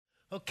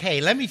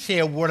Okay, let me say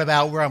a word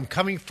about where I'm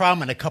coming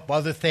from and a couple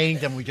other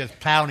things, and we just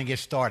plow and get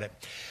started.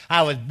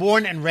 I was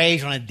born and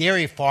raised on a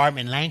dairy farm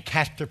in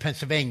Lancaster,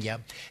 Pennsylvania,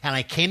 and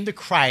I came to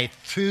Christ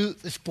through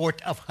the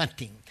sport of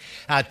hunting.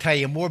 I'll tell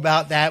you more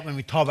about that when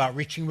we talk about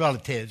reaching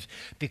relatives,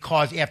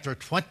 because after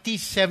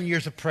 27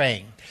 years of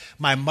praying,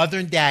 my mother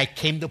and dad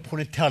came to the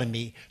point of telling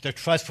me their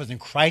trust was in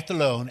Christ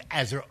alone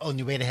as their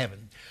only way to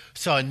heaven.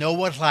 So I know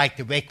what it's like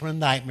to wake from a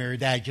nightmare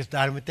that I just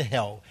died and went to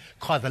hell,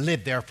 because I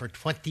lived there for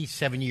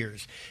 27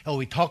 years. And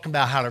we're talking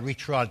about how to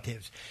reach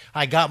relatives.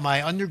 I got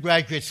my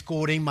undergraduate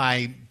schooling,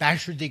 my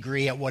bachelor's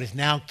degree at what is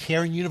now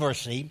Cairn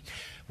University.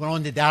 Went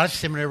on to Dallas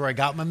Seminary where I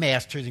got my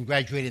master's and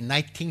graduated in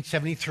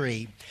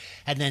 1973.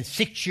 And then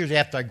 6 years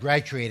after I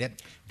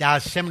graduated,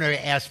 Dallas Seminary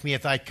asked me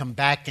if I'd come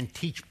back and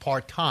teach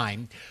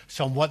part-time.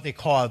 So I'm what they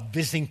call a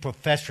visiting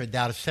professor at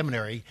Dallas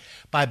Seminary.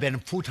 But I've been a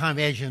full-time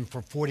evangelist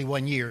for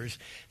 41 years.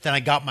 Then I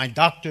got my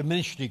doctorate of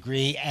ministry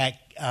degree at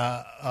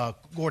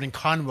Gordon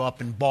Conwell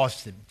up in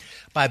Boston.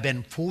 But I've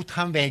been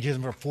full-time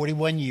evangelism for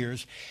 41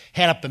 years,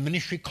 head up a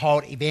ministry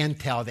called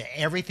Evantel, that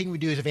everything we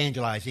do is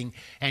evangelizing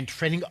and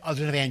training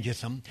others in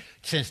evangelism.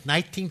 Since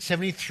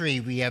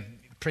 1973, we have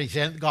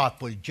presented the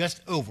gospel to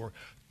just over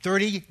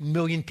 30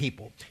 million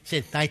people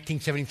since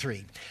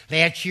 1973.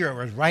 Last year, it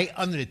was right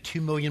under the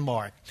 2 million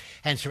mark.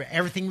 And so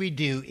everything we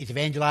do is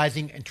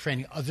evangelizing and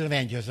training others in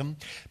evangelism.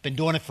 Been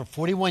doing it for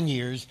 41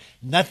 years.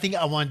 Nothing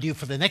I want to do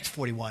for the next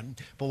 41,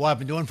 but what I've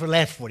been doing for the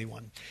last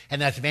 41.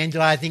 And that's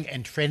evangelizing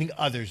and training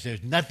others.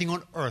 There's nothing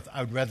on earth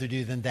I would rather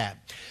do than that.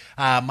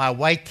 My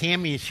wife,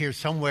 Tammy, is here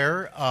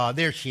somewhere.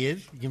 There she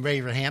is. You can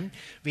raise her hand.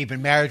 We've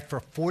been married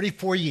for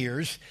 44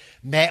 years.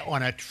 Met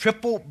on a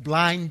triple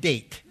blind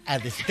date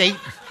at the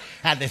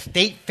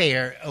state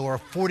fair over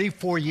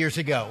 44 years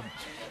ago.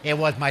 It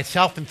was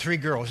myself and 3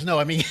 girls. No,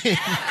 I mean,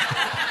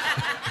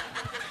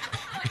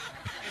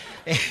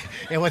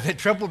 it was a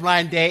triple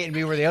blind date, and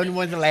we were the only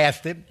ones that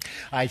lasted.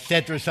 I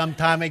said to her some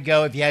time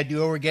ago, if you had to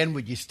do it over again,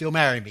 would you still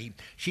marry me?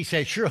 She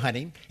said, sure,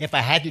 honey, if I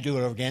had to do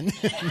it over again.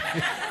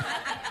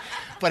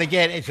 But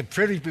again, it's a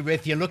privilege to be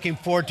with you. Looking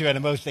forward to it,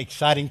 the most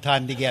exciting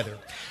time together.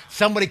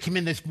 Somebody came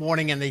in this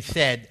morning and they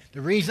said,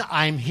 the reason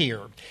I'm here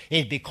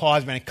is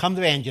because when it comes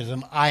to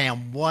evangelism, I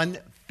am one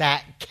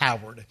fat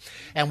coward.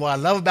 And what I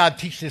love about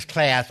teaching this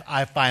class,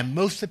 I find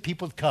most of the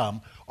people that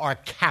come are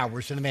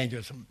cowards in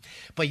evangelism.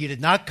 But you did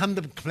not come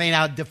to complain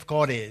how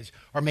difficult it is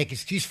or make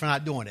excuse for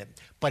not doing it,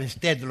 but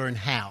instead to learn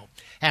how.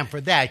 And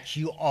for that,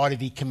 you ought to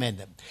be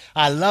commended.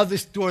 I love the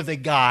story of the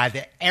guy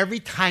that every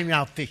time you're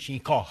out fishing, he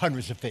caught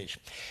hundreds of fish.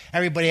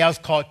 Everybody else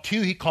caught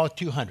 2, he caught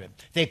 200.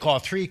 They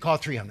caught 3, he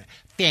caught 300.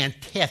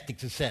 Fantastic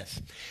success.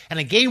 And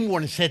the game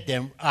warden said to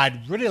him,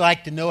 I'd really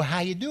like to know how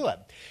you do it.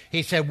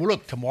 He said, well,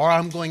 look, tomorrow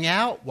I'm going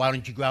out. Why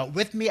don't you go out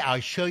with me?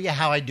 I'll show you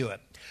how I do it.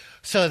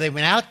 So they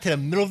went out to the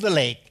middle of the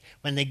lake.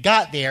 When they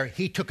got there,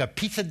 he took a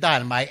piece of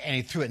dynamite and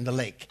he threw it in the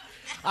lake.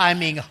 I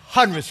mean,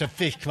 hundreds of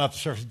fish come up to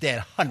the surface dead,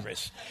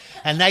 hundreds.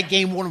 And that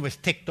game warden was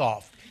ticked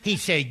off. He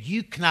said,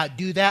 you cannot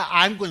do that.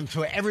 I'm going to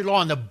throw every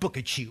law in the book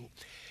at you.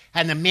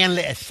 And the man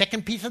lit a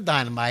second piece of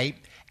dynamite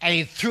and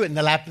he threw it in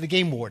the lap of the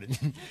game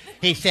warden.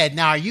 He said,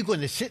 now, are you going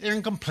to sit there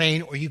and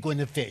complain or are you going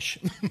to fish?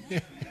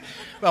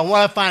 Well,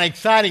 what I find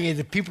exciting is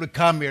that people who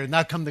come here do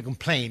not come to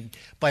complain,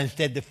 but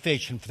instead to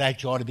fish, and for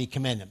that you ought to be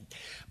commended.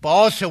 But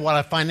also what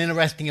I find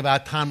interesting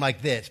about a time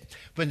like this,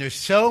 when there's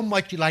so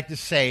much you'd like to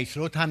say, so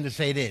no time to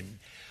say it in,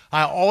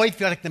 I always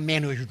feel like the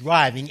man who was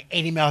driving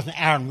 80 miles an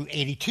hour on Route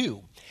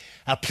 82.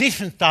 A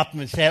policeman stopped him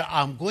and said,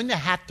 I'm going to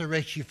have to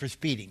arrest you for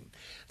speeding.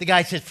 The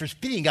guy said, for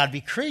speeding, you got to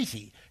be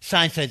crazy.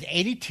 Sign says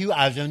 82,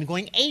 I was only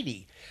going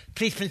 80.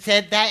 Policeman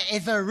said, that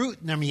is a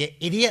route number, you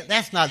idiot.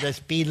 That's not the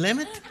speed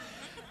limit.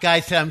 Guy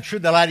said, I'm sure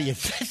the lady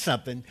said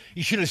something.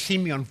 You should have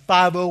seen me on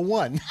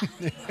 501.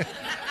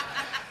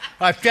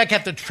 I feel like I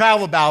have to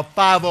travel about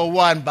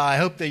 501, but I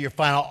hope that you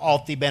find it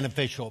awfully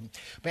beneficial.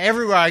 But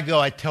everywhere I go,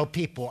 I tell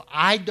people,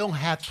 I don't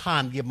have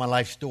time to give my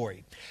life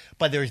story.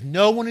 But there's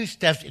no one who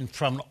steps in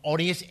front of an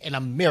audience in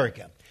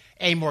America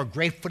any more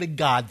grateful to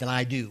God than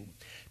I do.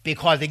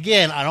 Because,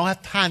 again, I don't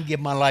have time to give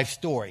my life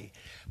story.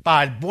 But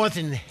I was born with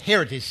an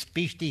inherited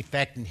speech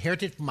defect,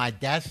 inherited from my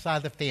dad's side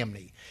of the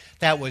family,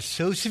 that was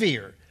so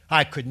severe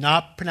I could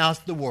not pronounce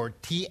the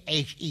word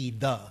T-H-E,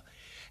 the.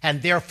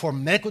 And therefore,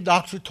 medical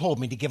doctors told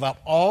me to give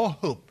up all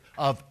hope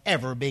of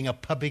ever being a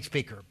public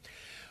speaker.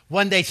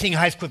 One day, sitting in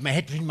high school with my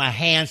head between my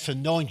hands so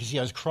no one could see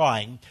I was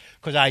crying,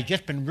 because I had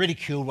just been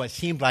ridiculed what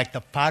seemed like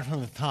the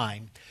 500th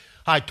time,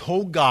 I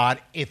told God,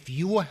 if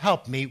you will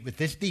help me with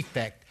this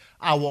defect,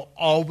 I will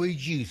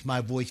always use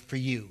my voice for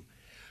you.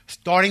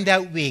 Starting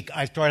that week,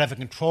 I started having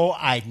control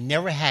I'd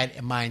never had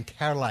in my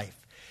entire life.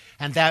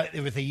 And that,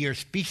 it was a year of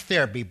speech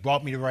therapy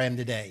brought me to where I am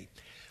today.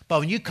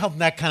 But when you come from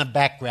that kind of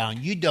background,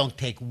 you don't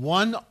take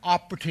one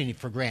opportunity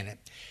for granted.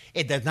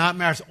 It does not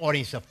matter if it's an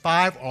audience of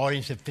 5 or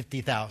audience of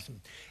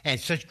 50,000. And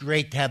it's such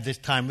great to have this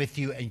time with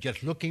you and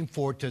just looking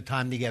forward to the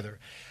time together.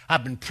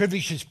 I've been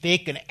privileged to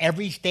speak in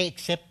every state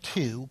except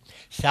 2.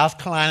 South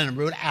Carolina and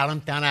Rhode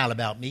Island found out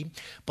about me,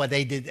 but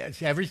they did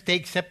every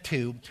state except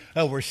 2,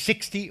 over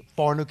 60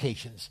 foreign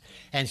locations.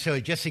 And so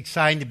it's just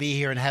exciting to be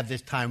here and have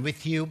this time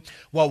with you.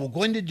 What we're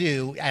going to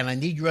do, and I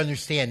need your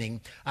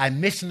understanding, I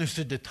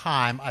misunderstood the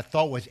time. I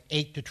thought it was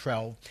 8 to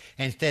 12,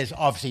 and instead it's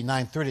obviously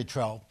 9:30 to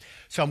 12.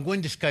 So I'm going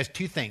to discuss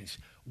 2 things.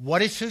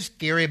 What is so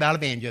scary about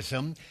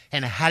evangelism,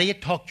 and how do you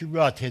talk to your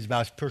relatives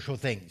about spiritual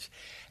things?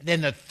 Then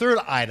the third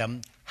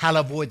item, how to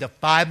avoid the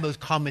 5 most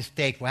common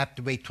mistakes. We'll have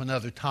to wait till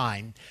another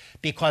time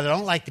because I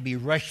don't like to be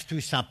rushed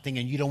through something,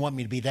 and you don't want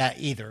me to be that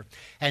either.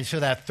 And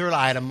so that third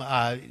item,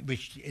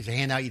 which is a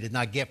handout you did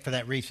not get for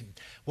that reason,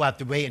 we'll have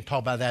to wait and talk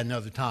about that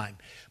another time.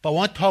 But I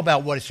want to talk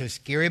about what is so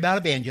scary about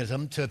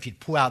evangelism. So if you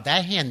pull out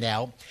that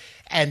handout,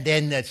 and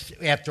then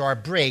after our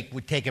break,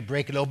 we'll take a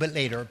break a little bit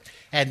later,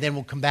 and then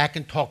we'll come back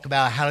and talk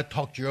about how to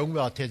talk to your own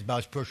relatives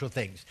about spiritual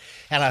things.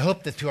 And I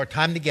hope that through our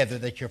time together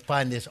that you'll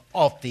find this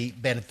awfully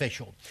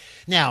beneficial.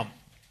 Now,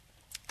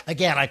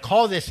 again, I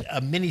call this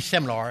a mini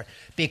seminar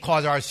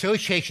because our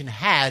association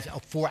has a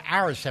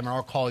 4-hour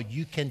seminar called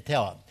You Can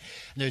Tell Them.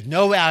 And there's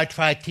no way I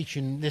try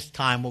teaching this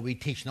time what we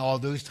teach in all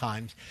those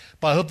times,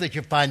 but I hope that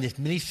you'll find this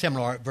mini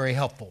seminar very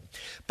helpful.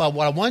 But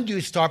what I want to do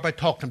is start by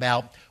talking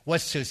about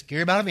what's so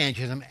scary about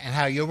evangelism and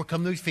how you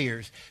overcome those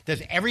fears.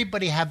 Does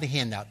everybody have the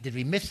handout? Did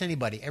we miss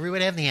anybody?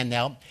 Everybody have the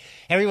handout?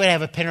 Everybody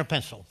have a pen or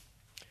pencil?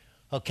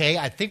 Okay,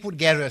 I think we'll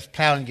gather us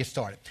proud and get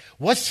started.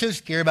 What's so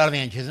scary about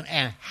evangelism,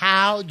 and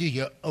how do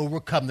you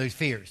overcome those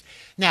fears?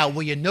 Now,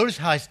 will you notice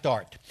how I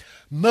start?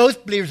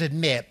 Most believers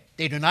admit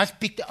they do not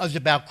speak to others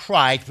about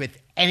Christ with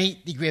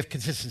any degree of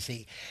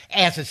consistency.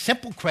 Ask a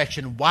simple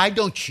question, why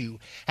don't you?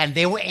 And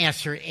they will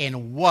answer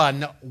in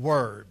one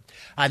word.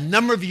 A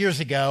number of years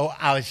ago,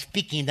 I was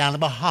speaking down in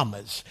the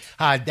Bahamas,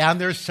 down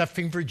there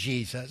suffering for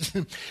Jesus.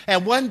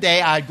 And one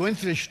day, I was going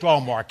through the straw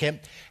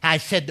market, and I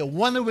said to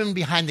one of the women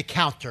behind the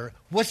counter,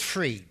 what's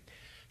free?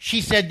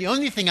 She said, the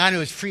only thing I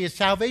know is free is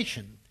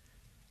salvation.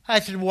 I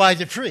said, why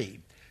is it free?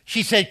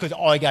 She said, because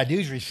all you got to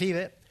do is receive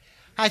it.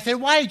 I said,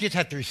 why do you just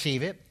have to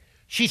receive it?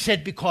 She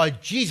said, because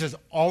Jesus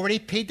already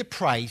paid the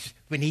price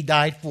when he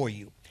died for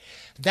you.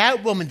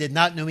 That woman did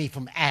not know me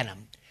from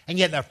Adam, and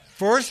yet the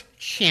first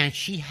chance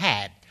she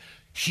had,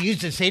 she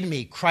used to say to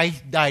me,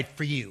 Christ died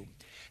for you.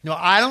 Now,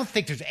 I don't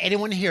think there's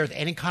anyone here with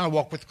any kind of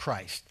walk with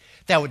Christ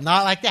that would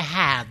not like to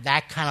have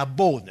that kind of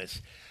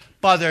boldness.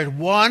 But there's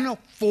one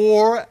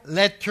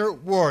 4-letter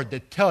word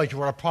that tells you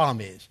what a problem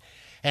is.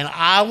 And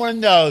I want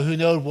to know who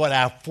knows what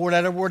our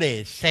 4-letter word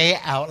is. Say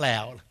it out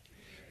loud.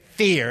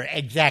 Fear,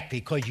 exactly,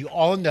 because you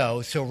all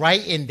know. So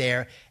right in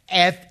there,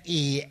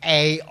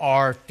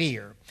 F-E-A-R,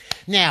 fear.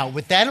 Now,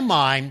 with that in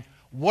mind,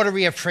 what are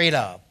we afraid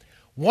of?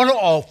 What are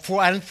all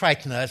 4 items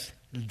frightening us?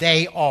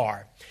 They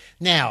are.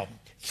 Now,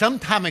 some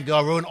time ago,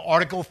 I wrote an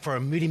article for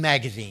Moody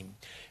Magazine,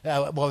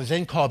 what was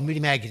then called Moody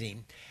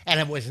Magazine, and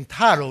it was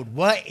entitled,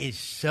 What is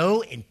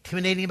So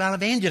Intimidating About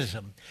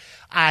Evangelism?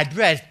 I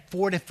addressed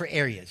 4 different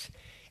areas.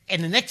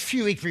 In the next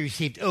few weeks, we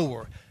received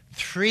over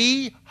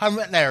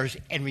 300 letters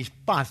in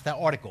response to that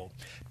article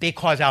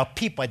because our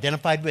people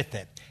identified with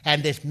it.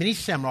 And this mini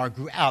seminar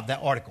grew out of that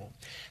article.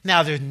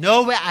 Now, there's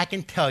no way I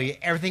can tell you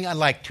everything I'd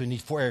like to in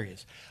these 4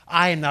 areas.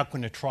 I am not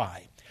going to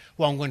try.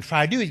 What I'm going to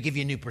try to do is give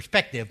you a new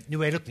perspective, new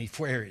way to look at these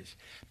 4 areas,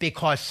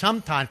 because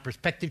sometimes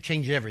perspective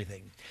changes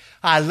everything.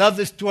 I love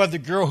the story of the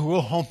girl who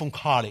wrote home from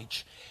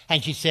college,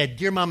 and she said,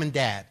 Dear Mom and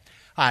Dad,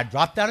 I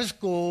dropped out of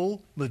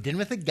school, moved in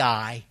with a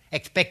guy,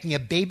 expecting a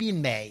baby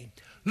in May,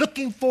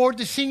 looking forward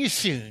to seeing you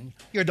soon,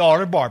 your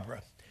daughter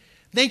Barbara.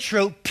 Then she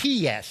wrote,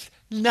 P.S.,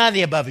 none of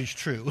the above is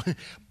true,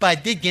 but I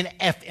did get an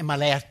F in my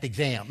last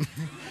exam.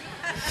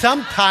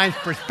 Sometimes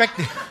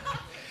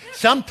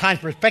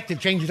perspective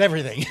changes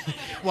everything.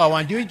 What I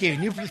want to do is give you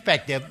a new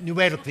perspective, new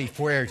way to look at these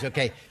 4 areas.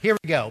 Okay, here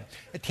we go.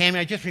 Tammy,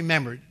 I just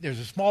remembered there's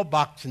a small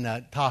box in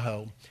the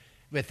Tahoe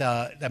with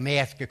that may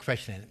ask you a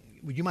question in it.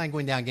 Would you mind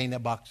going down and getting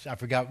that box? I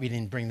forgot we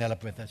didn't bring that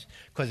up with us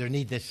because they'll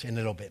need this in a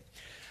little bit.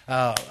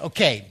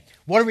 Okay,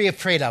 what are we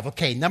afraid of?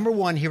 Okay, number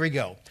 1, here we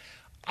go.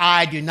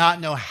 I do not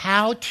know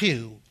how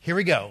to, here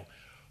we go,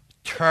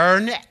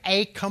 turn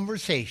a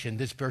conversation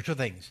to spiritual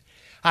things.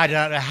 I do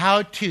not know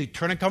how to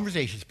turn a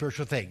conversation to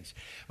spiritual things.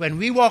 When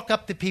we walk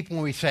up to people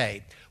and we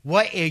say,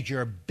 what is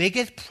your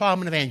biggest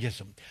problem in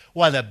evangelism?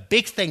 One of the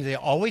big things they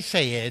always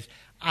say is,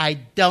 I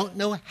don't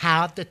know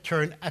how to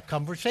turn a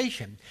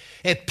conversation.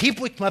 If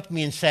people would come up to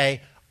me and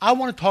say, I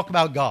want to talk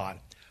about God,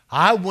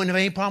 I wouldn't have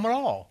any problem at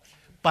all.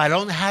 But I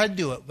don't know how to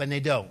do it when they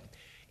don't.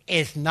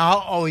 It's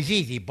not always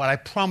easy, but I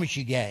promise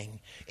you, gang,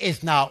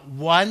 it's not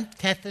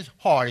 1/10 as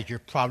hard as you're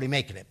probably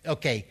making it.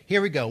 Okay,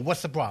 here we go.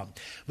 What's the problem?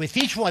 With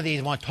each one of these,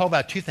 I want to talk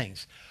about 2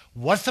 things.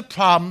 What's the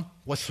problem?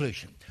 What's the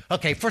solution?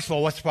 Okay, first of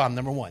all, what's the problem?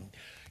 Number 1,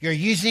 you're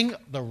using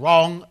the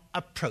wrong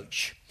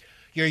approach.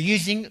 You're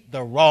using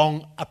the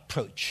wrong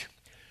approach.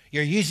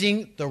 You're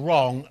using the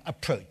wrong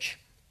approach.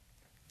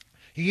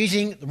 You're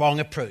using the wrong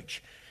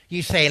approach.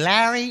 You say,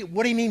 Larry,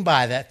 what do you mean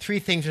by that? Three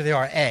things are there.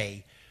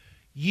 A,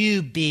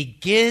 you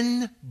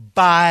begin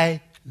by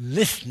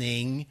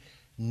listening,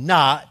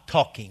 not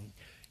talking.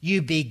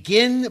 You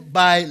begin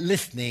by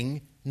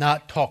listening,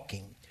 not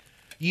talking.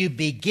 You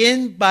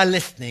begin by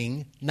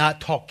listening,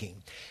 not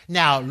talking.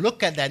 Now,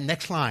 look at that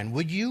next line,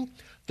 would you?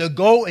 The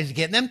goal is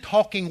getting them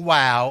talking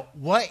while,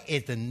 what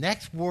is the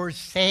next word?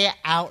 Say it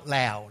out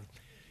loud.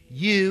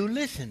 You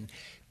listen.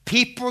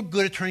 People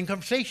good at turning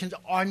conversations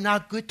are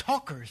not good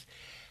talkers.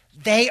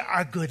 They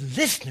are good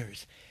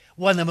listeners.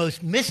 One of the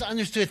most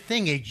misunderstood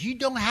things is you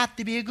don't have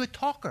to be a good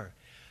talker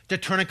to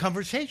turn a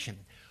conversation.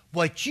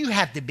 What you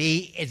have to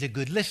be is a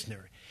good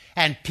listener.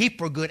 And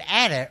people good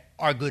at it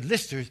are good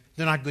listeners.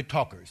 They're not good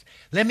talkers.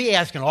 Let me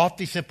ask an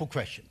awfully simple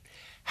question.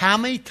 How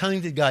many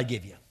tongues did God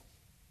give you?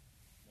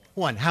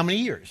 One. How many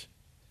years?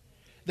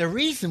 The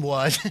reason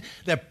was,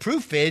 the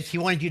proof is he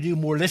wanted you to do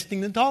more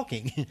listening than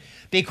talking.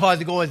 Because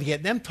the goal is to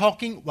get them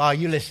talking while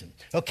you listen.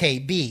 Okay,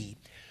 B.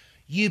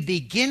 You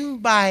begin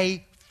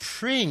by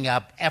freeing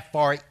up,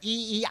 F-R-E-E-I-N-G,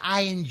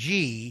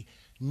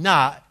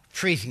 not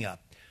freezing up.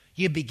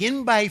 You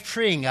begin by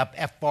freeing up,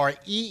 F-R-E-E-I-N-G,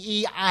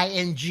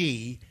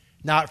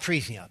 not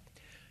freezing up.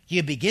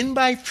 You begin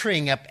by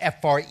freeing up,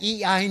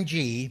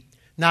 F-R-E-I-N-G,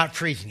 not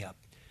freezing up.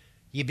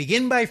 You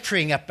begin by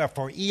freeing up,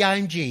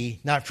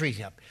 F-R-E-I-N-G, not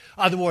freezing up.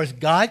 In other words,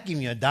 God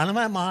giving you a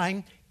dynamite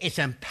mind, it's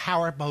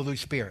empowered by the Holy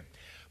Spirit.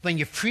 When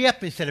you free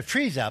up instead of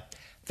freeze up,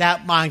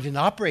 that mind's in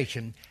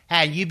operation,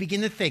 and you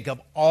begin to think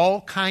of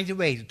all kinds of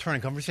ways to turn a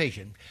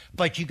conversation.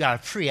 But you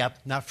got to free up,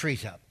 not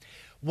freeze up.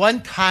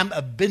 One time,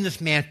 a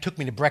businessman took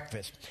me to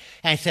breakfast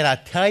and said,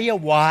 I'll tell you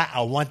why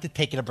I want to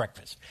take you to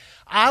breakfast.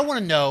 I want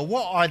to know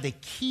what are the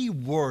key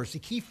words, the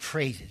key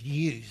phrases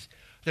you use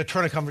to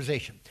turn a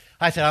conversation.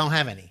 I said, I don't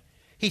have any.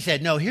 He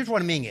said, no, here's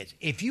what I mean is,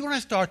 if you want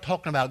to start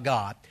talking about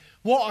God,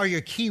 what are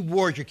your key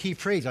words, your key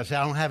phrases? I said,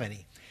 I don't have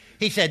any.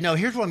 He said, no,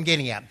 here's what I'm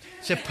getting at.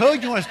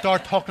 Suppose you want to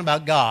start talking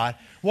about God,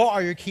 what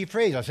are your key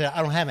phrases? I said,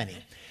 I don't have any.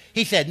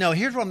 He said, no,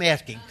 here's what I'm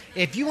asking.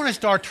 If you want to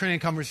start turning a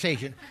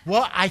conversation,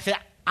 well, I said,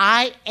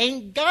 I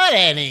ain't got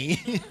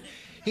any.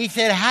 He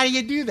said, how do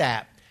you do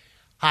that?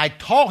 I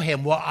told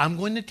him, well, I'm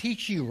going to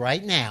teach you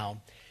right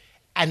now.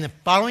 And the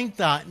following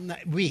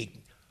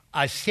week,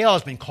 a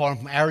salesman called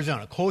him from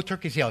Arizona, cold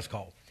turkey sales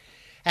call.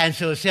 And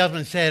so the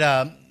salesman said,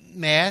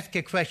 may I ask you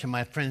a question?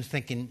 My friend's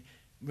thinking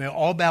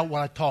all about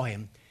what I taught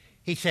him.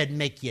 He said,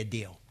 make you a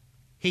deal.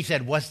 He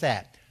said, what's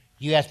that?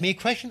 You ask me a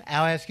question,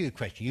 I'll ask you a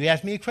question. You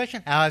ask me a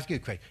question, I'll ask you a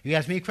question. You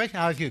ask me a question,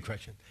 I'll ask you a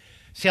question.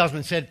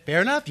 Salesman said,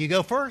 fair enough, you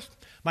go first.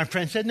 My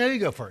friend said, no, you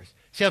go first.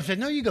 Salesman said,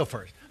 no, you go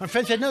first. My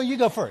friend said, no, you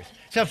go first.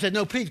 Salesman said,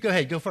 no, please, go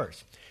ahead, go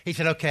first. He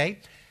said, okay.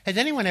 Has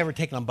anyone ever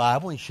taken a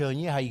Bible and shown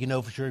you how you can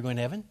know for sure you're going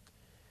to heaven?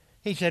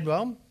 He said,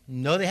 well,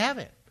 no, they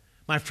haven't.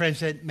 My friend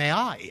said, may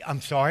I?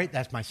 I'm sorry,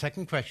 that's my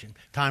second question.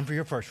 Time for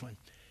your first one.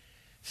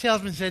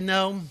 Salesman said,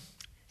 no,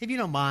 if you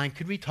don't mind,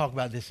 could we talk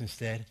about this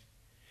instead?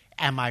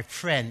 And my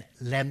friend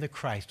led him to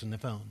Christ on the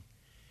phone.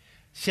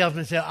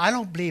 Salesman said, I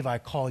don't believe I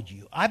called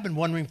you. I've been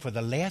wondering for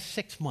the last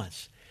 6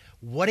 months,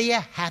 what do you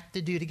have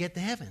to do to get to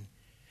heaven?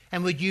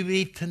 And would you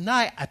believe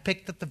tonight I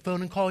picked up the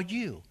phone and called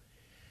you?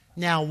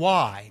 Now,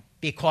 why?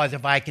 Because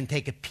if I can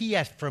take a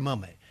PS for a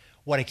moment,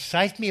 what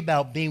excites me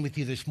about being with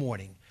you this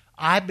morning,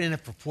 I've been in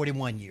it for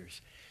 41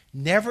 years.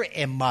 Never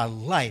in my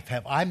life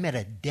have I met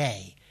a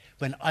day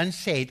when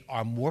unsaved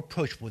are more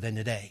approachable than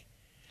today.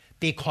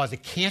 Because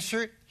of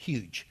cancer,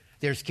 huge.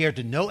 They're scared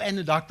to no end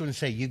the doctor and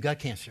say, you've got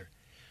cancer.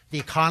 The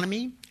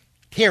economy,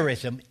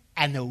 terrorism,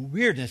 and the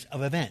weirdness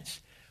of events.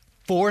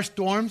 4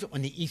 storms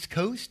on the East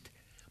Coast,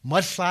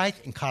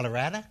 mudslides in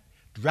Colorado,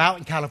 drought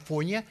in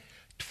California,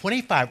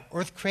 25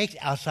 earthquakes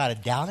outside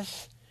of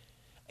Dallas,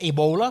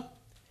 Ebola.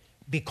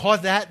 Because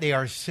of that, they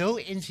are so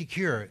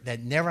insecure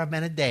that never have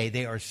been a day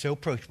they are so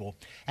approachable,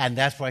 and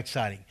that's what's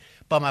exciting.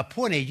 But my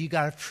point is, you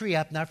got to free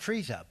up, not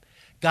freeze up.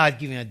 God's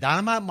giving you a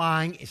dynamite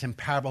mind. It's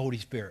empowered by the Holy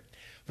Spirit.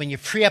 When you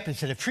free up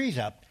instead of freeze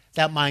up,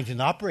 that mind's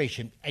in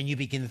operation, and you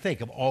begin to think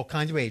of all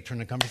kinds of ways to turn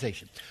the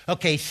conversation.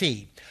 Okay,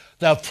 C.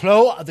 The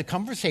flow of the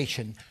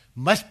conversation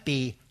must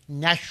be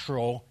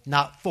natural,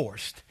 not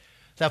forced.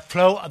 The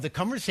flow of the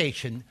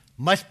conversation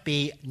must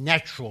be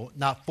natural,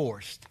 not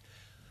forced.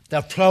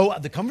 The flow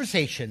of the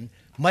conversation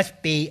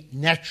must be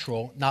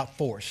natural, not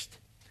forced.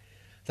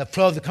 The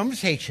flow of the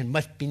conversation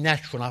must be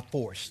natural, not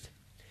forced.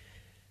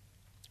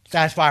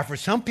 That's why for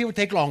some people it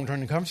takes longer to turn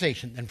the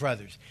conversation than for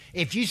others.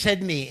 If you said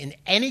to me in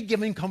any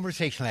given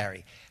conversation,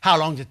 Larry, how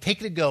long does it take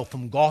to go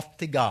from golf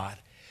to God?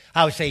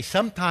 I would say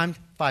sometimes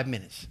 5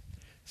 minutes,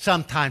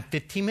 sometimes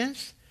 15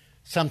 minutes,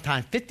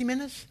 sometimes 50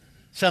 minutes,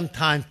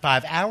 sometimes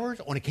 5 hours,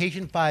 on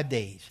occasion 5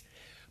 days.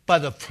 But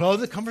the flow of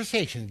the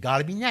conversation has got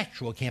to be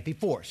natural, it can't be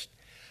forced.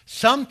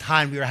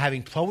 Sometimes we are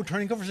having trouble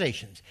turning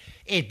conversations.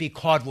 It's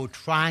because we're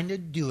trying to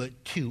do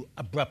it too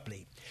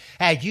abruptly.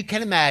 As you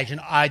can imagine,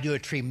 I do a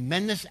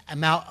tremendous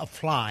amount of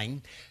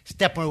flying,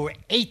 stepping over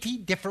 80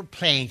 different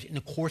planes in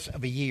the course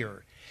of a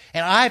year.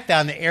 And I've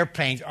found that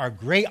airplanes are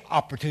great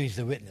opportunities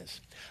to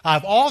witness.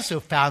 I've also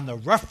found the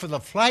rougher the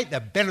flight, the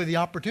better the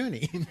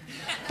opportunity.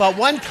 But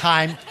one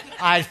time,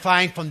 I was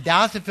flying from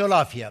Dallas to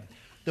Philadelphia.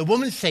 The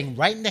woman sitting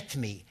right next to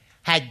me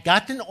had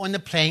gotten on the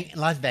plane in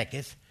Las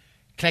Vegas,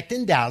 connected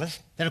in Dallas,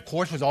 then of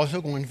course was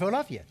also going to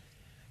Philadelphia.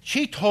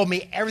 She told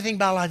me everything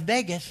about Las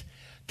Vegas.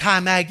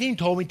 Time Magazine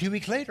told me 2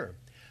 weeks later.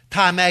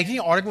 Time Magazine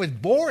article was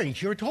boring.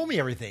 She already told me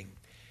everything.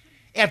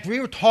 After we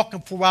were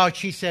talking for a while,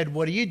 she said,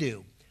 "What do you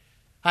do?"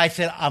 I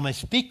said, "I'm a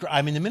speaker.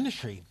 I'm in the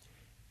ministry."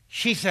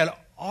 She said,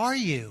 "Are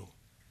you?"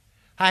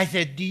 I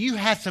said, "Do you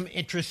have some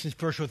interest in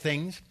spiritual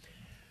things?"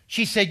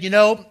 She said,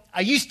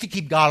 "I used to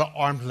keep God at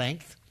arm's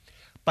length,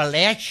 but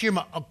last year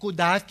my uncle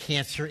died of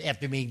cancer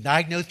after being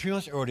diagnosed 3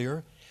 months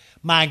earlier.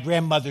 My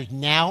grandmother's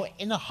now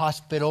in the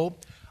hospital.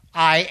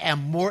 I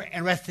am more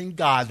interested in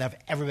God than I've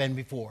ever been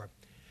before."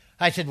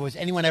 I said, "Was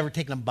anyone ever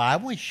taken a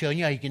Bible and shown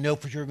you how you can know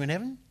for sure you're going to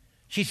heaven?"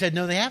 She said,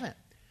 "No, they haven't."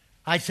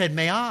 I said,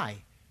 "May I?"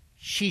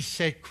 She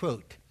said,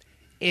 quote,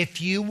 "If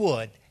you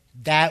would,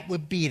 that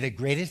would be the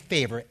greatest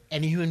favor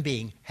any human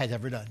being has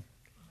ever done."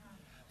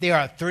 There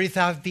are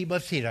 30,000 people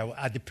I've seen. I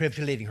had the privilege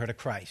of leading her to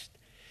Christ.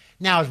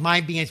 Now, is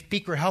my being a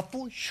speaker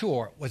helpful?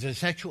 Sure. Was it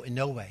essential? In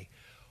no way.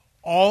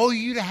 All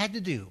you had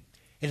to do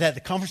is let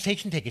the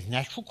conversation take its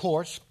natural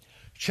course,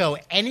 show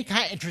any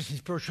kind of interest in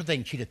spiritual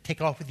things. She'd have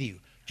taken off with you,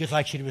 just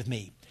like she did with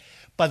me.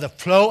 But the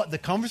flow of the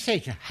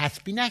conversation has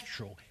to be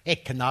natural.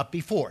 It cannot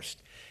be forced.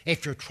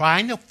 If you're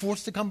trying to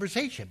force the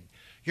conversation,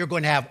 you're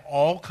going to have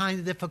all kinds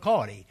of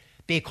difficulty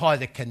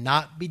because it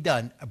cannot be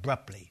done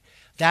abruptly.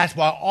 That's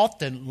why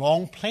often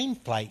long plane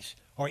flights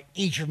are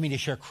easier for me to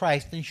share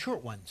Christ than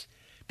short ones,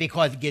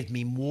 because it gives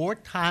me more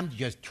time to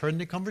just turn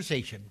the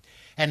conversation.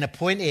 And the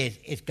point is,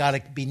 it's got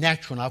to be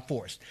natural, not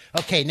forced.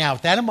 Okay, now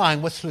with that in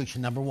mind, what's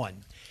solution number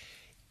one?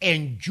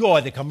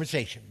 Enjoy the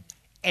conversation.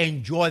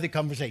 Enjoy the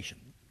conversation.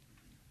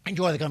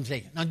 Enjoy the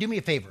conversation. Now do me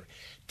a favor.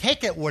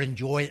 Take that word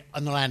enjoy,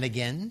 underline it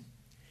again.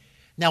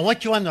 Now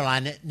once you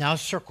underline it, now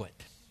circle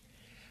it.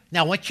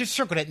 Now once you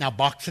circle it, now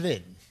box it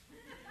in.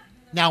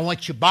 Now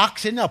once you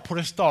box it, now put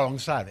a star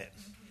alongside of it.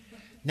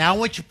 Now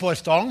once you put a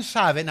star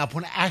alongside of it, now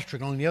put an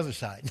asterisk on the other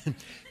side.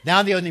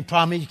 Now the only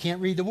problem is you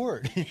can't read the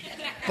word.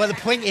 But the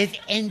point is,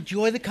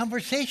 enjoy the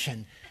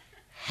conversation.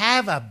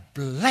 Have a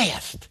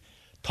blast.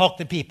 Talk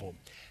to people.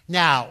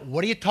 Now,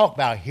 what do you talk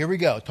about? Here we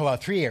go. Talk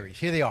about 3 areas.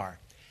 Here they are.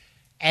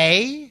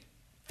 A,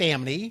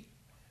 family.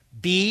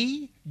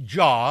 B,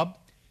 job.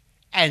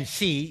 And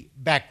C,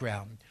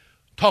 background.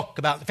 Talk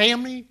about the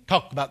family.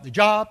 Talk about the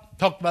job.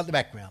 Talk about the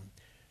background.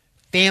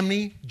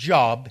 Family,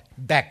 job,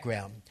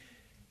 background.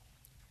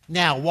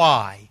 Now,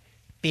 why?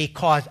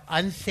 Because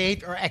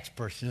unsaved are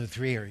experts in the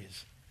 3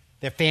 areas.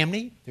 Their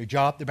family, their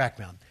job, their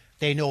background.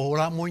 They know a whole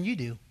lot more than you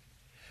do.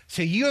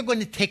 So you're going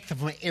to take them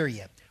from an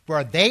area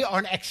where they are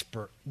an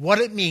expert, what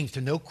it means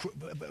to know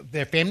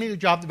their family, their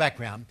job, their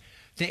background,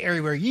 to the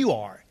area where you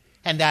are.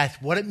 And that's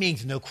what it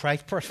means to know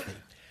Christ personally.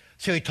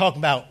 So you're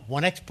talking about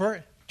one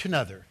expert to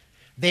another.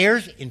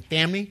 Theirs in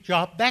family,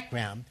 job,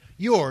 background.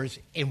 Yours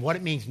in what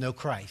it means to know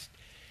Christ.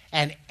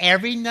 And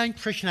every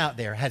non-Christian out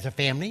there has a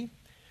family.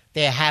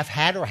 They have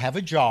had or have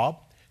a job.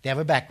 They have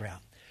a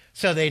background.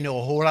 So they know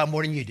a whole lot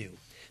more than you do.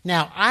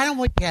 Now, I don't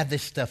want you to have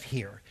this stuff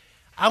here.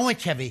 I want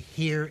you to have it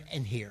here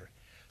and here.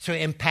 So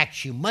it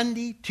impacts you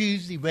Monday,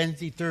 Tuesday,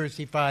 Wednesday,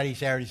 Thursday, Friday,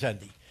 Saturday,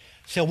 Sunday.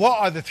 So what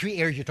are the 3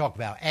 areas you talk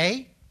about?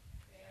 A,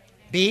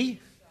 B,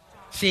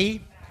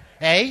 C,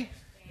 A,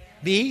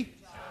 B,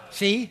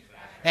 C,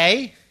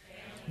 A,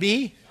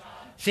 B,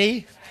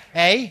 C,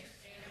 A,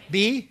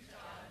 B,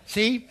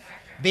 C,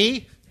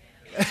 B.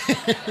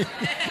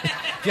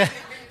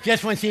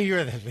 Just want to see your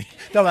rhythm.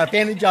 Talk about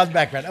family, job,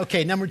 background.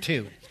 Okay, number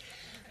 2.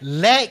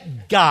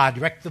 Let God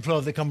direct the flow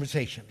of the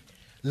conversation.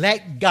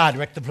 Let God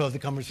direct the flow of the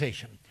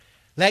conversation.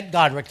 Let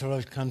God direct the flow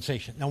of the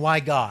conversation. Now,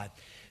 why God?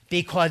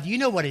 Because you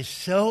know what is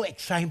so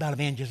exciting about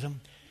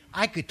evangelism?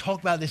 I could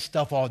talk about this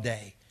stuff all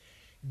day.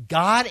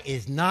 God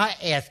is not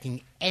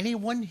asking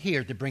anyone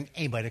here to bring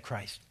anybody to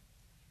Christ.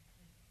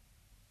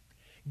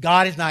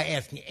 God is not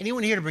asking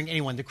anyone here to bring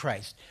anyone to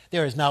Christ.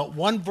 There is not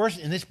one verse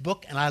in this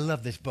book, and I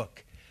love this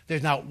book.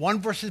 There's not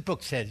one verse in this book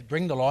that says,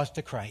 bring the lost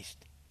to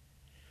Christ.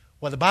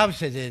 What the Bible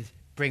says is,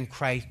 bring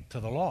Christ to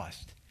the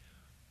lost.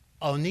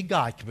 Only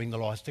God can bring the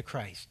lost to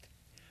Christ.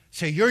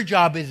 So your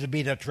job is to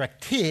be the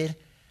directed,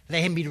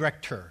 let him be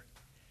director.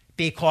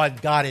 Because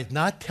God is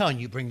not telling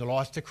you, bring the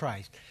lost to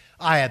Christ.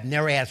 I have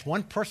never asked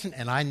one person,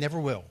 and I never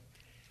will.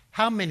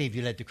 How many of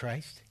you led to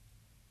Christ?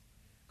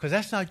 Because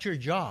that's not your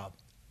job.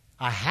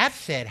 I have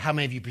said how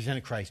many of you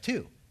presented Christ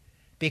to.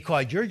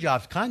 Because your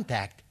job's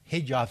contact,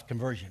 his job's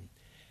conversion.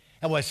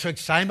 And what's so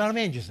exciting about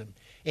evangelism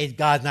is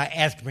God's not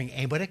asking to bring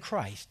anybody to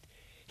Christ.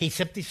 He's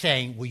simply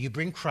saying, will you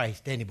bring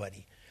Christ to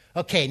anybody?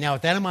 Okay, now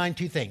with that in mind,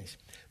 2 things.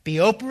 Be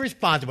open,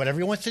 respond to whatever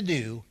he wants to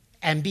do,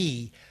 and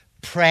B,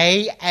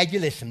 pray as you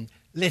listen.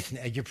 Listen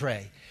as you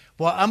pray.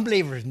 What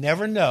unbelievers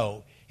never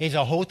know is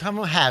the whole time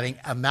I'm having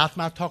a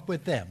mouth-to-mouth talk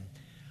with them,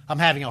 I'm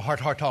having a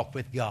heart talk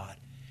with God.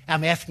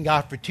 I'm asking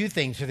God for two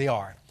things, here they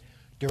are: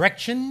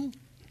 direction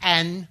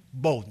and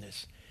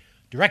boldness.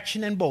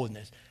 Direction and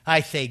boldness.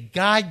 I say,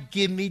 God,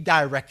 give me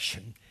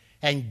direction,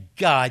 and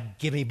God,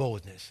 give me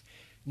boldness.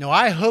 Now,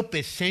 I hope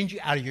it sends you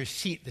out of your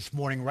seat this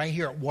morning right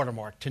here at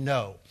Watermark to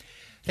know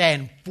that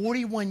in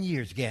 41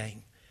 years,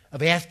 gang,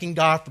 of asking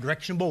God for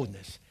direction and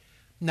boldness,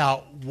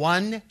 not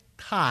one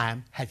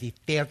time has he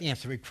failed to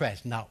answer a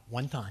request. Not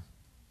one time.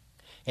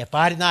 If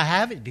I did not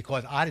have it,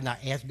 because I did not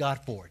ask God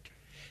for it.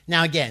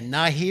 Now again,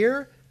 not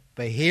here,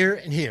 but here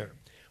and here.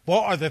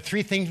 What are the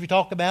three things we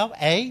talk about?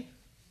 A,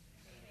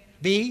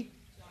 B,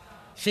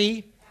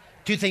 C.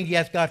 Two things you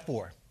ask God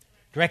for: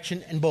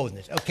 direction and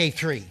boldness. Okay,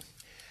 three.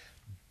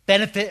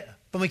 Benefit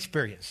from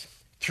experience.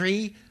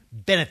 Three,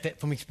 benefit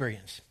from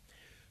experience.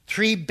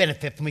 Three,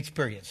 benefit from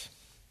experience.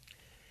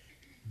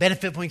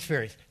 Benefit from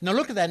experience. Now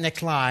look at that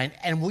next line,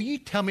 and will you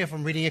tell me if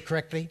I'm reading it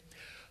correctly?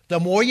 The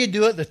more you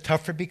do it, the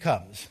tougher it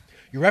becomes.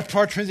 Your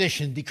repertoire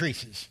transition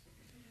decreases.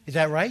 Is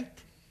that right?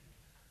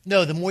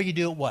 No, the more you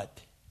do it,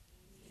 what?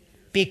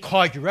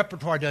 Because your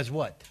repertoire does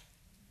what?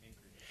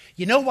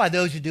 You know why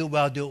those who do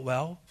it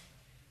well?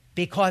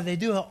 Because they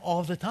do it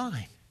all the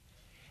time.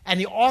 And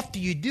the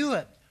often you do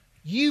it,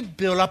 you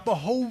build up a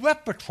whole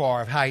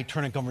repertoire of how you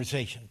turn a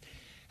conversation.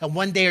 And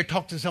one day you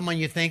talk to someone,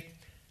 you think,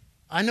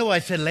 I know I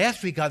said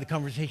last week got the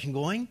conversation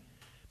going.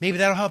 Maybe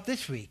that'll help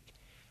this week.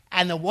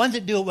 And the ones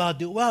that do it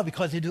well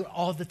because they do it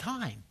all the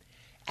time.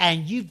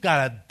 And you've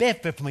got a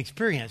benefit from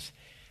experience.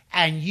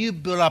 And you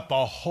build up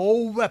a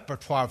whole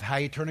repertoire of how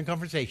you turn a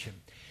conversation.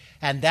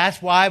 And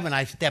that's why when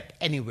I step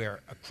anywhere,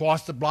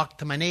 across the block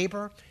to my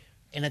neighbor,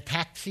 in a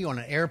taxi, on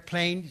an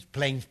airplane,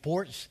 playing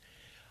sports,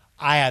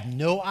 I have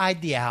no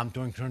idea how I'm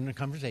doing turning a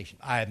conversation.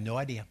 I have no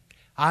idea.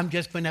 I'm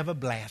just going to have a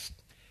blast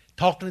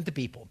talking to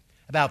people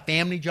about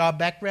family, job,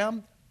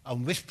 background.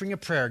 I'm whispering a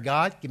prayer.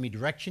 God, give me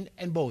direction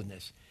and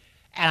boldness.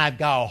 And I've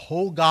got a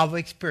whole gobble of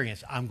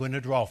experience I'm going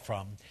to draw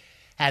from.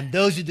 And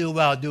those who do it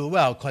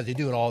well because they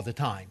do it all the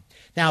time.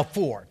 Now,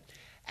 4,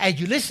 as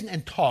you listen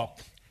and talk,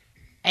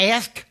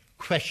 ask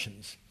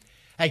questions.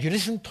 As you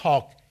listen and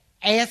talk,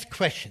 ask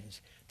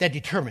questions that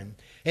determine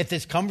if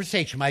this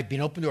conversation might be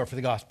an open door for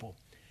the gospel.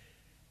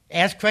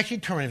 Ask questions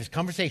to determine if this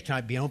conversation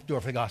might be an open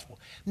door for the gospel.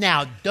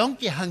 Now, don't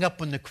get hung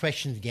up on the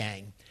questions,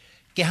 gang.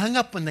 Get hung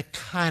up on the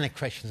kind of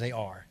questions they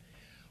are.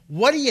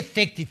 What do you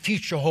think the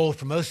future holds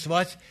for most of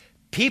us?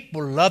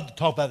 People love to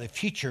talk about the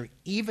future,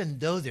 even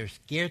though they're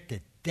scared to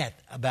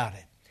death about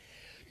it.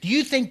 Do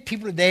you think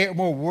people today are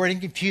more worried and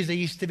confused than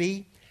they used to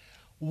be?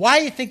 Why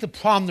do you think the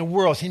problem in the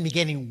world seems to be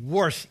getting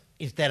worse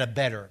instead of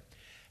better?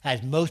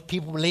 As most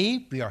people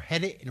believe, we are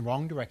headed in the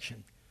wrong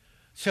direction.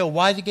 So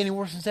why is it getting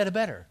worse instead of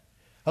better?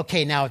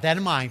 Okay, now with that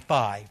in mind,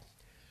 5,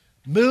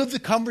 move the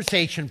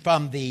conversation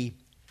from the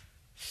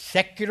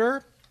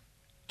secular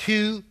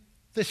to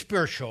the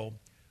spiritual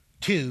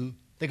to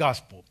the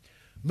gospel.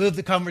 Move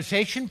the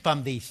conversation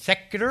from the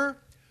secular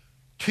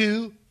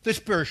to the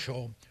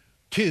spiritual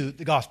to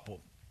the gospel.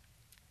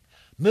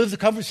 Move the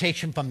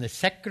conversation from the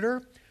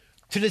secular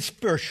to the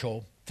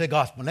spiritual to the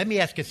gospel. Let me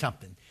ask you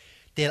something.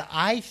 Did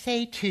I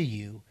say to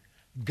you,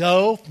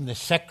 go from the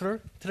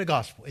secular to the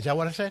gospel? Is that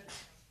what I said?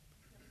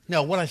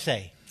 No, what did I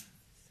say?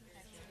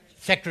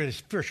 Secular to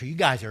spiritual. You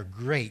guys are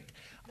great.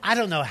 I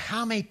don't know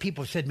how many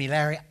people said to me,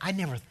 Larry, I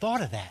never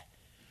thought of that.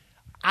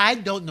 I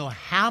don't know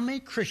how many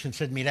Christians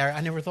said to me, Larry,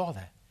 I never thought of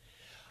that.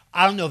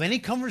 I don't know of any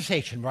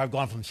conversation where I've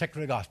gone from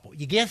secular to gospel.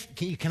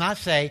 You cannot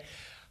say,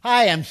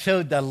 I am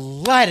so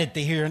delighted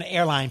to hear an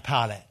airline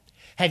pilot.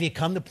 Have you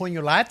come to the point in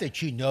your life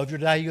that you know if you're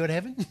to die, you go to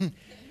heaven?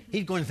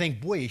 He's going to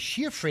think, boy, is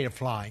she afraid of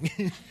flying?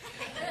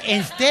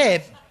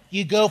 Instead,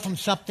 you go from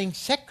something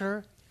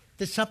secular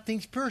to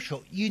something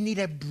spiritual. You need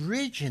a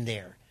bridge in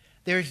there.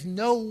 There's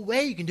no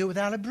way you can do it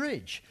without a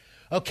bridge.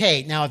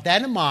 Okay, now with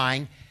that in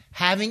mind,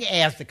 having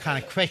asked the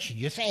kind of question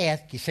you just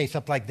asked, you say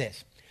something like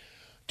this.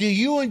 Do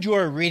you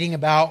enjoy reading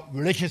about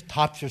religious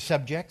topics or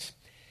subjects?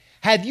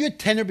 Have you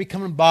attended or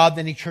become involved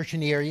in any church in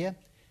the area?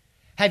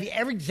 Have you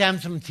ever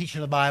examined some teaching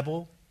of the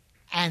Bible?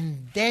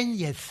 And then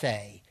you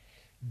say,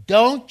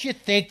 don't you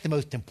think the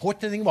most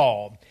important thing of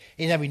all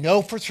is that we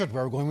know for certain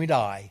where we're going to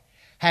die?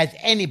 Has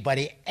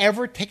anybody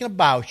ever taken a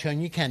Bible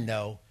showing you can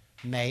know?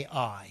 May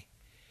I?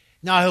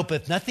 Now, I hope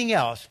if nothing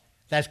else,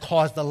 that's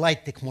caused the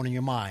light to come on in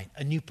your mind,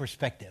 a new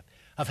perspective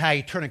of how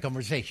you turn a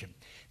conversation.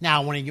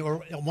 Now, I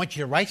want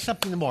you to write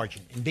something in the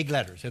margin in big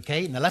letters,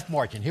 okay? In the left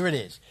margin, here it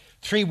is.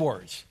 3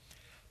 words.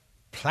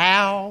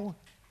 Plow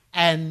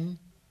and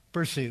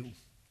pursue.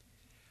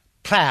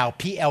 Plow,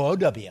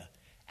 P-L-O-W,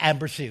 and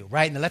pursue,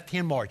 right in the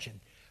left-hand margin.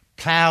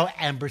 Plow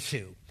and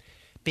pursue.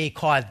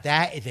 Because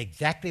that is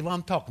exactly what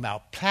I'm talking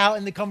about. Plow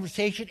in the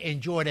conversation,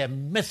 enjoy it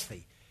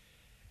immensely.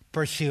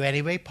 Pursue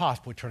any way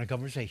possible to turn a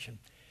conversation.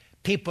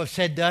 People have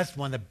said to us,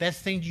 one of the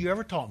best things you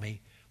ever taught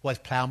me was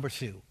plow and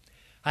pursue.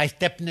 I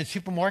step in the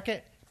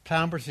supermarket,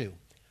 plow and pursue.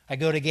 I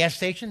go to a gas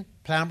station,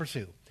 plow and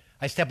pursue.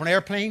 I step on an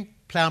airplane,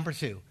 plow and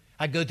pursue.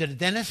 I go to the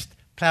dentist,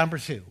 plow and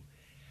pursue.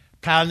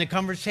 Plow in the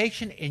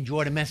conversation,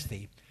 enjoy it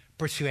immensely.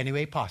 Pursue any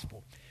way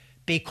possible.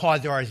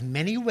 Because there are as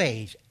many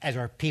ways as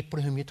there are people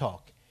to whom you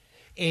talk.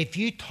 If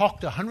you talk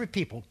to 100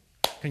 people,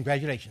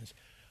 congratulations,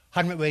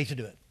 100 ways to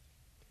do it.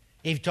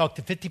 If you talk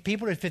to 50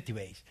 people, there's 50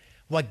 ways.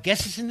 What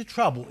gets us into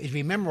trouble is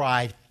we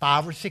memorize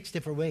 5 or 6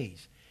 different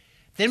ways.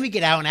 Then we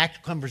get out in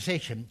actual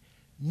conversation.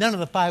 None of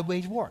the 5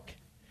 ways work.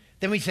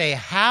 Then we say,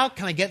 how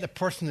can I get the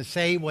person to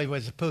say what he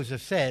was supposed to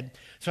have said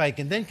so I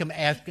can then come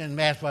ask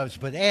what I was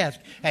supposed to ask?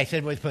 I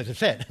said what I was supposed to have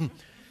said.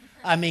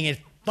 I mean,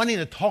 it's funny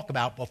to talk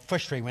about, but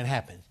frustrating when it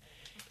happens.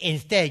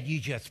 Instead, you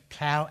just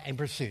plow and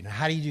pursue. Now,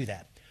 how do you do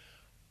that?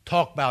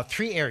 Talk about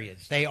 3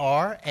 areas. They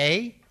are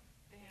A,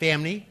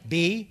 family,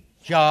 B,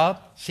 job,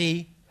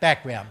 C,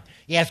 background.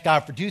 You ask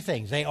God for 2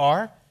 things. They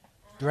are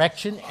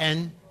direction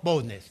and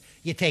boldness.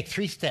 You take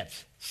 3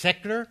 steps: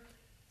 secular,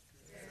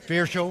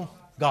 spiritual,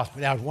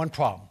 gospel. That was one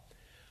problem.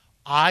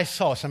 I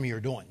saw some of you are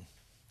doing.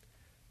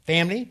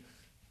 Family,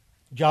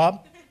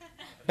 job,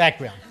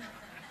 background.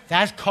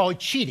 That's called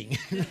cheating.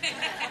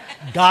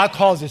 God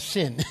calls it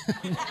sin.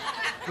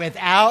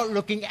 Without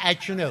looking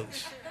at your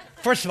notes.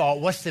 First of all,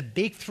 what's the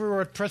big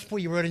 3-word principle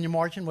you wrote in your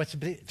margin? What's the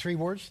big 3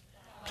 words?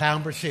 Plow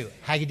and pursue.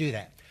 How do you do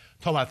that?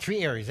 Talk about 3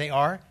 areas. They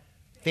are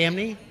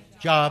family,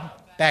 job,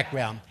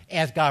 background.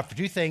 Ask God for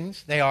 2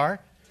 things. They are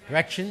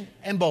direction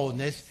and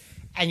boldness.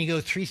 And you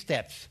go 3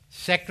 steps: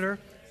 secular,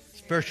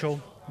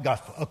 spiritual,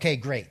 gospel. Okay,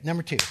 great.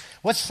 Number 2.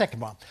 What's the second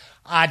one?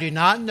 I do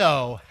not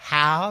know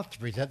how to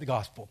present the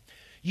gospel.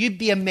 You'd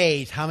be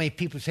amazed how many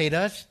people say to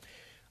us,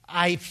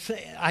 I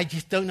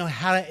just don't know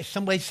how to, if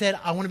somebody said,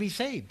 I want to be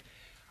saved.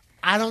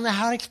 I don't know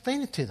how to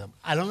explain it to them.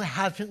 I don't know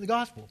how to present the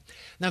gospel.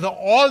 Now,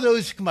 all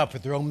those come up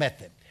with their own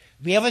method.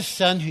 We have a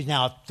son who's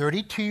now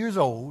 32 years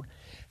old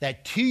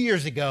that 2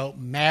 years ago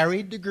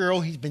married the girl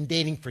he's been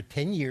dating for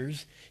 10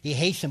 years. He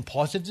hates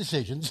impulsive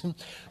decisions.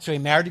 So he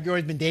married the girl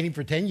he's been dating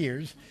for 10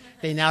 years.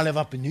 They now live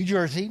up in New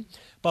Jersey.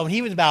 But when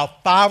he was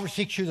about 5 or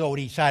 6 years old,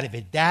 he decided if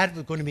his dad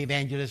was going to be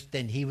evangelist,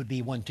 then he would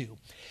be one too.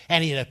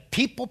 And he's a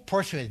people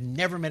person who has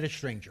never met a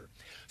stranger.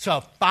 So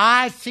at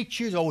 5, 6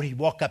 years old, he'd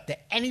walk up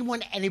to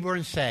anyone, anywhere,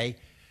 and say,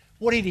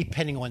 what are you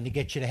depending on to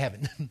get you to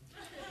heaven?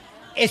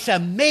 It's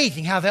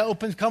amazing how that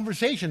opens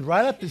conversation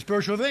right up to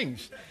spiritual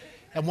things.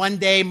 And one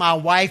day, my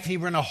wife, he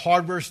were in a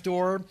hardware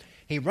store.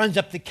 He runs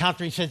up the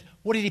counter and he says,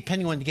 what are you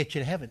depending on to get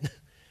you to heaven?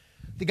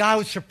 The guy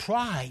was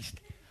surprised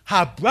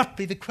how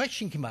abruptly the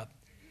question came up.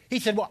 He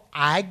said, well,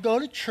 I go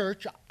to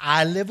church.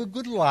 I live a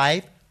good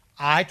life.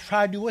 I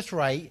try to do what's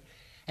right.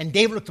 And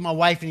David looked at my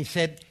wife and he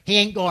said, he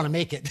ain't going to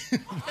make it.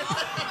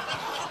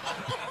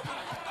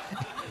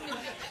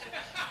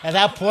 At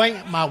that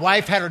point, my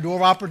wife had her door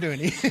of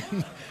opportunity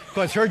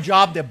because her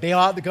job to bail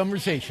out the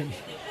conversation.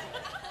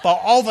 But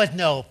all of us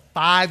know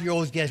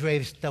 5-year-olds get away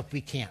with stuff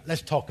we can't.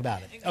 Let's talk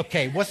about it.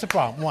 Okay, what's the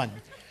problem? 1,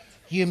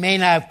 you may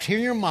not have clear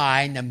in your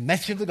mind the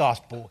message of the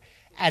gospel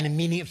and the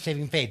meaning of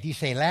saving faith. You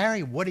say,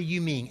 Larry, what do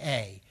you mean?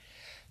 A,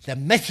 the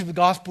message of the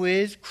gospel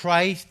is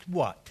Christ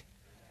what?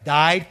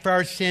 Died for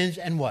our sins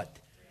and what?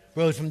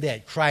 Rose from the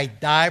dead. Christ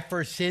died for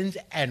our sins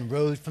and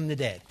rose from the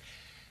dead.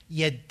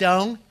 You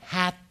don't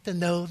have to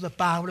know the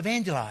Bible to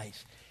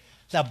evangelize.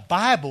 The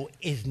Bible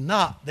is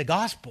not the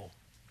gospel.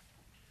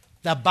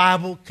 The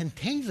Bible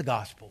contains the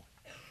gospel.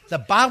 The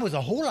Bible is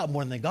a whole lot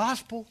more than the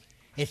gospel.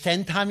 It's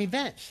end-time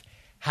events.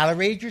 How to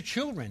raise your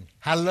children.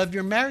 How to love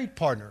your married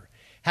partner.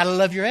 How to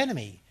love your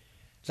enemy.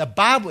 The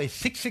Bible is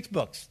 6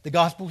 books. The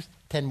gospel is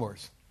 10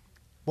 words.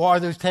 What are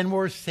those 10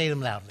 words? Say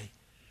them loudly.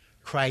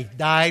 Christ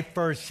died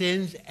for our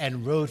sins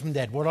and rose from the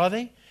dead. What are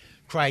they?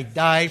 Christ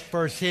died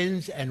for our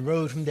sins and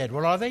rose from the dead.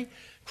 What are they?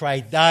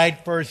 Christ died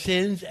for our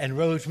sins and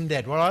rose from the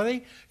dead. What are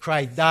they?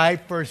 Christ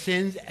died for our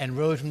sins and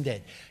rose from the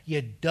dead.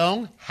 You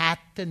don't have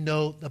to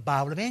know the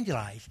Bible to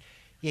evangelize.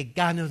 You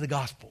got to know the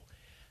gospel.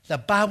 The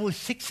Bible is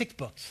 6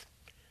 books.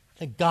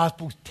 The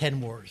gospel is 10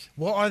 words.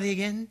 What are they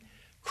again?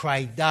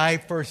 Christ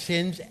died for our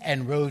sins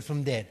and rose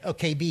from the dead.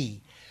 Okay,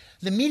 B.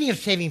 The meaning of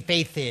saving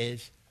faith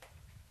is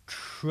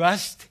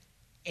trust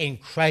in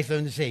Christ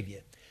alone to save you.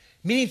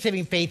 Meaning of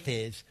saving faith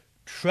is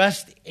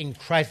trust in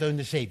Christ alone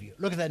to save you.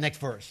 Look at that next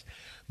verse.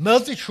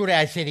 Most assuredly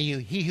I say to you,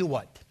 he who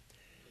what?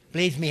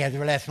 Believes me has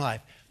everlasting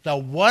life. The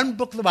one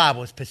book of the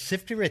Bible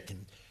specifically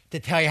written to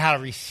tell you how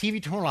to receive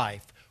eternal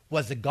life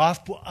was the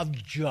Gospel of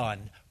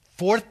John,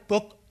 4th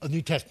book of the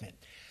New Testament.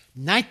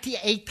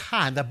 98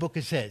 times that book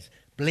it says,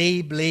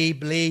 believe, believe,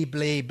 believe,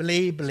 believe,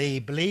 believe,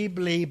 believe, believe,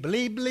 believe,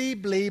 believe,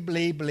 believe, believe,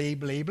 believe, believe,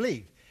 believe,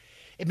 believe.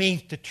 It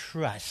means to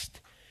trust.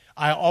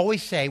 I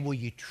always say, will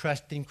you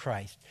trust in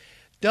Christ?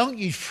 Don't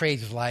use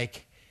phrases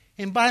like,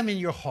 invite him in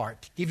your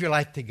heart, give your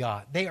life to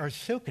God. They are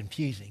so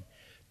confusing.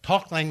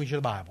 Talk language of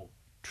the Bible.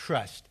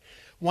 Trust.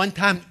 One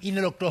time in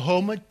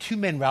Oklahoma, 2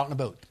 men were out in a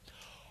boat.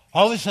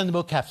 All of a sudden the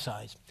boat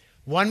capsized.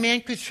 One man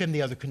could swim,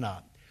 the other could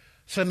not.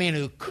 So the man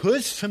who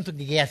could swim took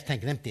the gas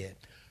tank and emptied it.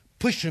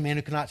 Pushed the man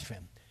who could not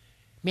swim.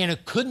 The man who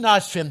could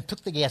not swim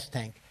took the gas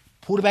tank,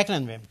 pulled it back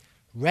under him,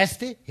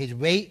 rested his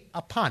weight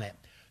upon it,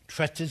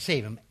 trusted to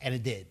save him, and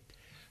it did.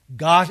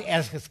 God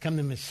asks us to come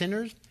to him as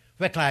sinners,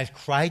 recognize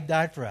Christ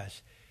died for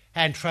us,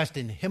 and trust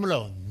in him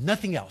alone,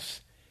 nothing else,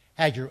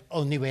 as your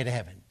only way to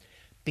heaven.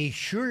 Be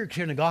sure you're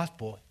clear in the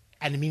gospel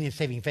and the meaning of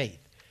saving faith.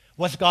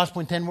 What's the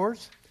gospel in 10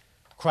 words?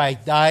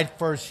 Christ died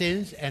for our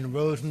sins and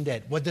rose from the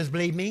dead. What does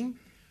believe mean?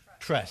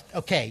 Trust.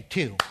 Okay,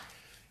 2.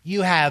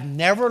 You have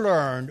never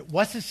learned,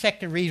 what's the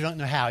second reason you don't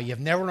know how? You have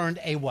never learned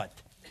a what?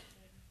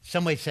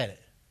 Somebody said it.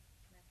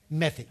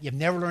 Method. You've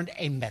never learned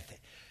a method.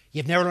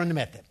 You've never learned a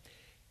method.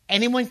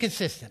 Anyone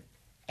consistent.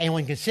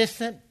 Anyone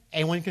consistent.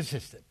 Anyone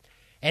consistent.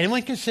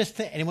 Anyone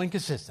consistent. Anyone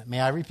consistent. May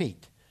I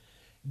repeat?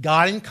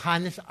 God in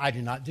kindness I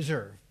do not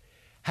deserve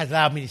has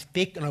allowed me to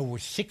speak in over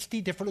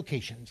 60 different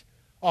locations,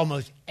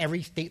 almost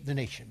every state of the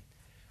nation.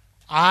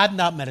 I've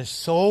not met a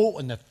soul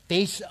on the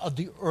face of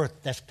the earth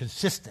that's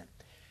consistent,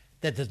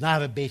 that does not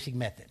have a basic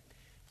method.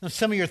 Now,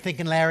 some of you are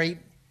thinking, Larry,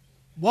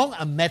 won't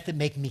a method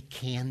make me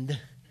canned?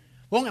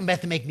 Won't a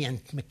method make me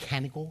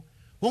mechanical?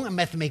 Won't a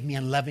method make me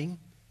unloving?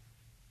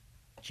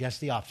 Just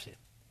the opposite.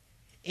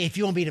 If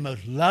you want to be the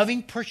most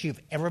loving person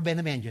you've ever been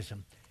in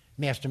evangelism,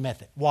 master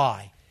method.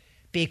 Why?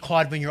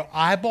 Because when you're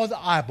eyeball to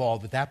eyeball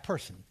with that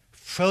person,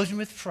 frozen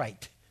with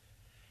fright,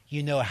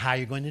 you know how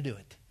you're going to do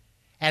it.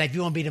 And if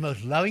you want to be the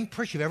most loving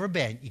person you've ever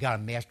been, you got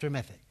to master a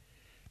method.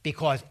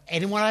 Because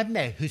anyone I've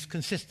met who's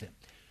consistent,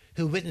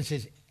 who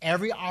witnesses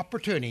every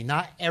opportunity,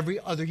 not every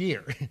other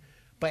year,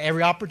 but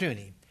every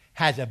opportunity,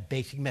 has a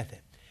basic method.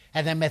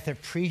 And that method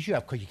frees you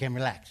up because you can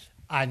relax.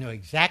 I know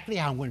exactly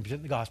how I'm going to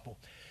present the gospel.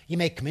 You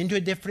may come into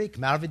it differently,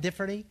 come out of it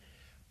differently,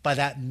 but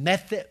that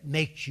method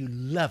makes you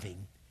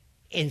loving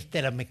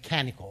instead of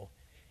mechanical.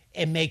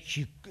 It makes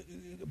you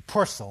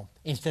personal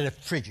instead of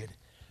frigid,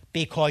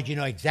 because you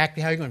know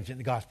exactly how you're going to present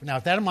the gospel. Now,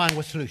 with that in mind,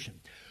 what's the solution?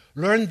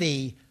 Learn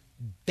the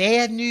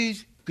bad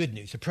news, good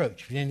news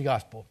approach presenting the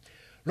gospel.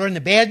 Learn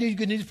the bad news,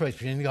 good news approach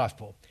presenting the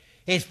gospel.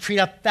 It's freed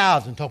up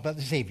thousands to talk about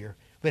the Savior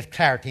with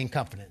clarity and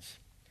confidence.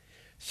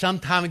 Some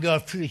time ago, I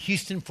flew to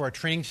Houston for a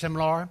training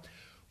seminar. A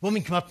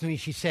woman came up to me and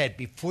she said,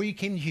 before you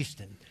came to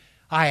Houston,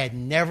 I had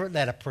never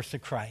led a person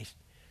to Christ.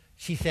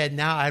 She said,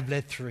 now I've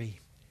led 3.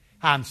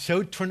 I'm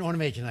so turned on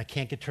imagine I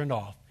can't get turned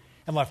off.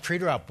 And what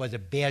freed her up was a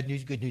bad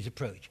news, good news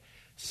approach.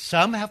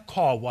 Some have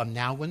called what I'm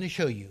now going to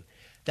show you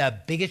the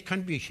biggest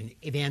contribution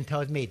evangelism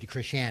has made to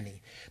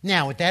Christianity.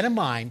 Now, with that in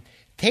mind,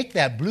 take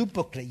that blue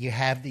booklet you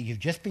have that you've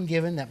just been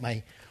given that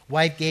my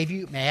wife gave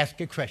you. May I ask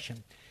you a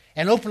question?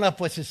 And open up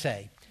what's it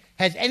say.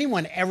 Has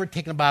anyone ever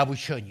taken the Bible and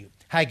shown you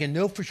how you can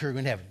know for sure you're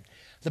going to heaven?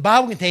 The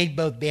Bible contains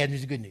both bad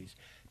news and good news.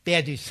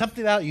 Bad news,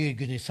 something about you,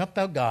 good news,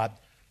 something about God.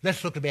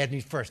 Let's look at bad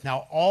news first.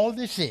 Now, all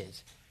this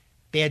is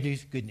bad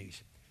news, good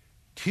news.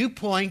 2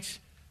 points,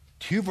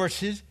 2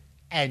 verses,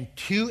 and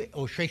 2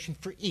 illustrations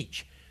for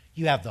each.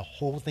 You have the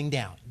whole thing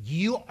down.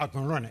 You are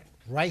going to learn it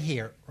right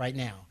here, right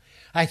now.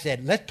 I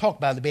said, let's talk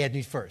about the bad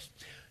news first.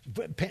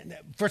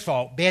 First of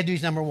all, bad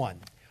news number 1.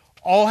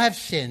 All have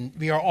sinned.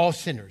 We are all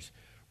sinners.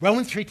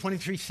 Romans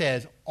 3:23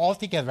 says, all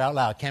together out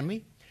loud, can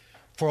we?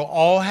 For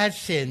all have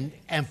sinned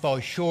and fall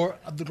short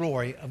of the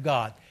glory of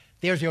God.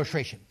 There's the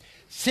illustration.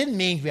 Sin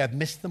means we have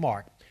missed the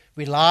mark.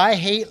 We lie,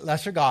 hate,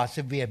 lust, or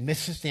gossip. We have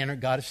missed the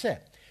standard God has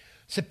set.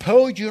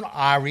 Suppose you and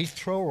I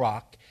throw a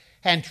rock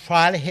and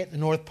try to hit the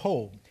North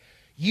Pole.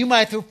 You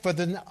might throw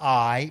further than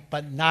I,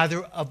 but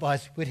neither of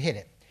us would hit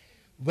it.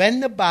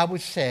 When the Bible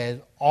says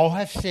all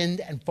have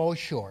sinned and fall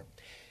short,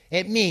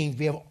 it means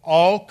we have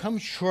all come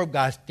short of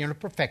God's standard of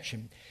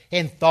perfection.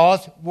 In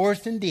thoughts,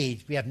 words, and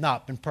deeds, we have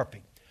not been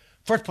perfect.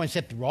 First point,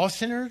 simply, we're all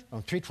sinners.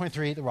 On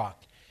 3:23, the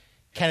rock.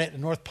 Can it the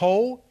North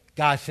Pole?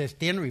 God says,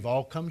 standard, we've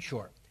all come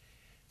short.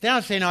 Then I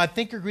say, no, I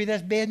think you agree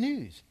that's bad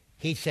news.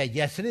 He said,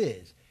 yes, it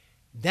is.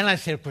 Then I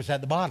said, of course,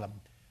 at the bottom.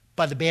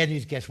 But the bad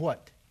news, guess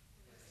what?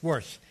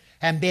 Worse.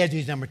 And bad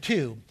news number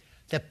 2,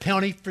 the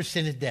penalty for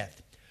sin is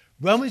death.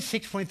 Romans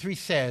 6:23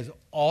 says,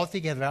 all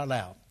together out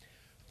loud,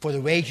 for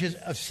the wages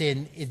of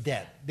sin is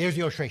death. There's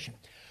the illustration.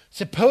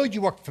 Suppose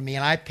you worked for me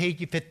and I paid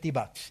you $50.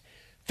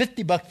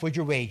 $50 was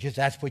your wages.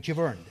 That's what you've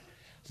earned.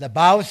 The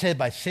Bible says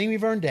by sin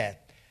we've earned death.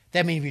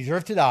 That means we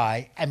deserve to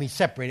die and be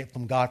separated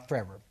from God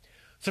forever.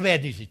 So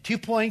bad news is 2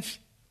 points,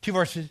 2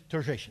 verses, 2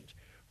 illustrations.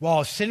 We're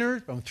all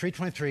sinners, Romans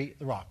 3:23,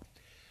 the rock.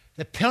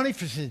 The penalty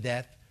for sin is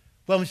death,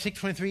 Romans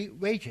 6:23,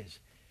 wages.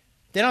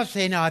 Then I'll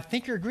say, now I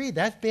think you agree,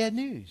 that's bad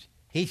news.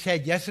 He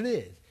said, yes, it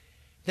is.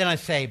 Then I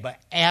say, but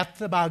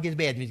after the Bible gives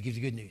bad news, it gives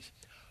you good news.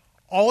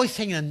 Always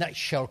saying in a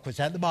nutshell, because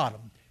at the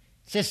bottom,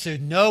 since there's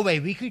no way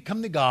we could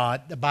come to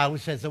God, the Bible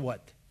says that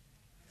what?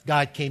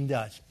 God came to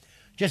us.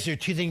 Just there are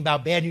 2 things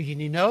about bad news you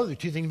need to know. There are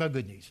 2 things about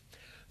good news.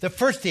 The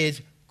first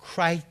is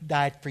Christ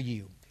died for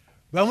you.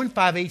 Romans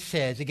 5:8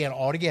 says, again,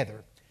 all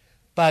together,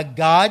 but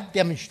God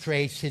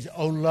demonstrates his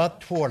own love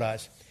toward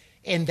us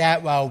in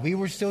that while we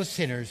were still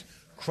sinners,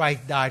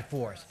 Christ died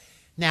for us.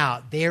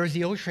 Now, there is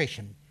the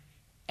illustration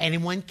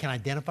anyone can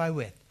identify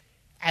with.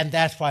 And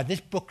that's why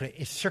this booklet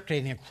is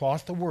circulating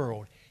across the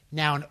world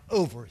now in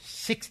over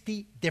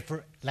 60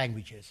 different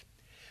languages.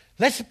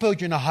 Let's suppose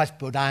you're in a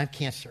hospital dying of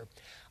cancer.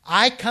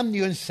 I come to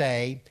you and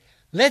say,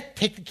 let's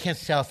take the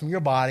cancer cells from your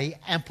body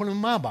and put them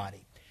in my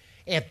body.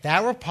 If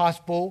that were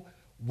possible,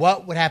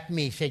 what would happen to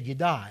me? He said, you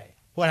die.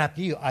 What happened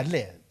to you? I'd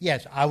live.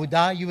 Yes, I would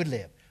die, you would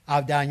live. I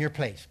would die in your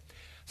place.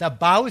 The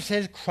Bible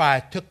says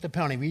Christ took the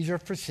penalty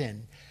reserved for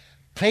sin,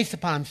 placed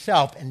upon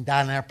himself, and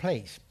died in our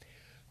place.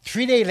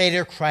 3 days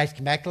later, Christ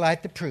came back to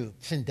life to prove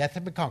sin, death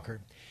had been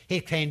conquered. He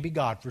claimed to be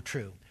God for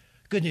true.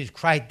 Good news,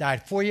 Christ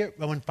died for you,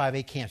 Romans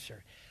 5:8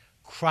 cancer.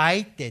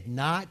 Christ did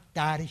not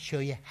die to show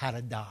you how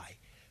to die,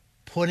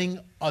 putting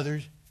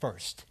others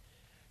first.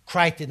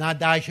 Christ did not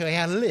die to show you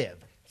how to live,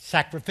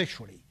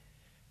 sacrificially.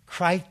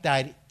 Christ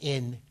died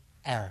in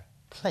our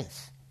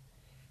place.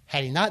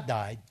 Had he not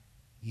died,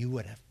 you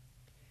would have.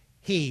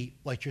 He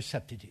was your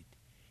substitute.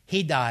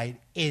 He died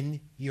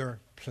in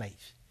your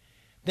place.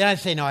 Then I'd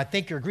say, no, I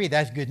think you agree.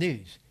 That's good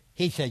news.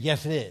 He said,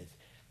 yes, it is.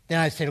 Then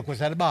I'd say, look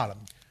what's at the bottom.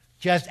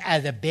 Just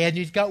as the bad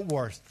news got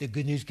worse, the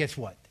good news gets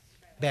what?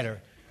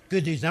 Better.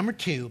 Good news number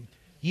 2,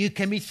 you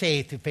can be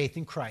saved through faith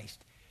in Christ.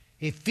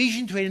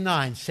 Ephesians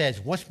 2:9 says,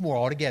 once more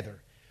altogether,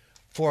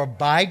 for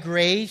by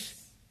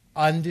grace,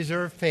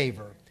 undeserved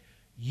favor,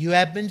 you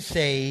have been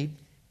saved,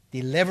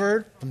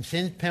 delivered from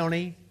sin's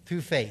penalty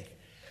through faith.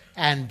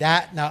 And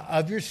that not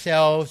of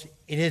yourselves,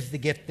 it is the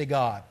gift of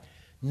God.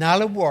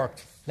 Not of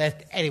works, lest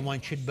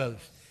anyone should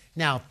boast.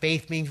 Now,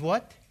 faith means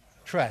what?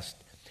 Trust.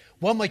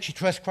 What must you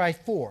trust Christ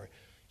for?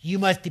 You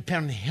must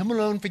depend on him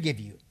alone to give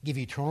you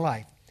eternal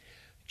life.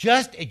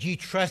 Just as you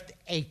trust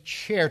a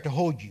chair to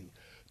hold you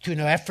to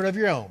no effort of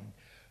your own,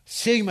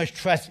 so you must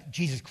trust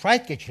Jesus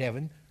Christ to get you to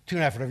heaven to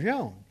an effort of your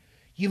own.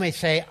 You may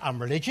say,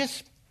 I'm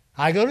religious,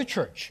 I go to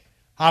church,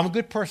 I'm a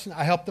good person,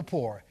 I help the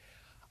poor.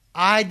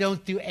 I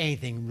don't do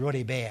anything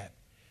really bad.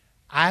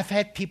 I've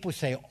had people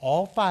say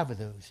all 5 of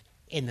those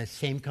in the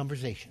same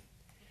conversation.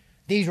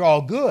 These are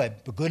all good,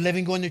 but good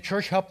living, going to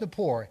church, help the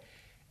poor,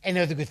 and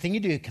they're the good thing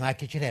you do cannot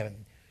get you to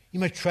heaven. You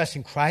must trust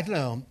in Christ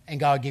alone, and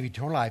God will give you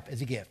eternal life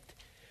as a gift.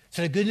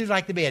 So the good news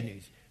like the bad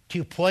news.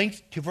 2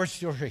 points, 2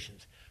 verses,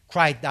 illustrations.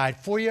 Christ died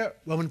for you,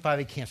 Romans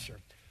 5:8 cancer.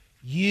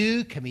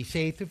 You can be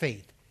saved through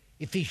faith.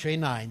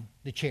 Ephesians 9,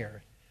 the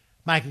chair.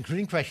 My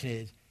concluding question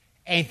is,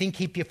 anything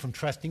keep you from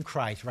trusting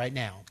Christ right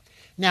now?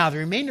 Now, the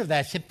remainder of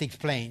that simply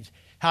explains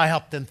how I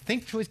help them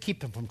think through his keep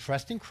them from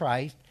trusting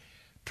Christ,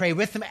 pray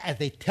with them as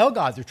they tell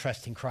God they're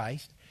trusting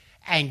Christ,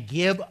 and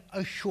give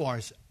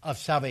assurance of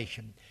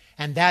salvation.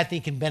 And that they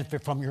can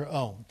benefit from your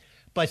own.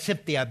 But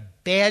simply a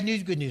bad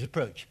news, good news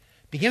approach.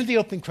 Begin with the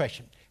opening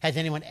question. Has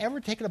anyone ever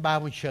taken a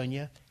Bible and shown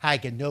you how you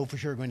can know for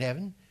sure you're going to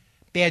heaven?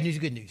 Bad news,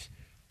 good news.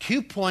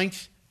 2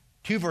 points,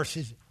 2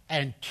 verses,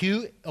 and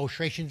 2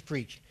 illustrations for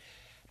each.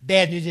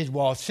 Bad news is,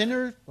 well,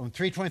 sinner, Romans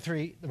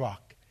 3:23, the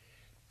rock.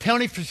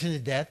 Penalty for sin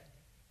is death,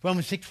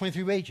 Romans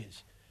 6:23,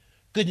 wages.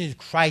 Good news,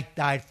 Christ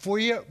died for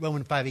you,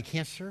 Romans 5:8,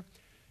 cancer.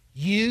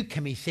 You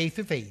can be saved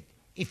through faith,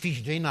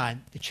 Ephesians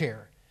 3:9, the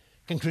chair.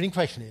 Concluding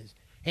question is,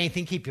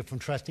 anything keep you from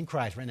trusting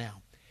Christ right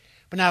now?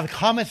 But now the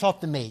comments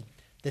often made,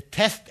 the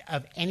test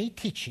of any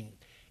teaching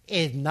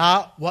is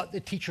not what the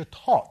teacher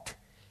taught.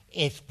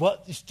 It's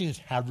what the students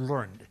have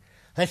learned.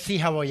 Let's see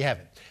how well you have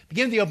it.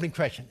 Begin with the opening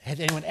question. Has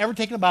anyone ever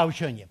taken a Bible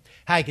showing you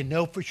how you can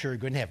know for sure you're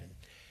going to heaven?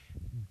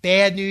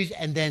 Bad news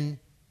and then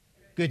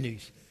good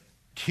news.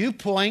 2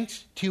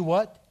 points, 2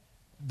 what?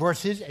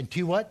 Verses and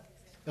 2 what?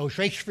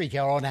 Illustrations for each.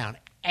 All down.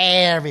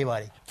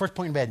 Everybody. First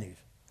point in bad news.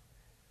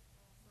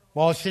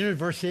 Well, sinner,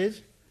 verse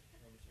is?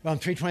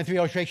 Romans 3:23,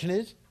 illustration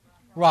is?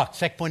 Rock.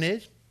 Second point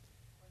is?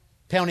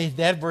 Penalty is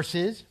dead, verse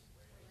is?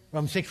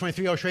 Romans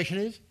 6:23, illustration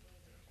is?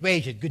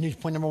 Wages. Good news,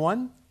 point number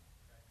 1.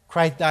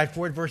 Christ died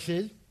for it, verse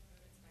is?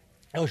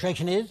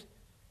 Illustration is?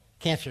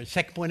 Cancer.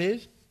 Second point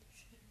is?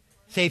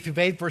 Saved through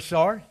faith, verses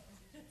are?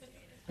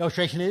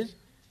 Illustration is?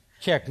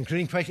 Chair.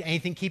 Concluding question,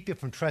 anything keep you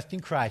from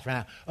trusting Christ right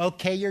now?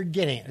 Okay, you're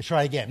getting it. Let's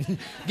try it again.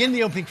 Begin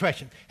the opening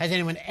question. Has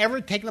anyone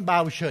ever taken a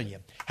Bible showing you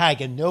how you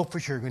can know for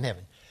sure you're going to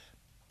heaven?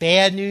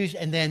 Bad news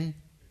and then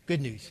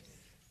good news.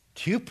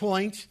 2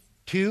 points,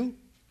 2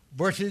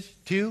 verses,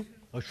 2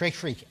 illustrations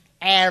for each.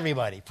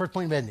 Everybody. First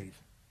point in bad news.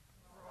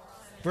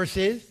 Verse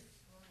is?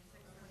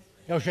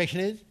 Illustration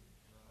is?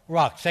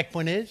 Rock. Second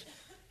point is?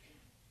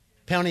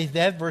 Penalty is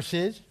death. Verse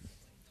is?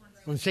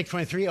 Romans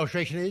 6:23.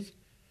 Illustration is?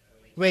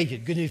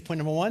 Wages. Good news, point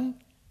number 1.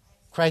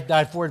 Christ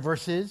died for it.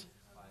 Verse is?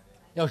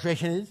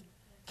 Illustration is?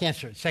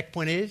 Cancer. Second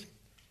point is?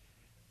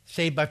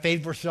 Saved by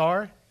faith. Verses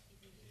are?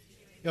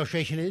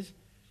 Illustration is?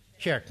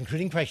 Share.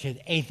 Concluding question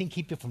is, anything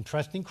keep you from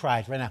trusting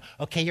Christ right now?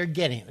 Okay, you're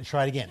getting it. Let's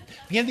try it again.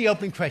 Begin the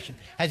opening question.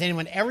 Has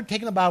anyone ever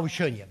taken a Bible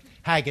showing you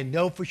how you can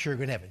know for sure you're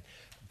going to heaven?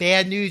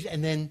 Bad news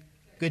and then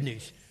good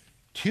news.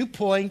 2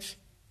 points,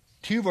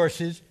 2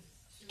 verses,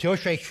 2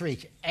 illustrations for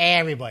each.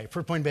 Everybody.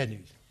 First point, bad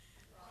news.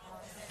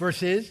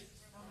 Verse is?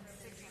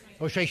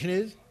 Illustration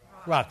is?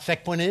 Rock.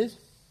 Second point is?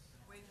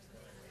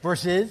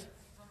 Verse is?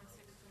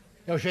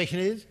 Illustration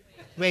is?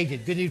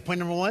 Wages. Good news, point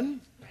number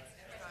 1.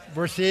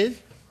 Verse is?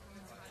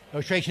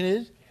 Illustration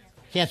is?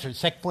 Cancer.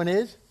 Second point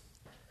is?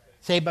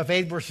 Saved by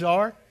faith, verses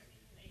are?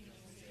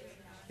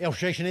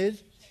 Illustration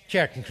is?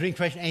 Chair. Concluding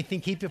question,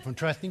 anything keep you from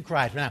trusting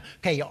Christ right now?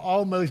 Okay, you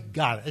almost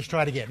got it. Let's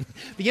try it again.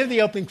 Begin with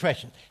the opening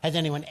question. Has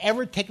anyone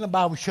ever taken a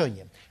Bible showing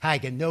you how you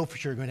can know for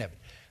sure you're going to heaven?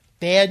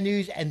 Bad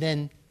news and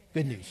then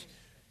good news.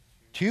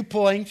 2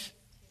 points,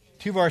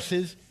 2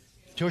 verses,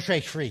 2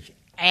 illustrations for each.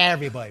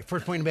 Everybody.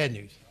 First point of bad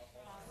news.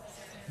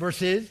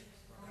 Verse is?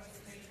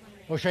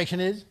 Illustration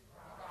is?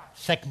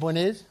 Second point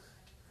is?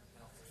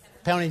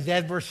 Penalty is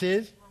death. Verse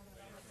is?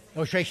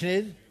 Illustration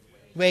is?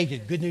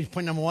 Wages. Good news,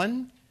 point number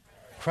one.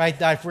 Christ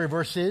died for your.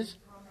 Verse is?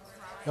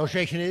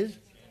 Illustration is?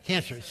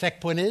 Cancer.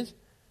 Second point is?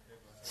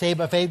 Saved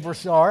by faith.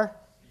 Verses are?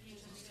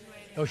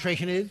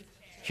 Illustration is?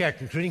 Share.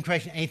 Concluding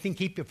question. Anything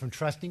keep you from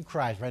trusting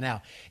Christ right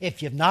now?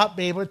 If you've not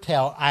been able to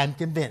tell, I'm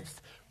convinced.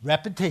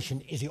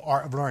 Repetition is the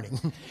art of learning.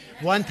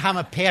 One time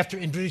a pastor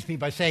introduced me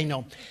by saying,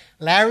 no,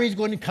 Larry's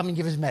going to come and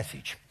give his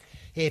message.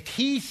 If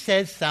he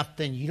says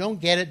something, you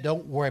don't get it,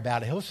 don't worry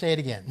about it. He'll say it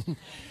again.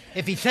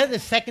 If he said it the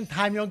second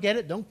time you don't get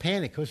it, don't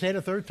panic. He'll say it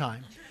the third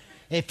time.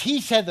 If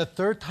he said the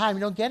third time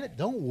you don't get it,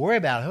 don't worry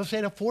about it. He'll say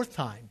it the fourth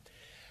time.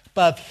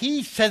 But if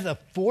he says the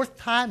fourth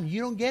time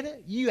you don't get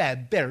it, you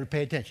had better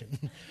pay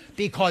attention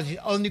because he's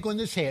only going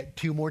to say it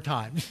 2 more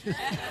times.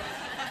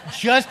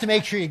 Just to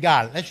make sure you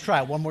got it. Let's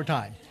try it one more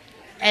time.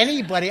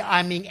 Anybody,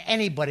 I mean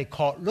anybody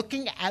caught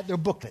looking at their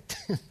booklet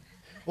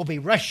will be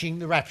rushing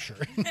the rapture.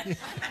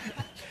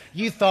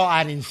 You thought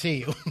I didn't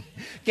see you.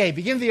 Okay,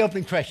 begin with the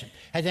opening question.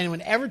 Has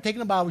anyone ever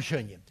taken a Bible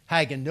showing you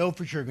how you can know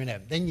for sure you're going to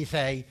heaven? Then you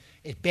say,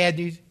 it's bad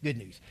news, good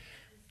news.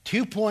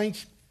 2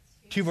 points,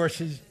 2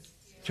 verses,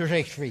 2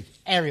 takes 3.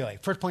 Anyway,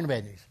 first point of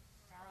bad news.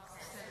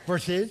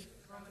 Verse is?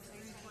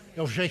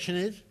 Illustration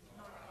is?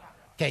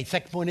 Okay,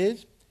 second point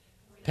is?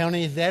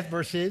 Penalty is death.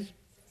 Verse is?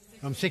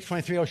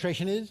 6.3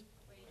 illustration is?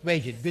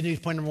 Wages. Good news,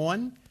 point number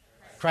 1.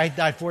 Christ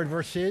died for it.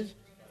 Verse is?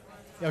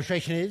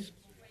 Illustration is?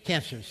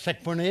 Cancer.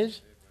 Second point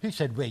is? Who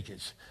said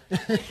wages?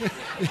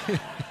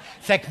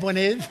 Second point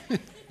is?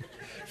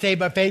 Saved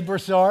by faith.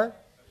 Verses are?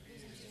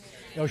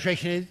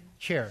 Illustration is?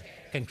 Chair.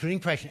 Concluding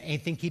question.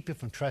 Anything keep you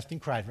from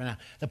trusting Christ right now?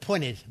 The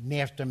point is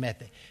master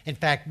method. In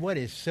fact, what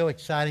is so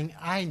exciting,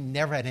 I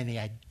never had any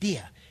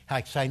idea how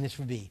exciting this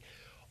would be.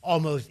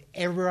 Almost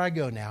everywhere I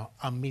go now,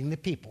 I'm meeting the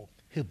people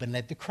who've been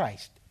led to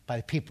Christ by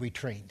the people we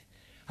trained.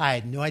 I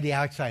had no idea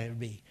how exciting it would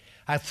be.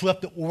 I flew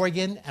up to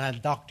Oregon, and a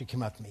doctor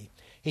came up to me.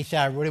 He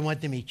said, I really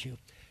want to meet you.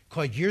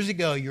 Because years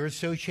ago, your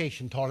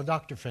association taught a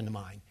doctor friend of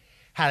mine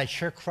how to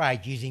share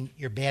Christ using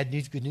your bad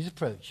news, good news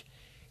approach.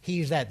 He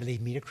used that to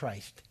lead me to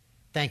Christ.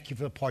 Thank you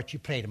for the part you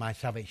played in my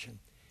salvation.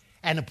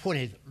 And the point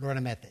is, learn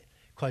a method.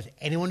 Because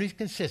anyone who's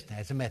consistent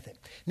has a method.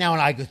 Now,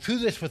 when I go through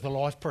this with a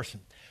lost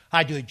person,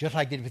 I do it just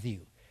like I did with you.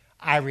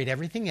 I read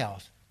everything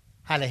else.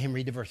 I let him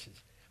read the verses.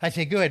 I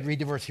say, go ahead, read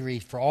the verse he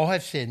reads. For all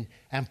have sinned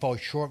and fall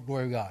short of the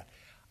glory of God.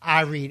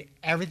 I read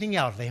everything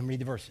else. Let him read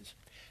the verses.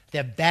 The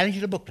advantage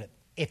of the booklet,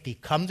 if he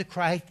comes to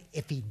Christ,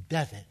 if he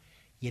doesn't,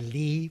 you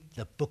leave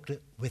the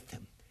booklet with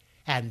him.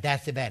 And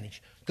that's the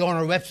advantage. Go on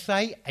our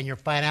website and you'll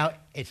find out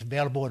it's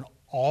available in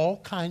all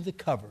kinds of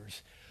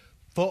covers.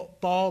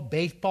 Football,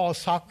 baseball,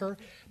 soccer.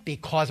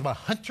 Because of a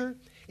hunter,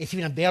 it's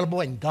even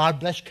available in God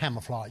Bless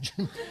camouflage.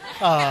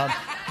 But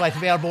it's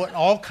available in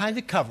all kinds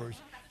of covers.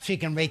 So you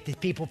can rate the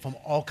people from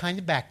all kinds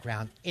of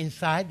backgrounds.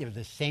 Inside, they're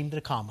the same to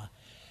the comma.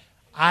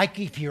 I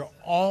keep here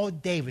all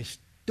day with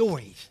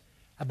stories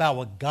about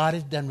what God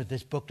has done with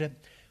this booklet.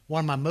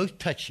 One of my most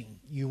touching,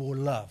 you will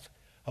love.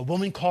 A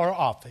woman called her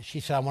office. She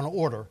said, I want to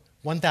order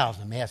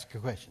 1,000. May I ask you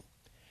a question?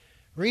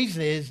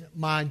 Reason is,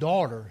 my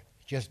daughter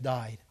just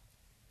died.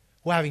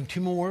 We're having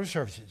 2 memorial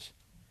services,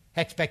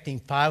 expecting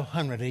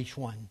 500 each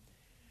one.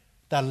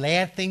 The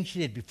last thing she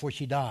did before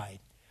she died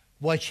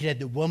was she led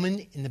the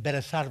woman in the bed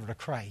beside her to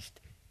Christ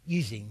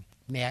using,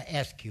 may I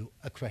ask you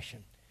a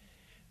question?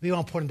 We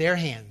want to put in their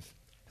hands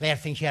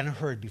last thing she hadn't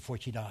heard before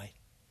she died.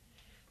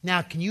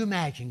 Now, can you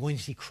imagine going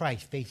to see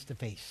Christ face to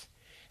face?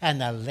 And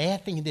the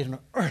last thing he did on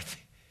earth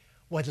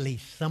was lead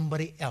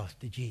somebody else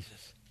to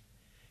Jesus.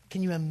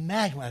 Can you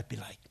imagine what that'd be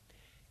like?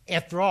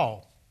 After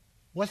all,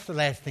 what's the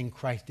last thing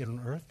Christ did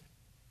on earth?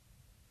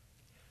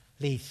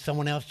 Lead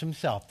someone else to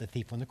himself, the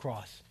thief on the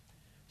cross.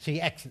 So he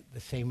exits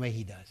the same way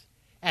he does.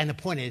 And the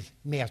point is,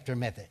 master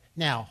method.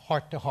 Now,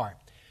 heart to heart.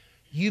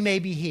 You may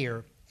be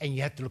here and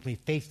you have to look me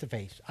face to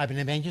face. I've been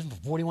an evangelist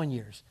for 41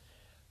 years,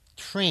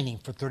 training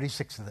for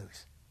 36 of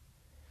those.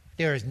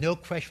 There is no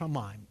question in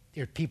my mind.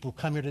 There are people who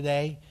come here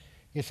today,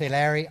 you say,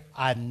 Larry,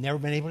 I've never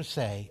been able to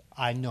say,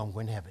 I know I'm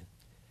going to heaven.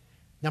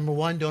 Number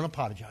one, don't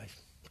apologize.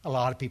 A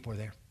lot of people are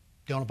there.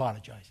 Don't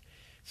apologize.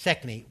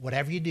 Secondly,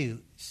 whatever you do,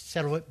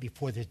 settle it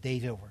before this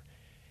day's over.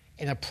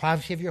 In the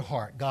privacy of your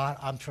heart, God,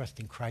 I'm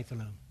trusting Christ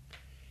alone.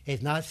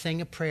 It's not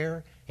saying a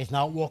prayer. It's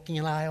not walking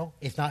an aisle.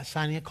 It's not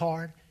signing a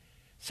card.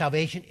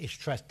 Salvation is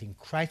trusting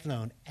Christ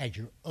alone as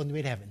your only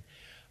way to heaven.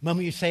 The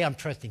moment you say, I'm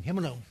trusting him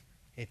alone,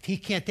 if he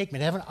can't take me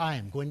to heaven, I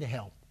am going to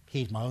hell.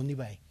 He's my only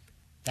way.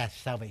 That's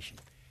salvation.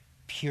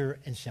 Pure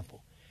and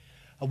simple.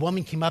 A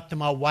woman came up to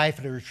my wife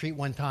at a retreat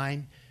one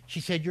time. She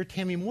said, you're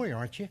Tammy Moyer,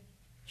 aren't you?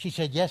 She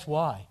said, yes,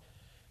 why?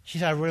 She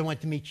said, I really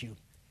want to meet you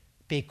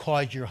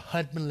because your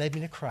husband led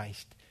me to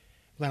Christ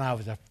when I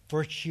was a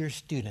first-year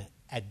student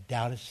at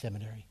Dallas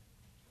Seminary.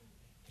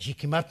 She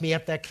came up to me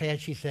after that class.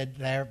 She said,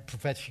 Larry,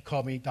 Professor, she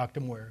called me Dr.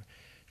 Moyer.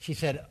 She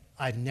said,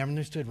 I've never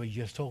understood what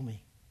you just told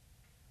me.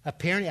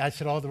 Apparently, I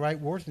said all the right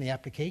words in the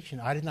application.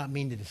 I did not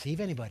mean to deceive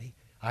anybody.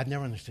 I've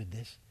never understood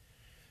this.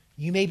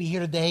 You may be here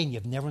today and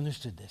you've never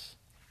understood this.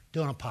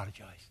 Don't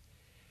apologize.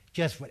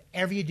 Just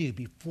whatever you do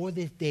before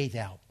this day's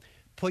out,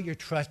 put your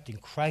trust in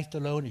Christ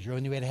alone as your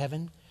only way to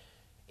heaven.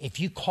 If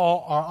you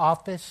call our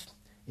office,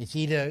 it's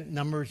either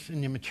numbers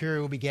in the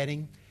material we'll be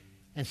getting,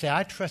 and say,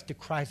 I trust in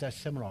Christ as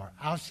seminar.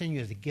 I'll send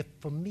you as a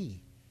gift from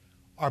me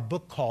our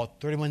book called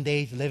 31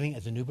 Days Living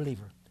as a New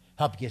Believer.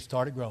 Help you get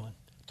started growing.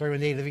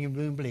 31 Days Living as a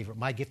New Believer,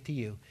 my gift to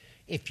you,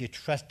 if you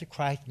trust in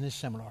Christ in this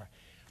seminar.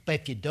 But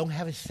if you don't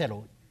have it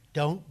settled,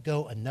 don't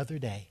go another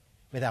day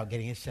without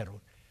getting it settled.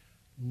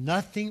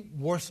 Nothing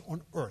worse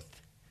on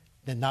earth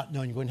than not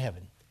knowing you're going to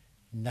heaven.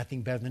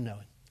 Nothing better than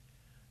knowing.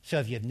 So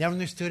if you've never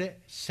understood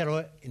it, settle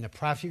it in the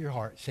privacy of your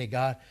heart. Say,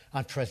 God,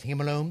 I'm trusting him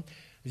alone.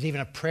 There's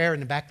even a prayer in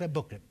the back of the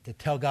booklet to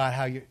tell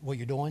God what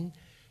you're doing.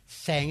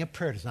 Saying a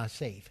prayer does not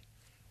save.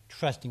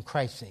 Trusting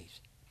Christ saves.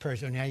 Prayer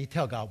is only how you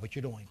tell God what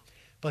you're doing.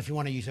 But if you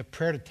want to use a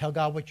prayer to tell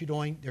God what you're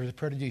doing, there's a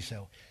prayer to do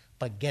so.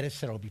 But get it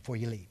settled before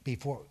you leave,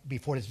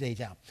 before this day's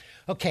out.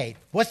 Okay,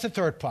 what's the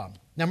third problem?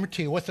 Number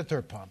 2, what's the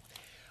third problem?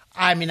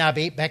 I may not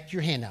be, back to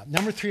your handout.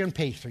 Number 3 on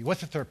page 3,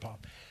 what's the third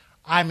problem?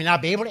 I may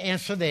not be able to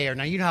answer there.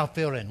 Now, you know how to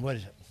fill it in. What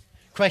is it?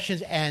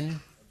 Questions and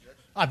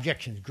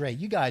objections. Great.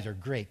 You guys are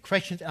great.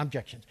 Questions and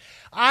objections.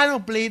 I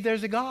don't believe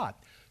there's a God.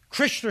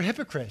 Christians are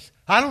hypocrites.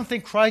 I don't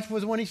think Christ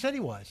was the one he said he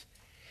was.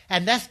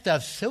 And that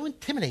stuff so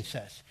intimidates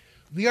us.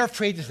 We are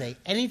afraid to say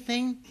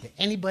anything to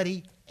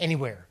anybody,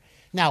 anywhere.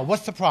 Now,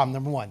 what's the problem?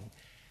 Number 1,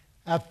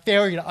 a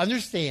failure to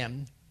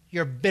understand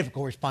your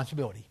biblical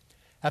responsibility.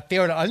 A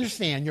failure to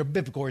understand your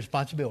biblical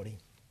responsibility.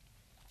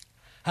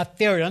 A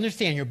failure to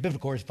understand your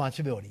biblical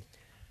responsibility.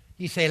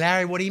 You say,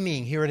 Larry, what do you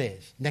mean? Here it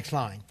is. Next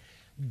line.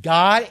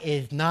 God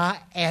is not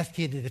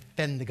asking you to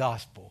defend the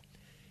gospel.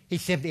 He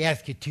simply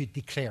asks you to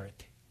declare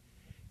it.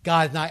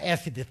 God is not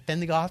asking you to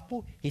defend the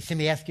gospel. He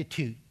simply asks you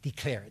to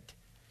declare it.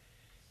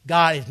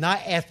 God is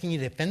not asking you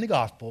to defend the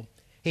gospel.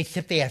 He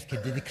simply asks you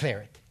to declare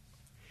it.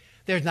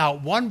 There's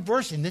not one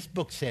verse in this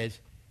book says,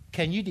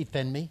 can you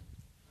defend me?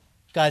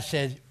 God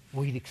says,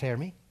 will you declare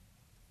me?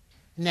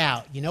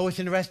 Now, you know what's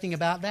interesting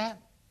about that?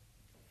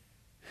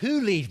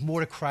 Who leads more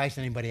to Christ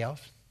than anybody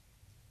else?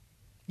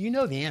 You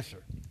know the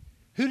answer.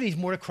 Who leads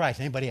more to Christ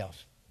than anybody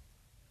else?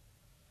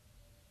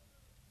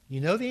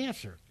 You know the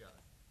answer.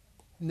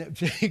 No,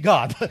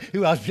 God.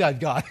 Who else besides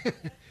God?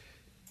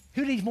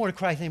 Who leads more to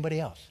Christ than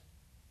anybody else?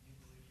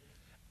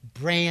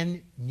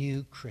 Brand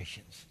new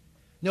Christians.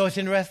 Know what's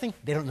interesting?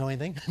 They don't know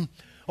anything.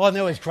 All they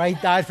know is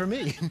Christ died for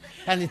me.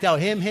 And they tell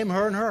him,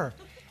 her, and her.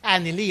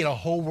 And they lead a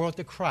whole world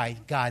to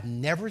Christ. God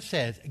never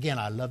says, again,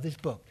 I love this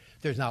book.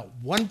 There's not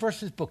one verse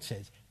this book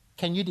says,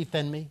 can you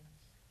defend me?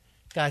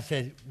 God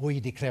says, will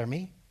you declare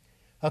me?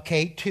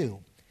 Okay, 2,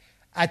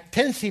 a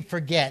tendency to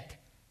forget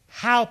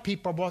how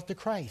people are brought to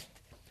Christ.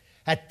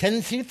 A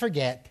tendency to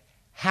forget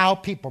how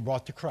people are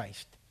brought to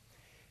Christ.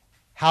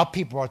 How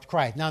people are brought to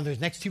Christ. Now, those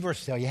next 2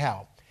 verses tell you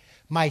how.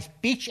 My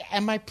speech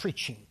and my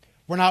preaching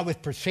were not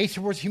with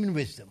persuasive words of human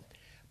wisdom,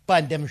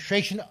 but in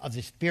demonstration of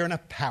the Spirit and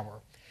of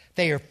power,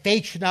 that your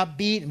faith should not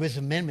be in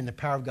wisdom of men, but in the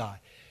power of God.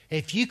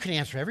 If you can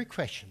answer every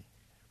question,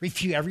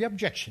 refute every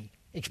objection,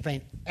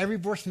 explain every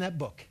verse in that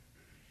book,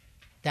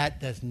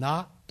 that does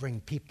not bring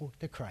people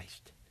to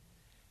Christ.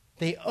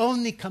 They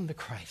only come to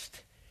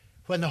Christ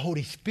when the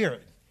Holy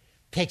Spirit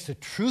takes the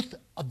truth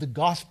of the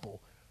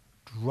gospel,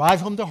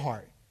 drives home their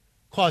heart,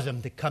 causes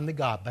them to come to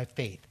God by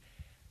faith.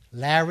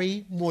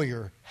 Larry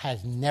Moyer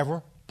has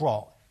never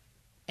brought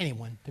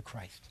anyone to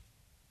Christ,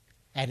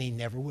 and he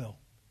never will.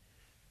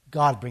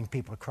 God brings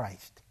people to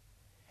Christ.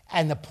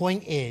 And the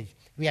point is,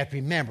 we have to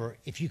remember,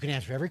 if you can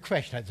answer every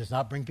question that does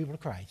not bring people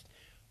to Christ,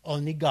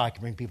 only God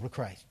can bring people to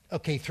Christ.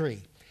 Okay,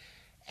 3.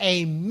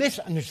 A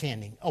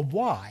misunderstanding of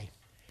why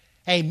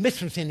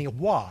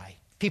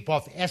people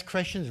have to ask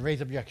questions and raise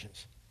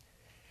objections.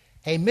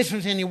 A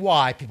misunderstanding of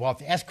why people have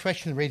to ask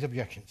questions and raise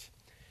objections.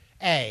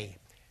 A,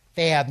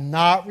 they have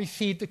not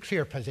received the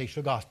clear presentation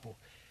of the gospel.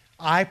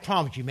 I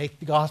promise you, make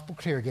the gospel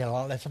clear, get a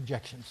lot less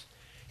objections.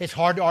 It's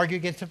hard to argue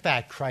against the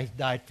fact Christ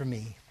died for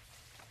me.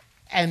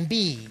 And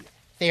B,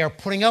 they are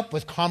putting up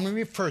what's commonly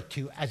referred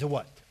to as a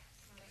what?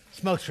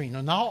 Smoke screen.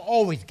 No, not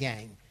always,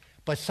 gang,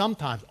 but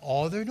sometimes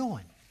all they're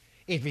doing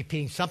is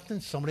repeating something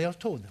somebody else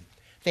told them.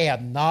 They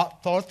have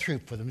not thought through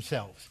for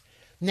themselves.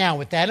 Now,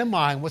 with that in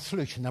mind, what's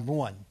solution? Number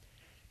 1,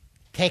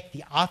 take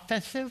the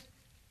offensive,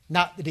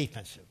 not the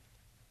defensive.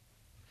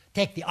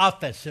 Take the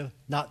offensive,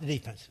 not the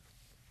defensive.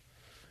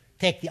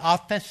 Take the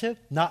offensive,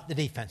 not the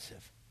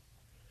defensive.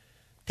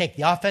 Take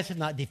the offensive,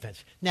 not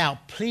defensive. Now,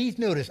 please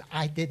notice,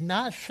 I did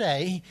not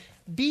say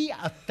be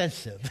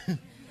offensive.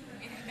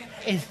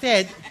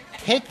 Instead,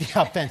 take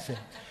the offensive.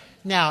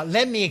 Now,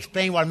 let me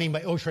explain what I mean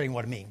by illustrating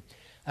what I mean.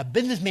 A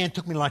businessman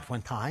took me to lunch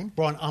one time,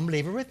 brought an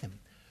unbeliever with him.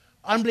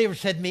 Unbeliever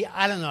said to me,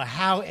 I don't know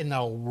how in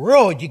the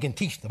world you can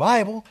teach the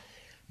Bible.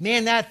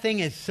 Man, that thing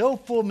is so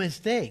full of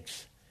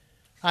mistakes.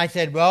 I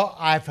said, well,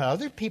 I've had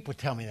other people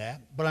tell me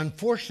that, but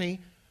unfortunately,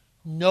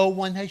 no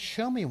one has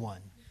shown me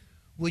one.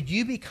 Would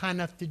you be kind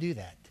enough to do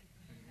that?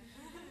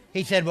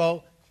 He said,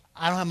 well,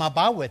 I don't have my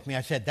Bible with me.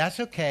 I said, that's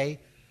okay.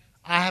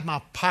 I have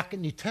my pocket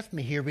New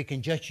Testament here. We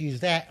can just use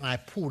that. And I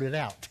pulled it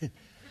out.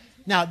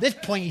 Now, at this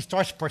point, he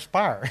starts to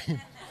perspire.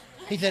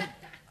 He said,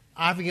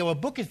 I forget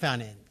what book it's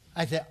found in.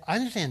 I said, I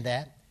understand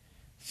that.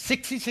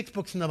 66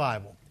 books in the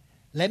Bible.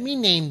 Let me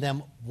name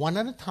them one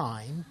at a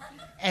time,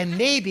 and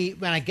maybe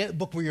when I get the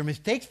book where your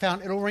mistake's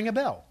found, it'll ring a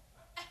bell.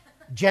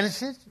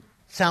 Genesis,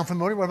 sound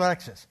familiar? What about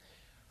Exodus?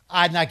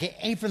 I did not get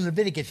any from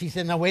Leviticus. He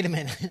said, now, wait a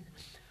minute.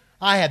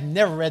 I have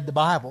never read the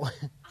Bible.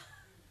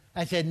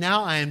 I said,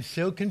 now I am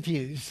so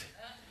confused.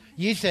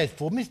 You said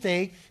 4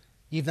 mistakes.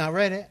 You've not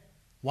read it.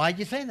 Why'd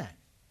you say that?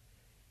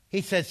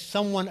 He said,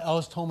 someone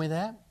else told me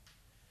that.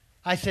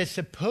 I said,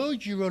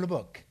 suppose you wrote a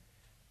book.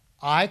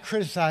 I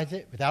criticized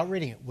it without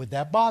reading it. Would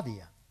that bother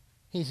you?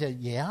 He said,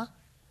 yeah.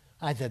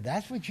 I said,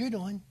 that's what you're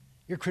doing.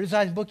 You're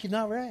criticizing a book you've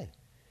not read.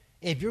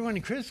 If you're going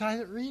to criticize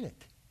it, read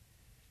it.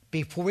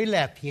 Before we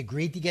left, he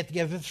agreed to get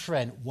together with his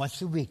friend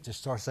once a week to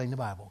start studying the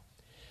Bible.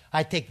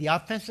 I take the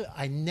offensive.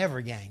 I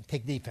never, gang,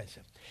 take the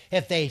defensive.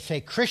 If they say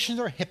Christians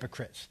are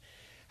hypocrites,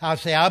 I'll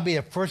say I'll be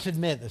the first to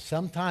admit that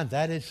sometimes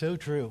that is so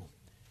true.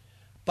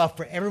 But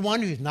for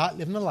everyone who's not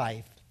living the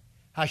life,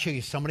 I'll show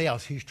you somebody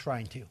else who's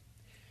trying to.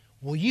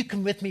 Will you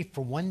come with me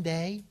for one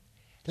day?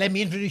 Let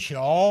me introduce you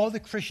to all the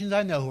Christians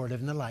I know who are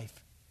living the life.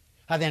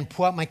 I then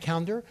pull out my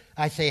calendar.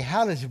 I say,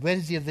 how does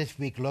Wednesday of this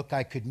week look?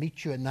 I could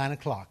meet you at 9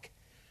 o'clock.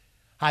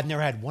 I've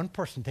never had one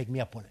person take me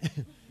up on it.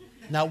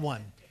 Not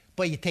one.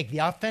 But you take the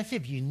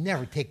offensive, you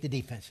never take the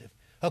defensive.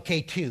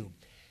 Okay, 2,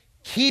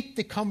 keep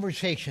the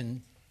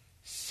conversation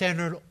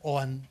centered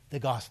on the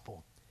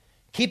gospel.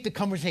 Keep the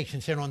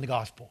conversation centered on the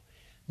gospel.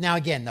 Now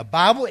again, the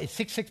Bible is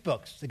 66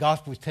 books. The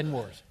gospel is 10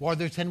 words. What are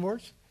those 10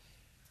 words?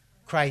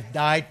 Christ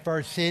died for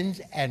our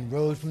sins and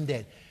rose from the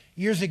dead.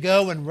 Years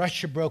ago when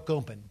Russia broke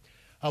open,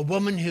 a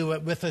woman who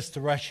went with us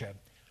to Russia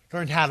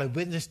learned how to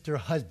witness to her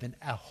husband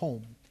at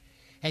home.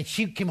 And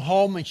she came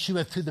home and she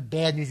went through the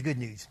bad news, good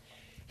news.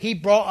 He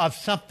brought up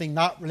something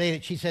not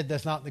related. She said,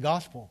 that's not the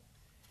gospel.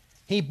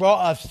 He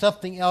brought up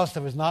something else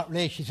that was not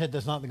related. She said,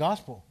 that's not the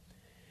gospel.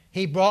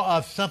 He brought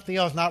up something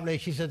else not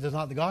related. She said, that's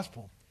not the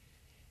gospel.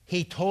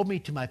 He told me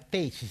to my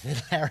face, he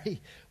said,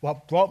 Larry,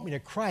 what brought me to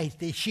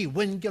Christ is she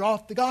wouldn't get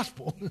off the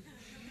gospel.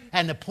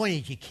 And the point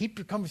is, you keep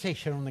your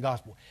conversation on the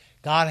gospel.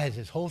 God has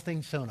his whole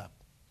thing sewn up.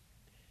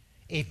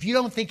 If you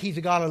don't think he's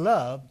a God of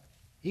love,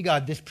 you got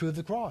to disprove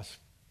the cross.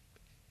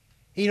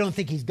 If you don't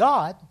think he's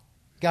God,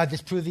 God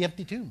disproved the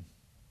empty tomb.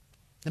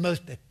 The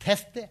most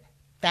attested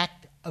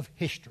fact of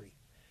history.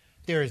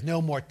 There is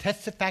no more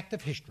attested fact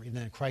of history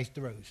than Christ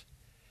arose.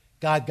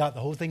 God got the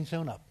whole thing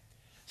sewn up.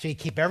 So you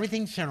keep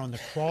everything centered on the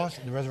cross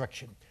and the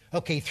resurrection.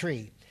 Okay,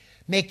 3.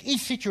 Make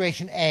each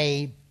situation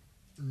a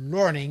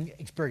learning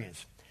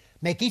experience.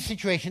 Make each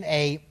situation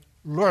a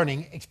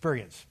learning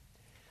experience.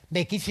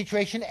 Make each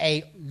situation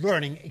a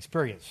learning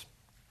experience.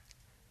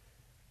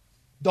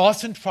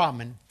 Dawson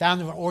Trotman,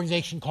 founder of an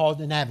organization called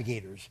the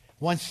Navigators,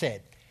 once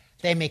said,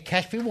 they may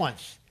catch me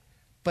once,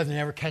 but they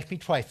never catch me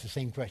twice, the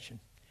same question.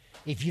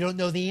 If you don't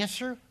know the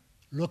answer,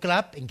 look it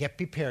up and get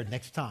prepared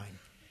next time.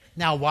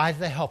 Now, why is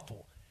that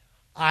helpful?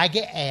 I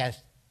get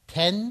asked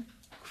 10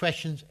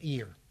 questions a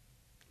year,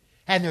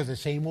 and they're the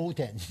same old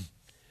 10.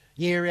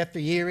 Year after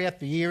year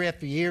after year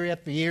after year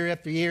after year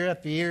after year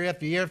after year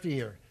after year after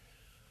year.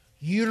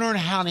 You learn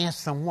how to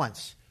answer them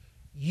once.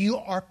 You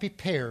are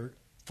prepared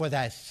for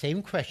that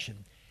same question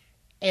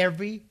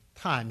every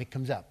time it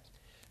comes up.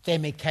 They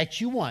may catch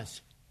you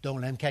once.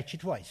 Don't let them catch you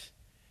twice.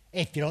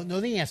 If you don't know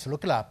the answer,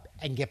 look it up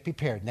and get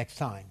prepared next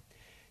time.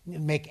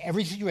 Make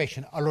every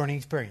situation a learning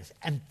experience.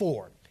 And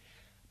 4,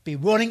 be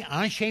willing,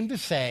 unashamed to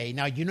say,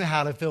 now you know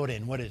how to fill it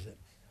in. What is it?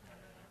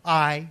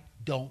 I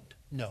don't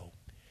know.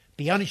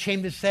 Be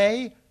unashamed to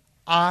say,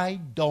 I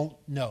don't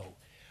know.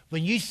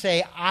 When you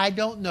say, I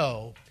don't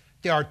know,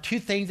 there are 2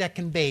 things that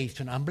conveys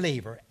to an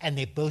unbeliever, and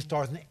they both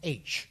start with an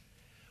H.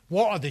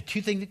 What are the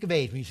 2 things that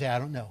conveys when you say, I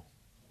don't know?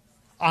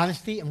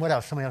 Honesty, and what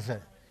else? Somebody else said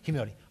it.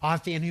 Humility.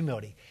 Honesty and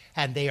humility.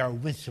 And they are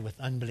winsome with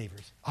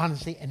unbelievers.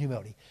 Honesty and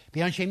humility.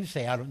 Be unashamed to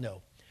say, I don't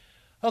know.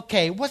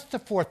 Okay, what's the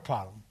 4th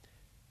problem?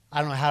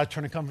 I don't know how to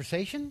turn a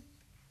conversation.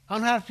 I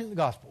don't know how to present the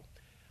gospel.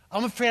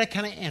 I'm afraid I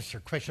kind of answer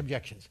question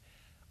objections.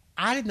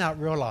 I did not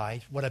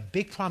realize what a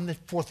big problem this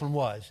 4th one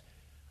was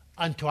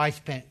until I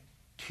spent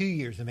 2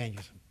 years in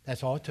evangelism.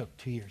 That's all it took,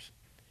 2 years.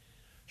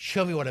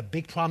 Show me what a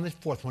big problem this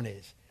 4th one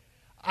is.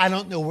 I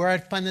don't know where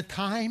I'd find the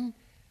time.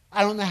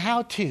 I don't know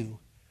how to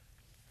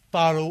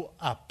follow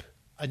up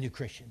a new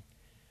Christian.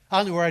 I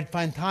don't know where I'd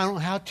find time. I don't know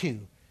how to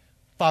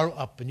follow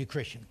up a new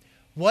Christian.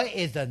 What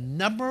is the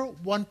number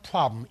 1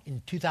 problem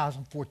in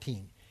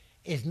 2014?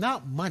 It's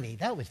not money.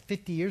 That was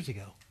 50 years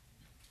ago.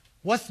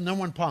 What's the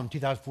number 1 problem in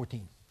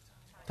 2014?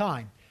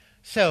 Time.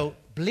 So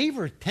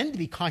believers tend to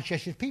be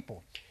conscientious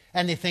people.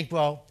 And they think,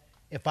 well,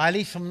 if I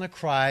lead someone to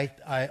Christ,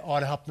 I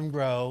ought to help them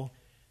grow.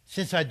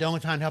 Since I don't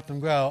have time to help them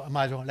grow, I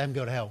might as well let them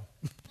go to hell.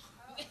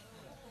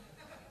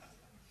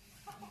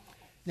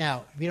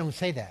 Now, we don't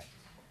say that.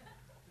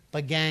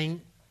 But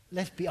gang,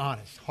 let's be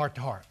honest, heart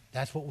to heart.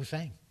 That's what we're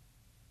saying.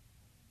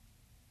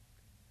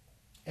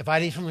 If I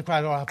lead someone to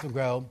Christ, I'll help them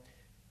grow.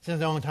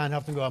 Since I don't have time to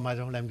help them grow, I might as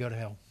well let them go to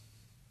hell.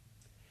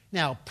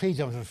 Now, please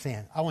don't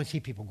understand. I want to see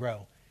people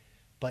grow.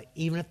 But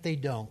even if they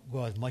don't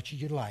grow as much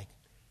as you'd like,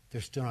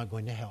 they're still not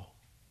going to hell.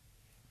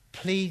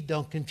 Please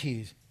don't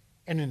confuse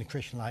entering the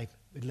Christian life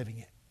with living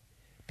it.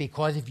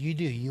 Because if you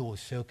do, you will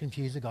so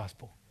confuse the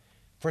gospel.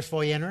 First of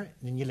all, you enter it,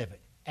 and then you live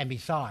it. And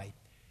besides,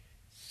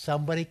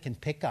 somebody can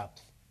pick up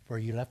where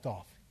you left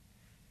off.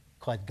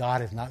 Because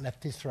God has not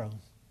left his throne.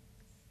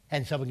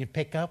 And someone can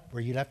pick up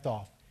where you left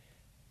off.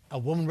 A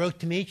woman wrote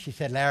to me. She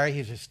said, Larry,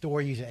 here's a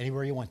story. Use it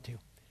anywhere you want to.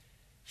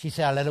 She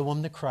said, I led a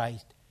woman to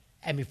Christ.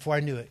 And before I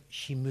knew it,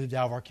 she moved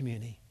out of our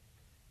community.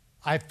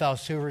 I felt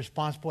so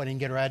responsible. I didn't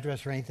get her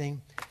address or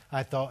anything.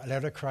 I thought, I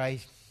led her to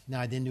Christ. No,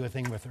 I didn't do a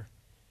thing with her.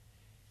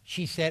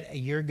 She said, a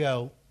year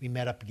ago, we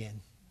met up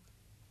again.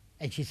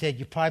 And she said,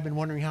 you've probably been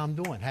wondering how I'm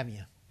doing, haven't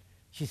you?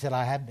 She said,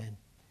 I have been.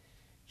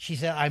 She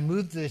said, I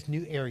moved to this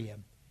new area.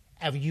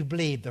 And would you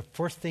believe the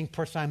first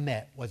person I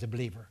met was a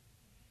believer?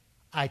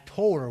 I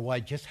told her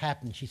what just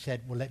happened. She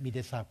said, well, let me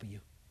disciple you.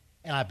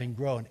 And I've been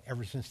growing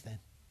ever since then.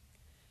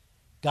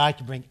 God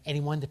can bring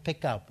anyone to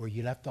pick up where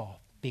you left off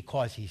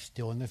because he's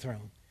still in the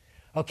throne.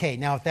 Okay,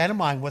 now with that in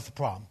mind, what's the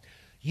problem?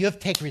 You have to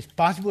take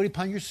responsibility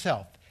upon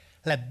yourself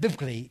that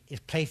biblically is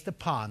placed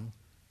upon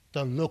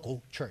the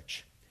local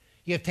church.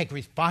 You have to take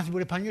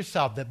responsibility upon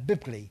yourself that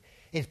biblically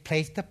is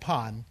placed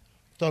upon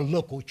the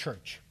local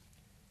church.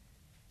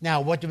 Now,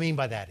 what do I mean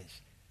by that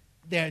is,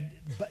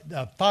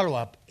 the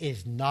follow-up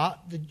is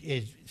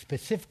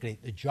specifically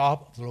the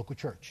job of the local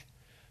church.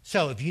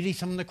 So if you need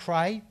someone to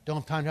cry, don't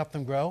have time to help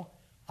them grow,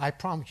 I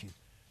promise you,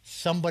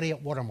 somebody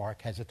at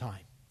Watermark has the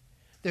time.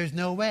 There's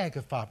no way I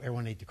could follow up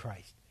everyone need to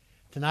Christ.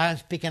 Tonight I'm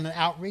speaking an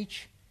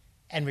outreach,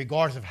 and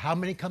regardless of how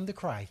many come to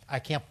Christ, I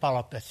can't follow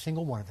up a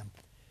single one of them.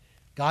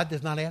 God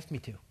does not ask me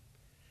to.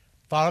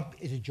 Follow-up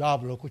is a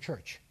job of the local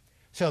church.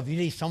 So if you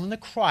need someone to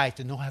Christ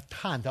and don't have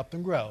time to help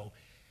them grow,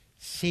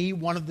 see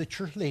one of the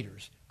church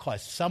leaders,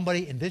 because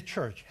somebody in this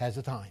church has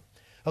the time.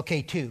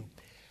 Okay, 2.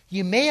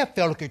 You may have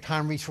felt like your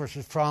time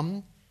resources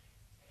from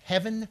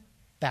heaven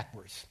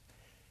backwards.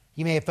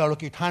 You may have felt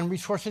like your time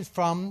resources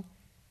from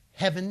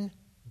heaven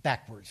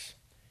backwards.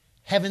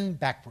 Heaven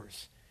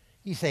backwards.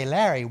 You say,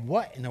 Larry,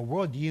 what in the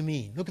world do you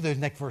mean? Look at those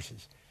next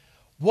verses.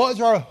 What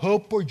is our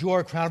hope or joy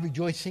or crown of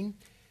rejoicing?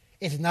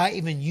 It's not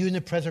even you in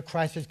the presence of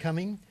Christ is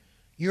coming.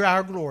 You're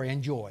our glory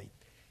and joy.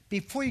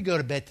 Before you go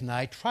to bed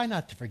tonight, try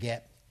not to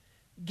forget.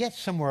 Get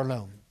somewhere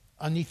alone.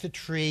 Underneath a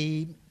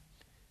tree,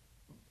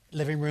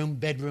 living room,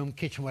 bedroom,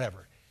 kitchen,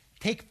 whatever.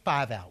 Take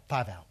 5 out.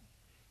 5 out.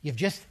 You've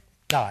just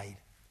died.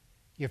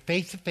 You're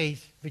face to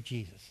face with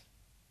Jesus.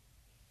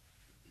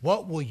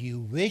 What will you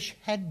wish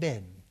had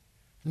been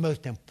the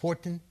most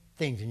important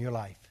things in your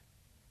life?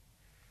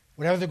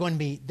 Whatever they're going to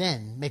be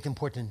then, make them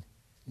important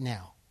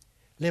now.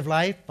 Live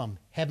life from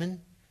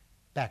heaven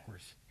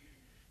backwards.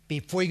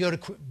 Before you go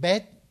to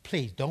bed,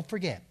 please don't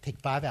forget. Take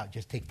 5 out.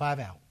 Just take 5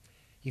 out.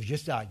 You've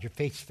just died. You're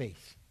face to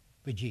face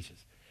with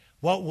Jesus.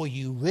 What will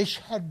you wish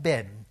had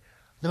been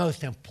the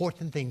most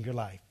important thing in your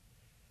life?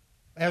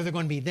 Whatever they're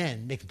going to be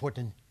then, make it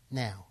important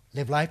now.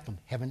 Live life from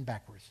heaven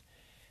backwards.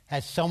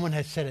 As someone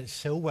has said it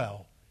so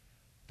well,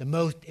 the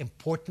most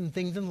important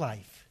things in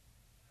life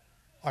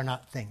are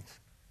not things.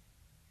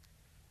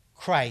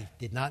 Christ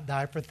did not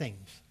die for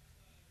things.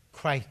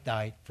 Christ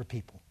died for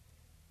people.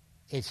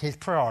 It's his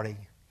priority,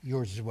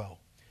 yours as well.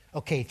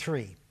 Okay,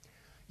 3.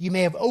 You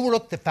may have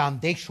overlooked the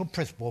foundational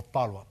principle of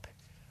follow-up.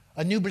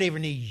 A new believer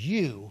needs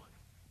you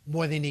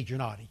more than they need your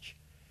knowledge.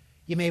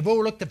 You may have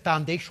overlooked the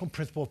foundational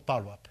principle of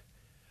follow-up.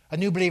 A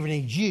new believer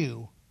needs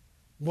you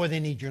more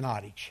than they need your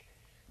knowledge.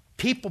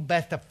 People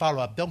best at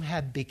follow-up don't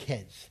have big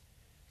heads.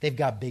 They've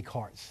got big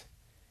hearts.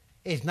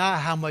 It's not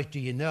how much do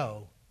you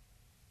know,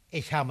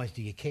 it's how much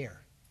do you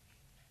care.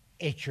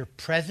 It's your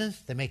presence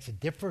that makes a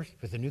difference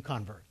with a new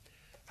convert.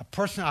 A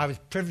person I was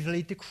privileged to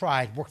lead to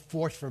Christ worked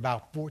for us for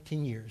about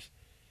 14 years.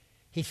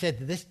 He said,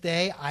 to this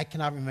day, I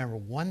cannot remember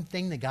one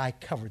thing the guy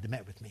covered that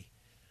met with me.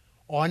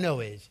 All I know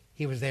is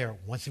he was there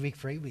once a week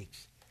for 8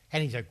 weeks,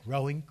 and he's a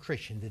growing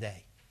Christian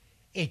today.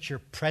 It's your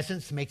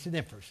presence that makes a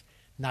difference,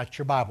 not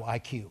your Bible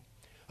IQ.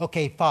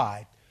 Okay,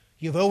 5.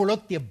 You've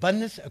overlooked the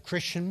abundance of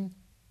Christian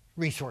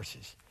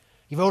resources.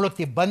 You've overlooked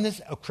the abundance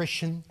of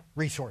Christian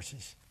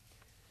resources.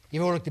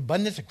 You've overlooked the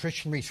abundance of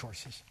Christian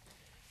resources.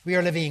 We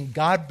are living in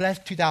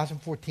God-blessed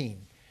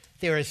 2014.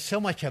 There is so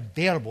much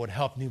available to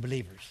help new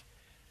believers.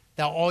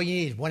 Now, all you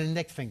need is one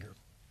index finger.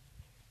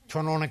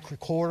 Turn on a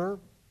recorder,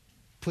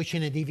 push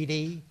in a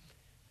DVD,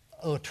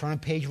 or turn a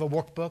page of a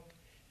workbook.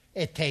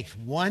 It takes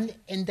one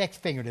index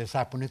finger to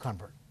disciple a new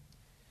convert.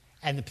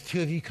 And the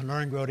two of you can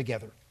learn and grow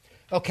together.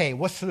 Okay,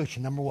 what's the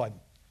solution? Number 1,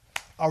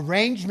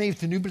 arrange to meet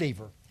with a new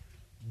believer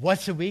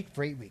once a week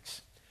for 8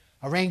 weeks.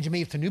 Arrange to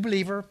meet with a new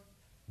believer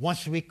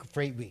once a week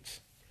for 8 weeks.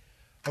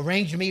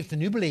 Arrange to meet with a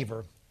new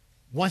believer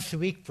once a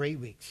week for 8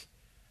 weeks.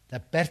 The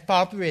best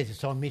follow-up there is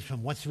someone meets with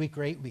them once a week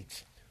or 8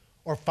 weeks.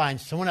 Or find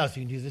someone else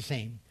who can do the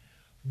same.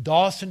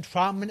 Dawson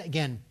Trotman,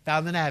 again, Founder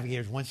of the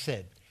Navigators, once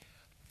said,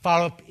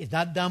 follow-up is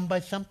not done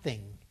by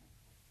something,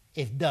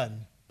 it's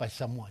done by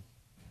someone.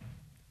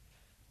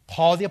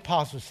 Paul the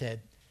Apostle said,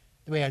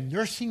 the way a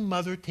nursing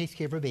mother takes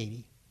care of her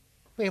baby,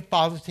 the way a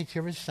father takes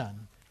care of his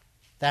son,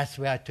 That's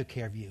the way I took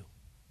care of you.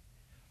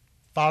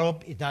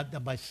 Follow-up is not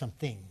done by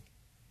something.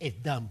 It's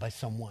done by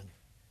someone.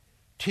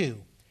 2,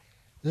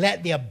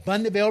 let the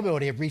abundant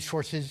availability of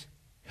resources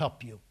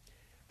help you.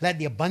 Let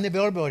the abundant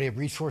availability of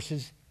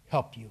resources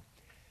help you.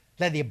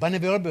 Let the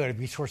abundant availability of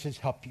resources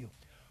help you.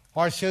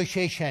 Our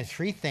association has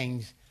 3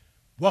 things: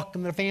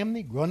 welcome to the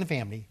family, grow in the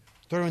family,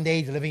 31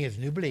 days of living as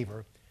a new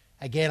believer.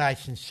 Again, I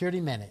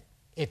sincerely meant it.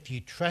 If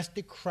you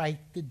trusted Christ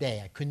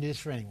today, I couldn't do this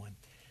for anyone.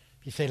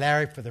 If you say,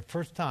 Larry, for the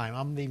first time,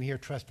 I'm leaving here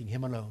trusting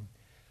him alone,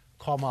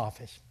 call my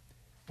office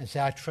and say,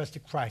 I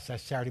trusted Christ,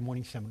 that Saturday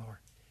morning seminar.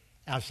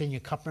 And I'll send you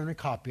a complimentary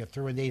copy of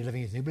 31 Days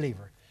Living as a New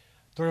Believer.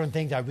 31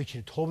 things I wish you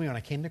had told me when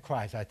I came to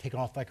Christ. I'd taken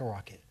off like a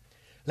rocket.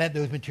 Let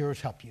those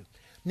materials help you.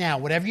 Now,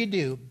 whatever you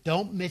do,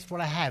 don't miss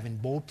what I have in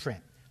bold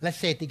print. Let's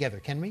say it together,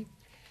 can we?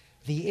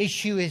 The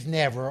issue is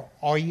never,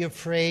 are you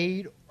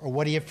afraid or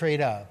what are you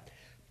afraid of?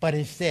 But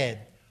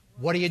instead,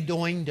 what are you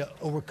doing to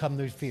overcome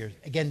those fears?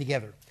 Again,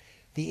 together.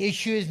 The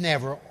issue is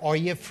never, are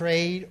you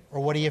afraid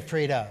or what are you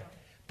afraid of?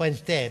 But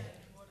instead,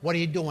 what are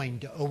you doing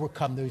to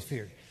overcome those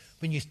fears?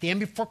 When you stand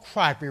before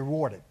Christ, be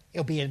rewarded.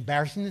 It'll be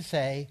embarrassing to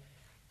say,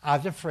 I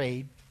was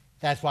afraid.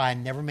 That's why I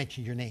never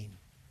mentioned your name.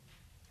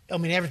 It'll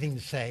mean everything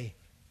to say,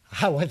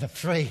 I was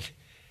afraid.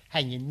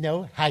 And you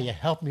know how you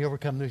helped me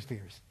overcome those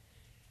fears.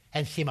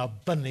 And see him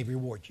abundantly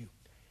reward you.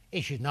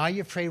 Issue is not, are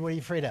you afraid, what are you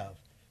afraid of?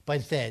 But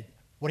instead,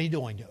 what are you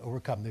doing to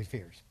overcome those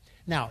fears?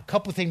 Now, a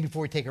couple things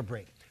before we take a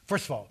break.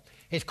 First of all,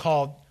 it's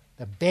called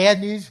the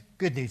bad news,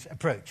 good news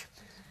approach.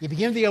 You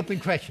begin with the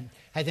opening question.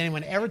 Has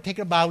anyone ever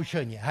taken a Bible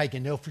showing you how you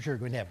can know for sure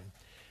going to heaven?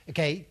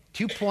 Okay,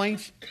 2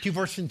 points, 2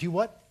 verses, and 2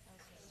 what?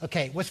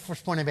 Okay, what's the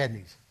first point of bad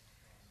news?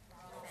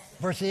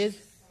 Verse is?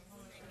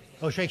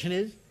 Illustration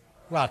is?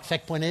 Rock.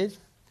 Second point is?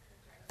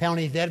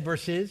 Penalty is dead.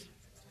 Verse is?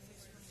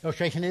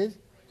 Illustration is?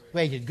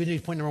 Wages. Good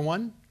news point number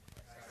 1.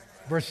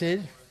 Verse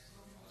is?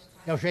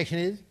 Illustration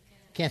is?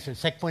 Cancer.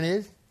 Second point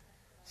is?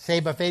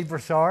 Saved by faith.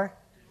 Verse R.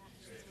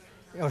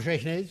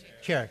 Illustration is?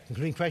 Chair.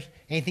 Concluding question.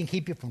 Anything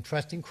keep you from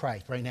trusting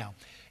Christ right now?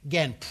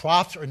 Again,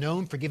 profs are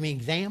known for giving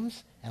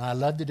exams, and I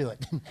love to do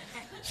it.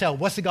 So,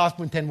 what's the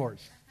gospel in 10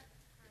 words?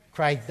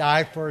 Christ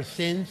died for our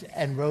sins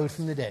and rose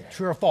from the dead.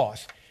 True or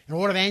false? In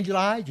order to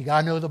evangelize, you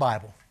got to know the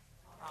Bible.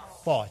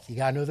 False. You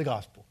got to know the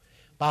gospel.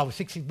 Bible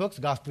 66 books,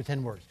 the gospel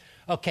 10 words.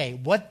 Okay,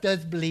 what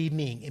does believe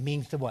mean? It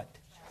means to what?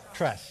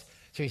 Trust.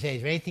 So you say,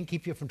 is there anything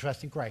keep you from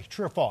trusting Christ?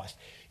 True or false?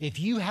 If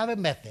you have a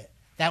method,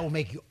 that will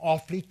make you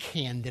awfully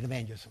canned in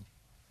evangelism.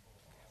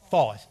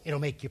 False. It'll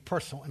make you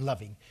personal and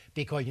loving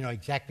because you know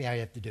exactly how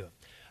you have to do it.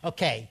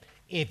 Okay,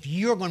 if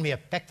you're going to be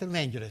effective in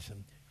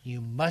evangelism,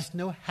 you must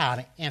know how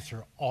to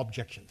answer all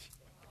objections.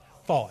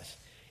 False.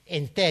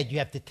 Instead, you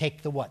have to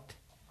take the what?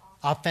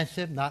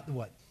 Offensive, not the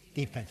what?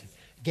 Defensive.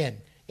 Again,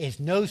 it's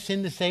no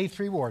sin to say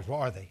 3 words. What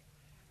are they?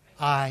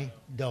 I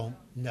don't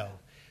know.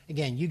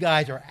 Again, you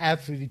guys are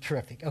absolutely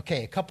terrific.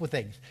 Okay, a couple of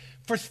things.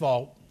 First of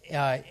all,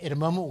 in a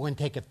moment, we're going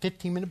to take a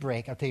 15-minute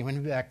break. I'll tell you when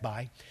we'll be back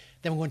by.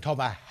 Then we're going to talk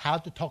about how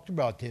to talk to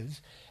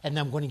relatives. And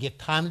then I'm going to give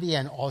time at the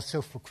end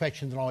also for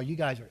questions and all. You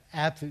guys are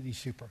absolutely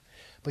super.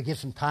 But give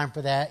some time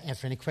for that,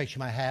 answer any question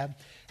you might have,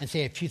 and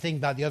say a few things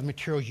about the other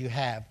materials you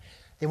have.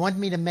 They wanted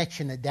me to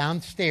mention that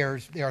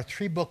downstairs there are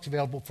 3 books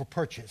available for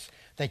purchase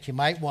that you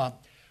might want.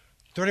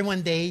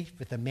 31 Days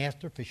with the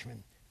Master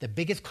Fisherman. The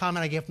biggest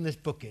comment I get from this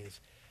book is,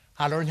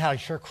 I learned how to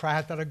share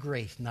Christ out of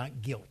grace,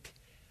 not guilt.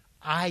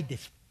 I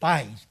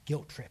despise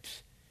guilt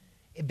trips.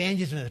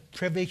 Evangelism is a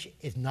privilege,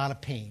 is not a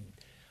pain.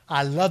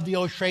 I love the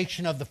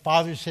illustration of the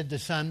father said to the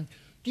son,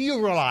 do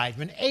you realize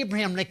when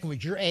Abraham Lincoln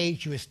was your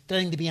age, you were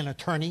studying to be an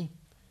attorney?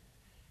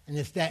 And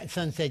this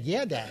son said,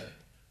 yeah, Dad.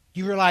 Do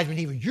you realize when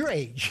he was your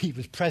age, he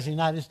was president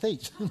of the United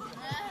States?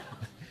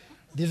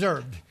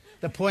 Deserved.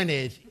 The point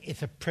is,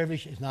 it's a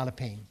privilege, it's not a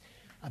pain.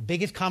 The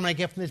biggest comment I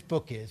get from this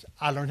book is,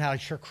 I learned how to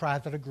share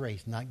Christ out of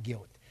grace, not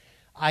guilt.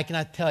 I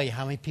cannot tell you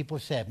how many people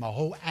said my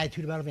whole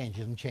attitude about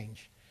evangelism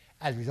changed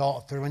as a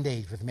result of 31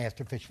 Days with the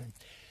Master Fisherman.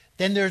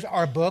 Then there's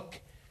our book,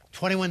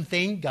 21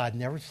 Things God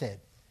Never Said,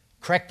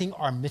 Correcting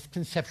Our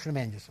Misconception of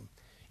Evangelism.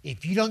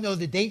 If you don't know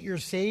the date you're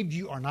saved,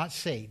 you are not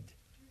saved.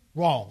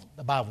 Wrong.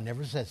 The Bible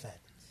never says that.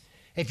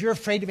 If you're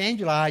afraid to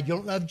evangelize, you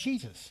don't love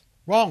Jesus.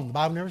 Wrong. The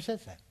Bible never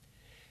says that.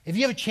 If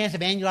you have a chance to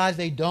evangelize,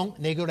 they don't,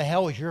 and they go to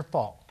hell, it's your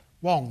fault.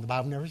 Wrong. The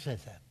Bible never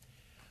says that.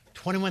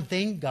 21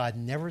 Things God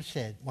Never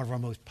Said, one of our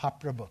most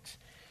popular books.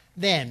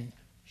 Then,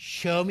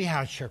 Show Me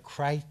How to Share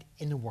Christ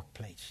in the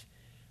Workplace.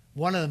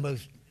 One of the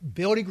most,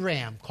 Billy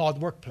Graham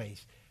called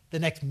Workplace the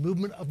next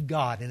movement of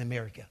God in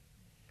America.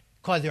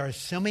 Because there are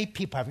so many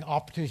people having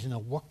opportunities in the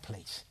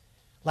workplace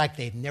like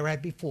they've never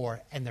had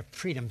before and the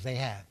freedoms they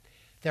have.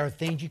 There are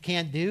things you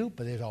can't do,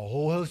 but there's a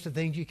whole host of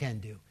things you can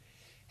do.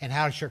 And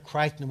How to Share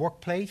Christ in the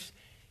Workplace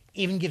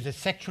even gives a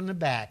section in the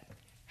back,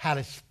 how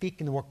to speak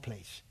in the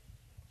workplace.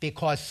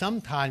 Because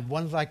sometimes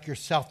ones like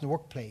yourself in the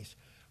workplace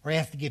are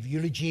asked to give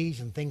eulogies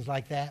and things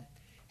like that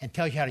and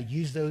tells you how to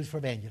use those for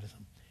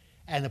evangelism.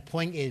 And the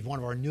point is one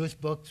of our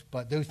newest books,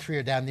 but those 3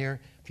 are down there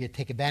for you to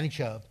take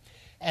advantage of.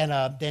 And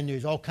then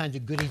there's all kinds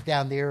of goodies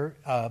down there,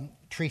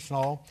 treats and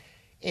all.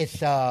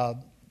 It's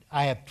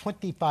I have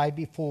 25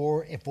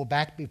 before, if we're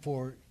back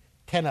before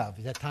 10 of.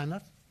 Is that time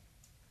enough?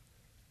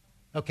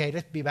 Okay,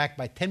 let's be back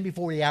by 10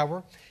 before the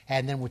hour,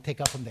 and then we'll take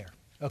up from there.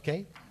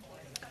 Okay?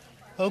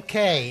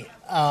 Okay.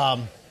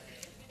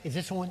 Is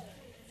this one?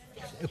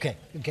 Okay.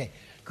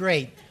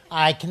 Great.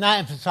 I cannot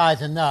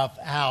emphasize enough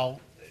how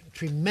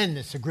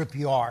tremendous a group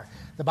you are.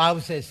 The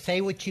Bible says,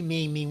 say what you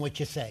mean what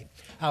you say.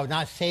 I would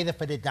not say that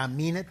if I did not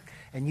mean it,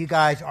 and you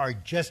guys are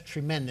just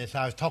tremendous.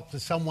 I was talking to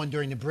someone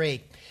during the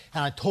break,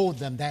 and I told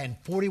them that in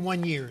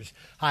 41 years,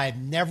 I have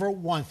never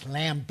once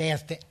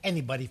lambasted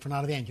anybody for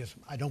not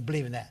evangelism. I don't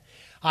believe in that.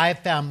 I have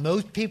found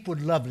most people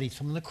would love to lead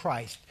someone to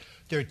Christ.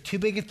 Their two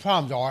biggest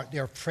problems are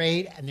they're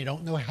afraid and they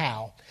don't know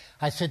how.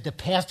 I said to a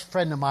past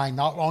friend of mine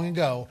not long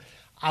ago,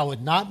 I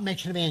would not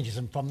mention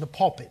evangelism from the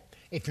pulpit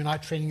if you're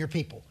not training your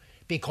people,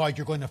 because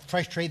you're going to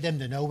frustrate them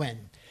to no end.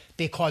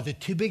 Because the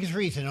two biggest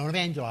reasons they don't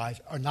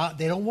evangelize are not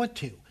they don't want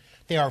to.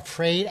 They are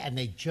afraid and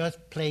they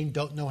just plain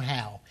don't know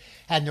how.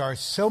 And there are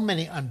so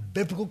many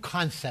unbiblical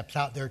concepts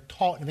out there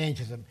taught in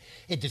evangelism,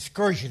 it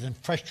discourages and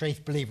frustrates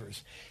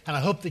believers. And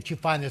I hope that you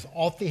find this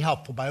awfully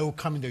helpful by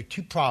overcoming their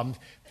two problems,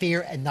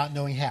 fear and not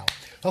knowing how.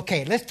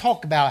 Okay, let's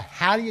talk about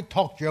how do you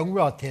talk to your own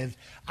relatives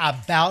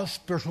about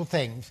spiritual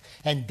things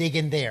and dig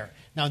in there.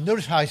 Now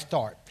notice how I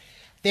start.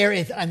 There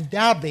is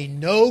undoubtedly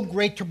no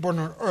greater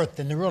burden on earth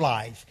than to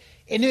realize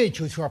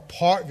individuals who are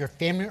part of your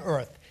family on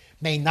earth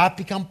may not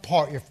become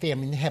part of your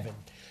family in heaven.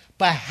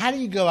 But how do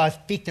you go out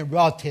speaking to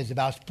relatives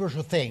about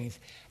spiritual things,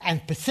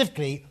 and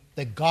specifically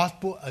the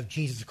gospel of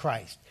Jesus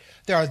Christ?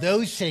 There are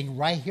those sitting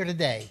right here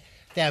today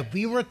that if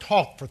we were to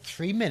talk for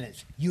 3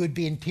 minutes, you would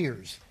be in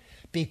tears,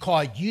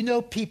 because you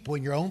know people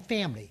in your own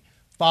family,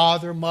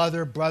 father,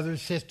 mother, brother,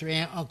 sister,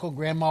 aunt, uncle,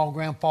 grandma,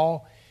 grandpa,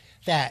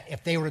 that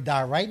if they were to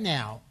die right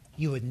now,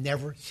 you would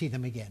never see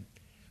them again.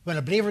 When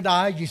a believer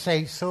dies, you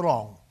say, so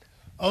long.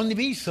 Only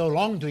be so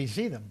long until you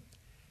see them.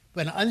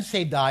 When an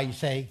unsaved dies, you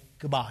say,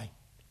 goodbye.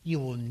 You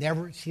will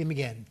never see them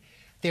again.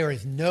 There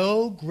is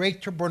no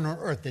greater burden on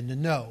earth than to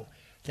know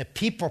that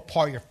people are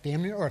part of your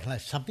family on earth,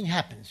 unless something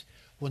happens,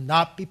 will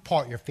not be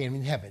part of your family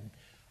in heaven.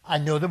 I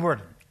know the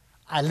burden.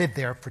 I lived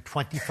there for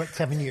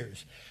 27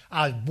 years.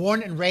 I was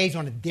born and raised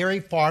on a dairy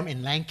farm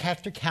in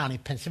Lancaster County,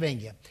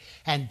 Pennsylvania.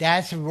 And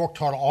Dad said we worked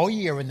hard all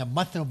year. When the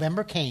month of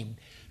November came,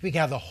 we could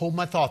have the whole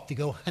month off to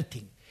go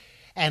hunting.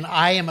 And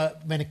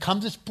when it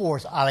comes to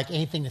sports, I like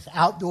anything that's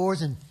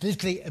outdoors and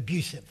physically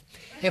abusive.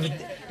 If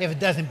it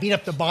doesn't beat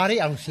up the body,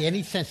 I don't see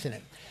any sense in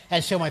it.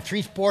 And so my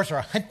three sports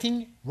are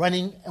hunting,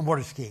 running, and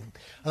water skiing.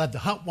 I love to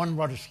hunt, one,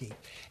 water ski.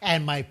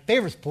 And my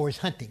favorite sport is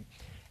hunting.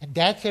 And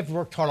Dad said we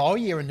worked hard all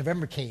year when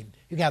November came.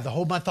 You can have the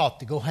whole month off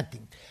to go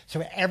hunting.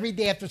 So every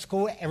day after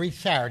school, every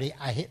Saturday,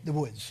 I hit the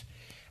woods.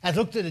 As I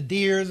looked at the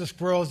deer, the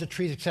squirrels, the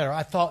trees, etc.,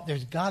 I thought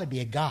there's got to be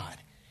a God.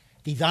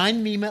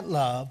 Design me meant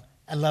love,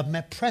 and love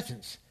meant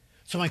presence.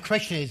 So my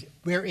question is,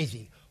 where is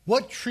he?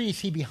 What tree is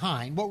he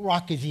behind? What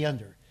rock is he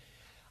under?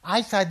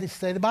 I decided to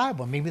study the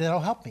Bible. Maybe that'll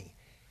help me.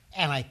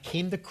 And I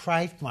came to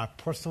Christ for my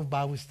personal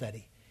Bible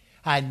study.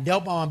 I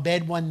knelt on my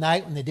bed one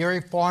night on the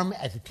dairy farm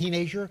as a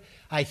teenager.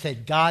 I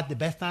said, God, the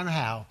best I know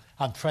how,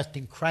 I'm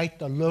trusting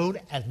Christ alone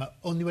as my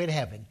only way to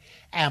heaven.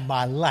 And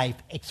my life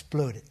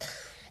exploded.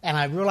 And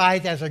I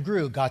realized as I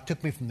grew, God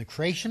took me from the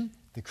creation,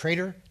 the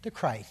creator, to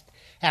Christ.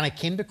 And I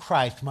came to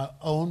Christ for my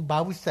own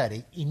Bible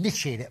study,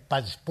 initiated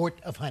by the sport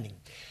of hunting.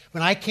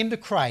 When I came to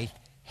Christ,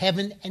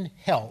 heaven and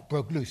hell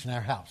broke loose in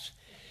our house.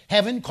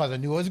 Heaven, because I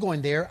knew I was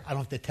going there. I don't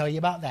have to tell you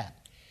about that.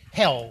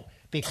 Hell,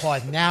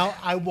 because now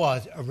I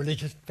was a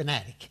religious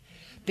fanatic.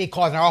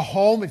 Because in our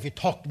home, if you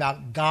talked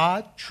about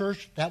God,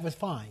 church, that was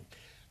fine.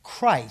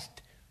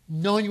 Christ,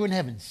 knowing you were in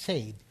heaven,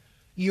 saved,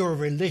 you're a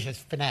religious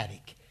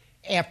fanatic.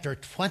 After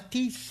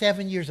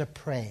 27 years of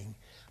praying,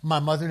 my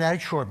mother and dad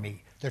assured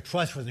me their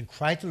trust was in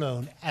Christ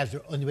alone as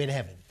their only way to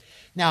heaven.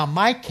 Now, in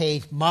my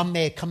case, Mom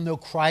may have come to know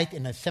Christ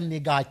in a Assembly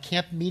of God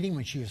camp meeting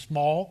when she was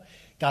small,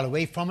 got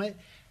away from it.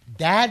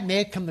 Dad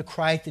may have come to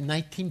Christ in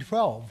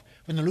 1912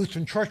 when the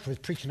Lutheran Church was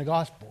preaching the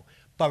gospel.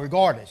 But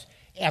regardless,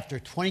 after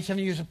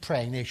 27 years of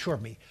praying, they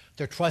assured me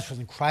their trust was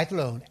in Christ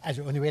alone as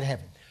their only way to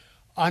heaven.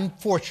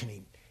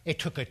 Unfortunately, it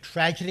took a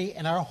tragedy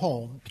in our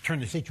home to turn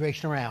the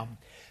situation around,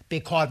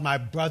 because my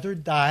brother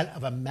died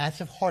of a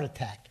massive heart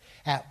attack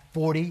at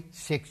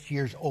 46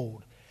 years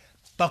old.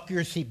 Buckle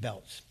your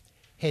seatbelts.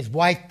 His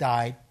wife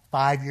died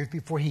 5 years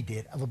before he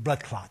did of a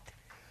blood clot.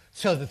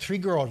 So the three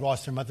girls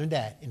lost their mother and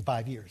dad in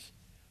 5 years.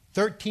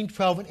 13,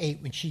 12, and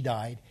 8 when she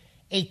died.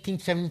 18,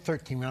 17, and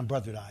 13 when my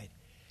brother died.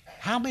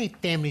 How many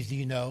families do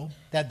you know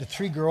that the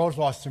three girls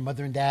lost their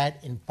mother and dad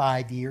in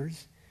 5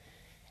 years?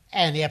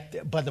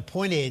 But the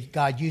point is,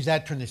 God used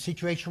that to turn the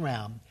situation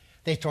around.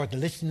 They started to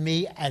listen to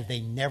me as they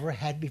never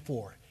had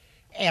before.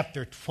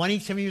 After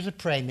 27 years of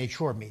praying, they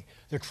assured me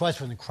their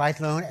trust was in Christ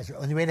alone as their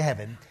only way to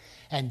heaven.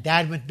 And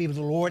Dad went to be with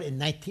the Lord in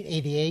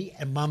 1988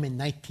 and Mom in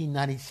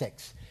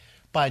 1996.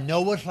 But I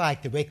know what it's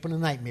like to wake up in a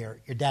nightmare.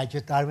 Your dad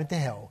just died and went to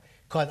hell,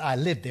 because I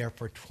lived there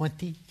for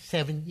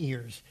 27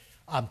 years.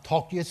 I'm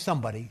talking to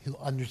somebody who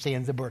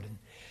understands the burden.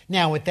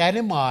 Now, with that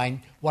in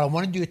mind, what I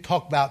want to do is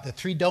talk about the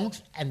 3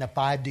 don'ts and the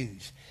 5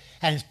 do's.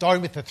 And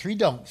starting with the 3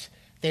 don'ts,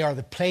 they are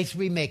the place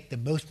we make the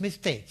most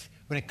mistakes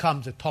when it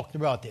comes to talking to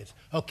relatives.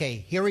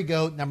 Okay, here we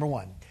go. Number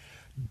 1.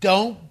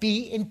 Don't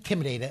be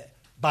intimidated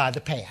by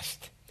the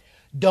past.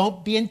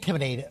 Don't be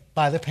intimidated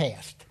by the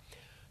past.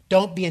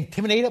 Don't be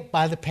intimidated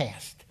by the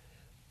past.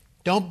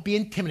 Don't be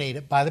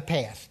intimidated by the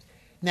past.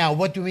 Now,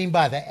 what do we mean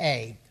by the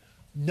A?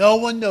 No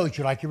one knows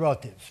you like your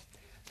relatives.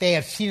 They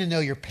have seen and know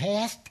your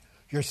past,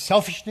 your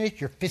selfishness,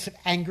 your fits of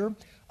anger,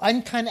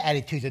 unkind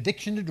attitudes,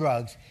 addiction to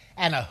drugs,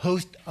 and a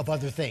host of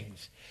other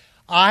things.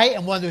 I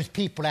am one of those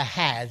people that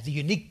has the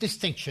unique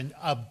distinction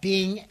of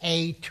being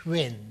a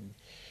twin.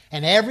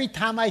 And every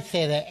time I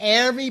say that,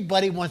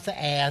 everybody wants to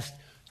ask,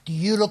 do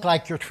you look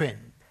like your twin?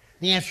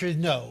 The answer is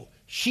no.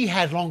 She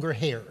has longer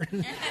hair.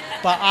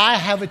 But I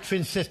have a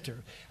twin sister.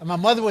 And my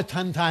mother would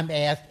sometimes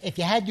ask, if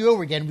you had you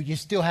over again, would you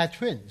still have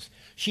twins?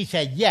 She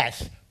said,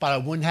 yes, but I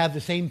wouldn't have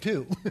the same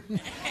two.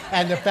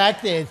 And the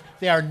fact is,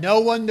 no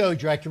one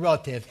knows you like your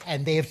relatives,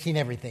 and they have seen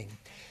everything.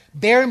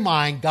 Bear in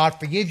mind, God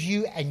forgives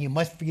you, and you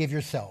must forgive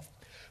yourself.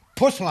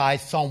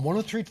 Personalize Psalm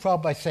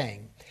 103:12 by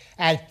saying,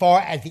 as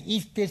far as the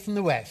east is from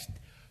the west,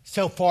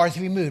 so far as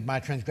he removed my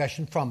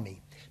transgression from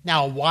me.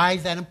 Now, why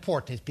is that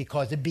important? It's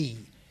because of B.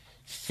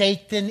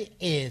 Satan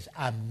is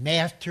a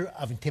master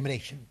of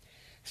intimidation.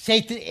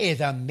 Satan is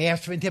a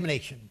master of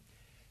intimidation.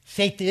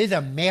 Satan is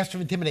a master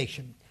of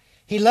intimidation.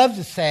 He loves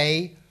to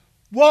say,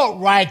 what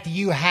right do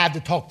you have to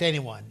talk to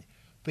anyone?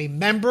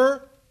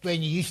 Remember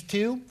when you used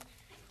to?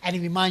 And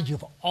he reminds you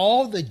of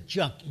all the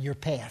junk in your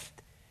past.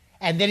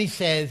 And then he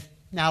says,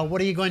 now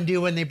what are you going to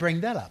do when they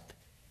bring that up?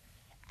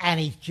 And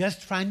he's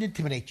just trying to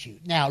intimidate you.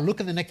 Now look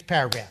at the next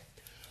paragraph.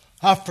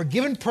 A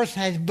forgiven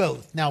person has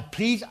both. Now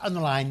please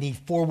underline these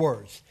 4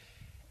 words.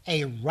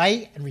 A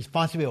right and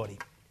responsibility.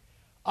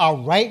 A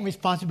right and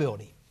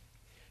responsibility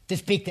to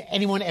speak to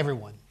anyone,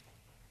 everyone.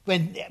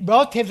 When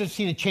relatives have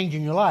seen a change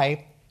in your life,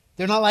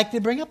 they're not likely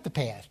to bring up the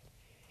past.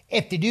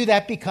 If they do,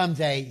 that becomes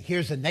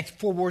here's the next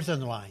 4 words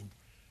underlined.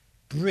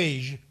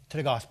 Bridge to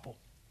the gospel.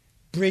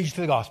 Bridge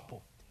to the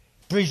gospel.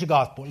 Bridge to the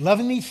gospel.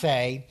 Lovingly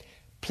say,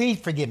 please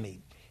forgive me.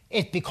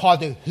 It's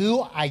because of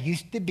who I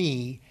used to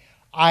be.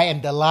 I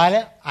am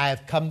delighted I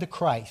have come to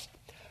Christ.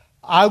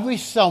 I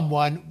wish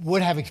someone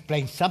would have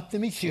explained something to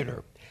me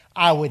sooner.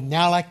 I would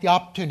now like the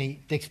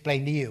opportunity to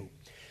explain to you.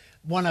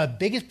 One of the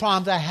biggest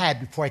problems I had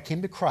before I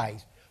came to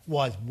Christ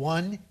was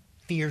one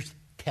fierce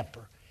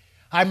temper.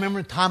 I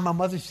remember the time my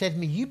mother said to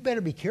me, you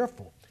better be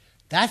careful.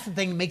 That's the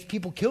thing that makes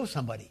people kill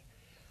somebody.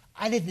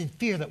 I lived in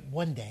fear that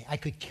one day I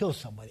could kill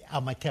somebody out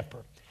of my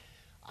temper.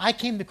 I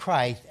came to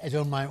Christ, as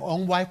my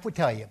own wife would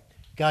tell you.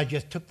 God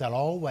just took that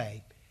all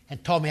away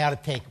and taught me how to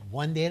take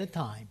one day at a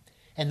time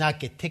and not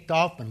get ticked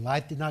off when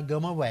life did not go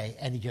my way,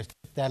 and he just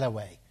took that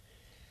away.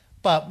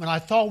 But when I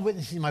saw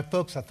witnessing my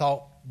folks, I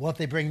thought, what if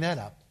they bring that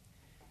up?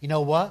 You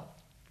know what?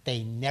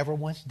 They never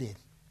once did.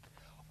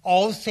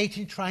 All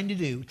Satan tried to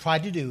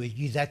do is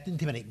use that to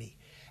intimidate me.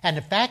 And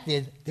the fact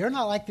is, they're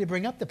not likely to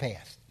bring up the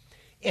past.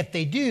 If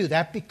they do,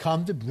 that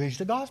becomes the bridge to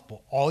the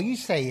gospel. All you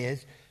say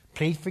is,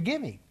 please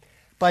forgive me.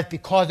 But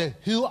because of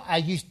who I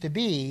used to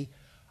be,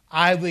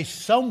 I wish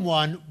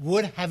someone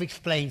would have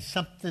explained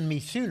something to me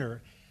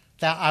sooner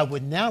that I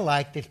would now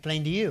like to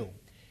explain to you.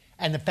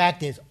 And the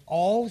fact is,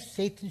 all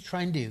Satan's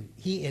trying to do,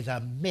 he is a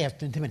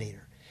master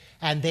intimidator.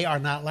 And they are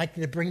not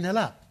likely to bring that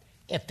up.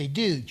 If they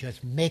do,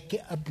 just make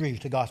it a bridge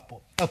to the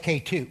gospel. Okay,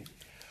 2.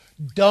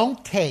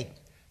 Don't take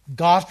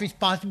God's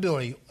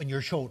responsibility on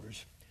your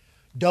shoulders.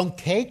 Don't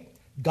take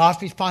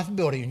God's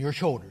responsibility on your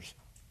shoulders.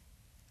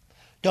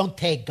 Don't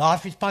take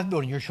God's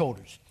responsibility on your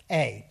shoulders.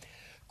 A.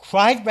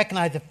 Christ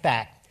recognized the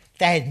fact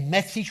that his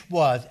message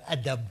was a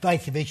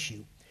divisive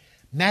issue.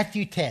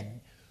 Matthew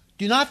 10.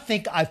 Do not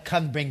think I've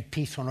come to bring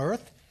peace on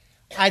earth.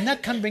 I have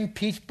not come to bring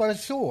peace but a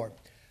sword.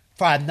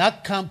 For I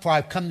have come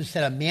to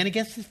set a man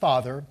against his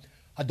father,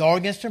 a daughter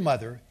against her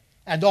mother,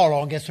 and a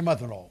daughter against her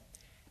mother-in-law.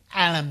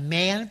 And a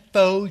man's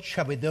foes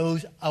shall be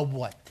those of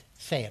what?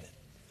 Say it.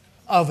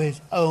 Of his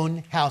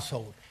own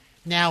household.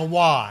 Now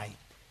why?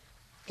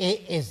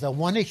 It is the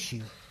one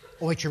issue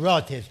on which your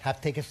relatives have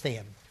to take a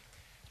stand.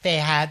 They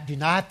do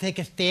not have to take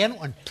a stand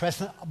on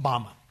President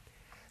Obama.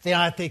 They don't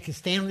have to take a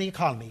stand on the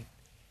economy.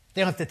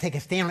 They don't have to take a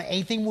stand on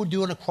anything we're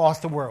doing across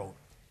the world.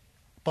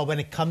 But when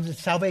it comes to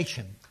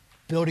salvation,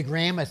 Billy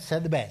Graham has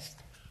said the best.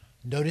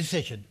 No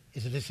decision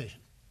is a decision.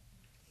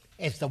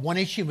 It's the one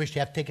issue in which you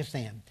have to take a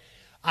stand.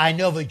 I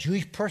know of a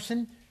Jewish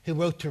person who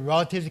wrote to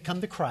relatives to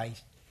come to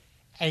Christ,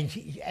 and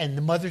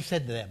the mother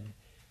said to them,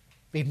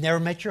 we've never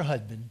met your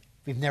husband.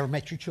 We've never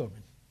met your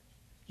children.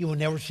 You will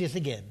never see us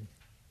again,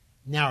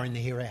 now or in the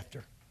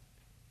hereafter.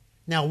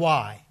 Now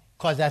why?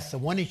 Because that's the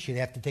one issue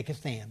they have to take a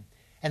stand.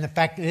 And the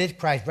fact that it is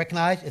Christ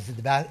recognized as a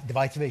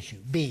divisive issue.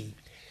 B,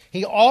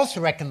 he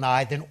also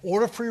recognized in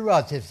order for your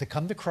relatives to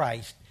come to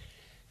Christ,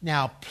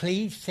 now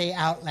please say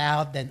out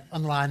loud, then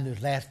underline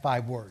those last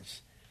 5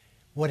 words.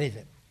 What is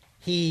it?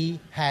 He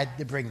had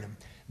to bring them.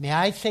 May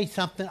I say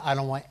something I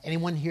don't want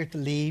anyone here to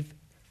leave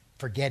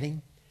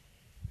forgetting?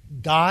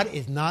 God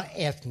is not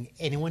asking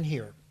anyone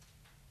here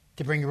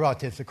to bring your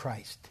relatives to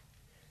Christ.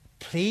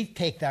 Please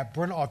take that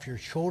burden off your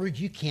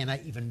shoulders. You cannot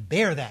even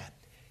bear that.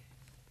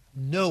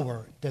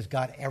 Nowhere does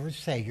God ever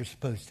say you're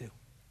supposed to.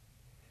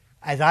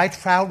 As I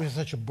traveled with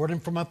such a burden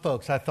for my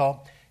folks, I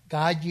thought,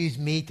 God used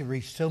me to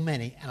reach so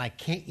many, and I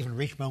can't even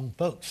reach my own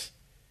folks.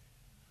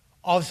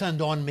 All of a sudden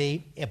dawned on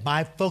me, if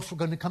my folks were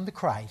going to come to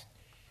Christ,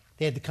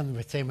 they had to come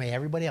the same way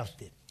everybody else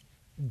did.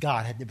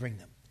 God had to bring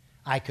them.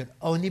 I could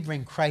only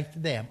bring Christ to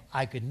them.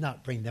 I could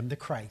not bring them to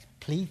Christ.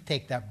 Please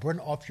take that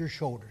burden off your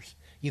shoulders.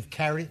 You've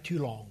carried it too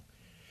long.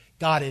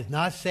 God is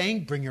not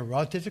saying bring your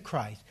relatives to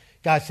Christ.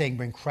 God's saying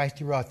bring Christ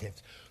to your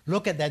relatives.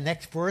 Look at that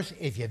next verse.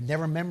 If you've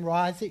never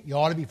memorized it, you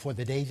ought to before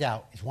the day's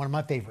out. It's one of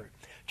my favorite.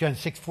 John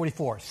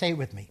 6:44. Say it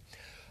with me.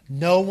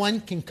 No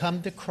one can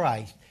come to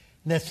Christ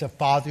unless the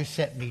Father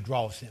sent me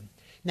draws him.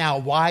 Now,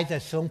 why is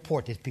that so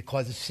important? It's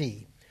because of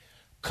C.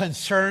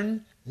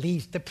 Concern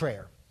leads to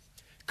prayer.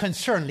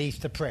 Concern leads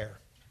to prayer.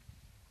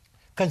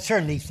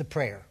 Concern leads to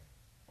prayer.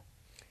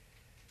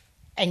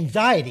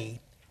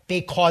 Anxiety,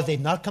 because they've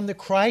not come to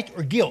Christ,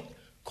 or guilt,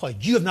 because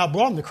you have not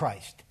brought them to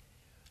Christ,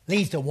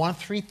 leads to one of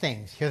three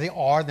things. Here they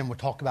are, then we'll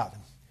talk about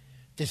them.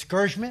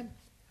 Discouragement,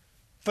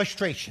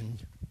 frustration,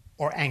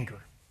 or anger.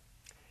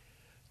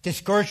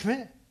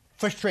 Discouragement,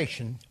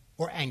 frustration,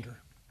 or anger.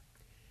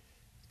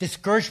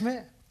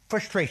 Discouragement,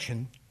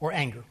 frustration, or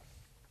anger.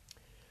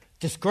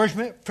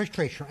 Discouragement,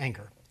 frustration, or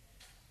anger.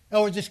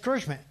 Or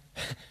discouragement.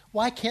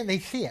 Why can't they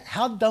see it?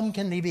 How dumb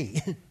can they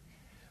be?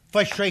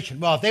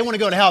 Frustration. Well, if they want to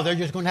go to hell, they're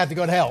just going to have to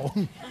go to hell.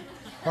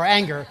 Or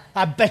anger.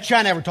 I bet you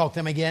I never talk to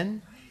them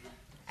again.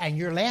 And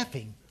you're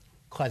laughing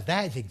because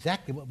that is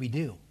exactly what we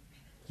do.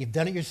 You've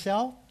done it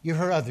yourself. You've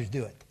heard others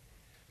do it.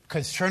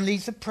 Concern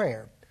leads to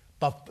prayer,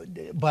 but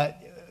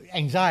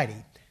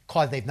anxiety,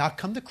 because they've not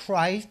come to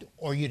Christ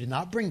or you did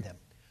not bring them,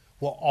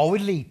 will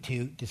always lead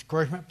to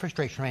discouragement,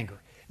 frustration, or anger.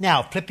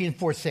 Now, Philippians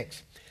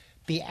 4:6.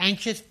 Be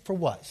anxious for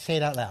what? Say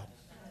it out loud.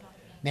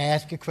 May I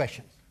ask you a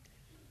question?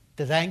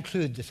 Does that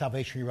include the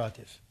salvation of your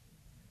relatives?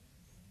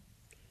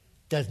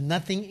 Does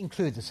nothing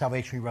include the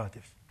salvation of your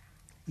relatives?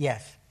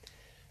 Yes.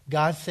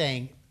 God's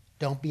saying,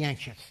 don't be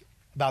anxious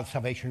about the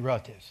salvation of your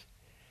relatives.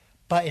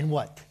 But in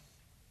what?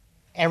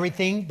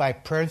 Everything by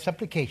prayer and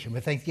supplication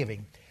with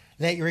thanksgiving.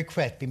 Let your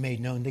request be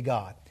made known to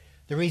God.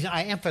 The reason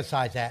I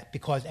emphasize that,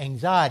 because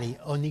anxiety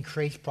only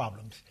creates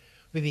problems.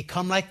 We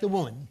become like the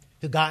woman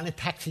who got in a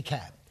taxi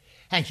cab.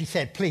 And she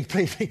said, please,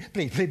 please, please,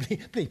 please, please,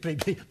 please, please, please,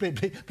 please,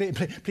 please, please,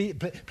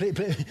 please,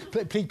 please,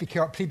 please, please be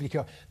careful, please be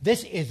careful.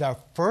 This is the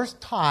first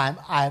time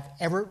I've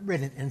ever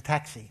ridden in a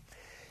taxi.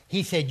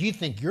 He said, you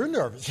think you're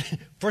nervous?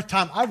 First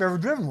time I've ever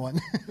driven one.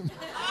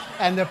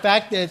 And the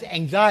fact is,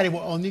 anxiety will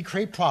only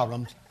create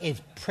problems. It's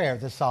prayer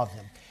that solves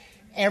them.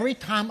 Every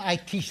time I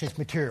teach this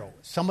material,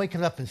 somebody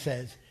comes up and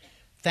says,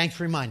 thanks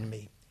for reminding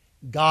me.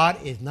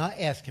 God is not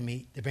asking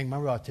me to bring my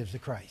relatives to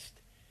Christ.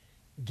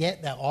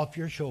 Get that off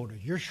your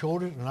shoulders. Your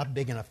shoulders are not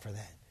big enough for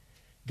that.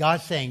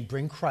 God's saying,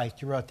 bring Christ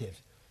to your relatives.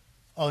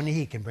 Only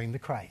He can bring them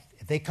to Christ.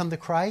 If they come to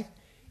Christ,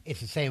 it's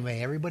the same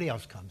way everybody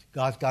else comes.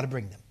 God's got to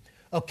bring them.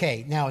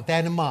 Okay, now with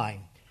that in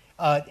mind,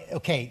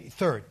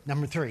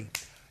 number 3,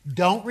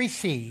 don't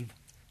receive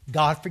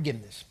God's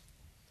forgiveness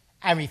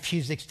and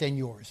refuse to extend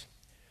yours.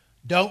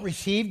 Don't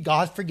receive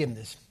God's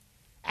forgiveness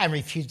and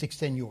refuse to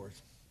extend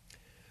yours.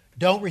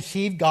 Don't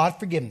receive God's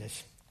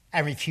forgiveness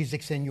and refuse to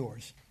extend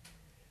yours.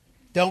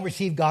 Don't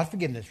receive God's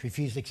forgiveness,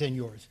 refuse to extend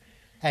yours.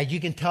 As you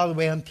can tell the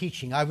way I'm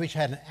teaching, I wish I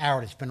had an hour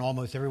to spend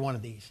almost every one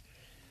of these.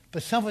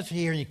 But some of us are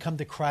here and you come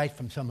to Christ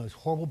from some of those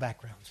horrible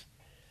backgrounds.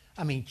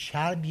 I mean,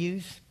 child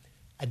abuse,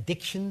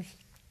 addictions,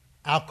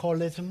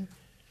 alcoholism,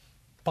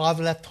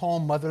 father left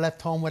home, mother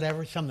left home,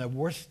 whatever, some of the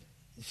worst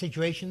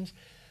situations.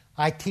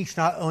 I teach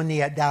not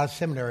only at Dallas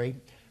Seminary,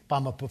 but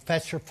I'm a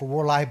professor for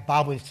World Life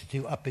Bible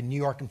Institute up in New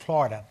York and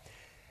Florida.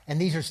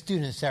 And these are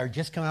students that are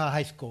just coming out of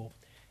high school.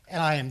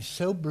 And I am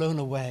so blown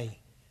away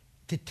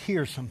to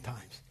tears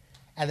sometimes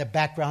at the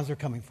backgrounds they're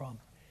coming from.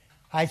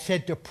 I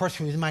said to a person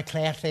who was in my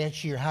class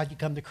last year, how'd you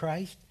come to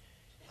Christ?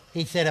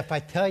 He said, if I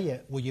tell you,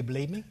 will you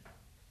believe me?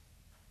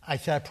 I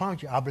said, I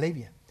promise you, I'll believe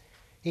you.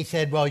 He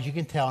said, well, as you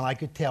can tell, and I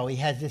could tell, he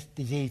has this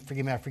disease,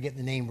 forgive me, I forget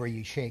the name where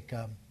you shake.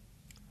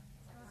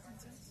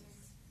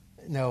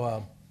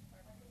 No,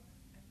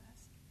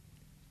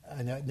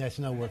 there's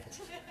no word.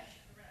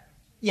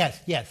 Yes,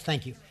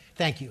 thank you.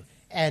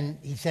 And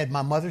he said,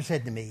 my mother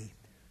said to me,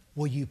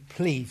 will you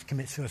please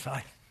commit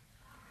suicide?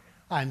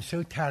 I'm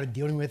so tired of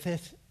dealing with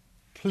this.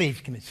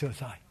 Please commit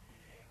suicide.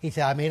 He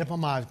said, I made up my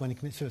mind I was going to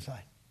commit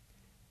suicide.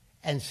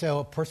 And so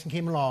a person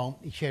came along.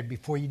 He shared,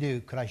 before you do,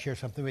 could I share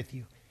something with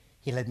you?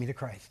 He led me to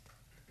Christ.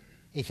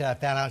 He said, I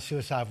found out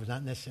suicide was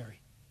not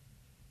necessary.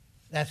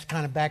 That's the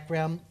kind of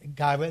background. A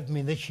guy with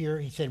me this year,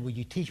 he said, will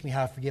you teach me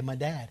how to forgive my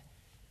dad?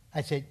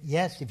 I said,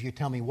 yes, if you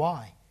tell me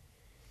why.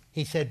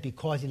 He said,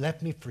 because he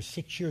left me for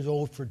 6 years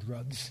old for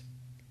drugs.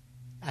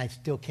 I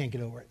still can't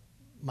get over it.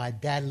 My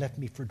dad left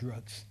me for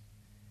drugs.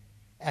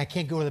 I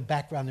can't go to the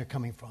background they're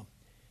coming from.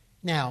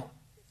 Now,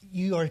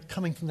 you are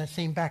coming from that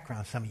same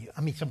background, some of you.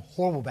 I mean, some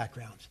horrible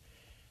backgrounds.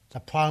 The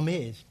problem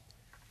is,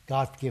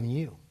 God's forgiven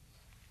you,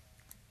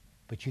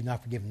 but you've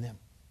not forgiven them.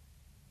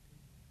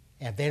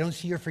 And if they don't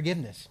see your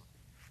forgiveness,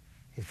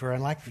 it's very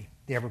unlikely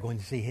they're ever going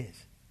to see his.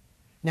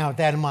 Now, with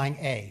that in mind,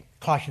 A,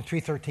 Colossians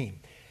 3:13.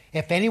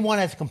 If anyone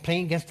has a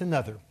complaint against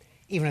another,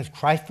 even as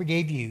Christ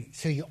forgave you,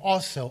 so you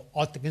also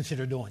ought to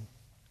consider doing.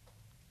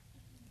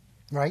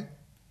 Right?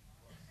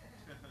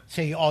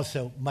 So you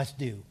also must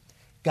do.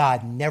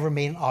 God never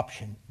made an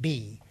option.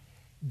 B,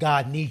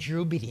 God needs your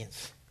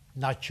obedience,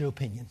 not your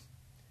opinion.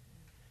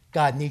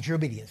 God needs your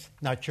obedience,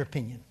 not your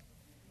opinion.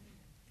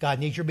 God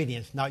needs your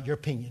obedience, not your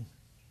opinion.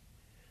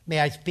 May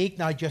I speak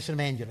not just an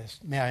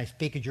evangelist. May I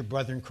speak as your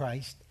brother in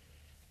Christ.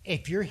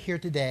 If you're here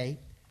today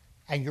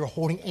and you're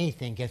holding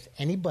anything against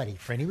anybody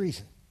for any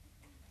reason,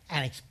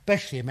 and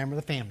especially a member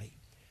of the family,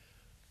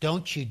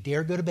 don't you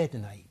dare go to bed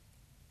tonight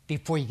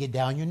before you get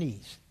down on your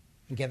knees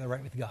and get it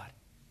right with God.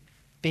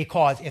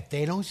 Because if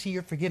they don't see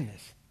your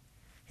forgiveness,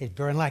 it's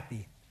very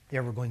unlikely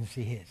they're ever going to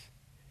see his.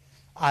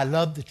 I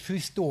love the true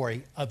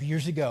story of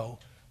years ago.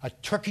 A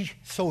Turkish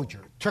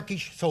soldier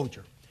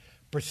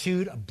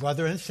pursued a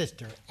brother and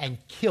sister and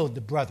killed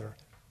the brother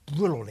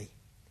brutally.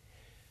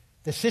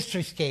 The sister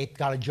escaped,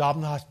 got a job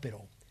in the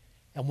hospital,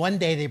 and one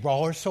day they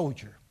brought her a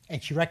soldier,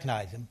 and she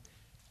recognized him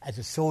as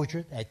a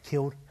soldier that had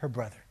killed her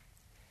brother.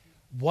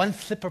 One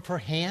slip of her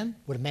hand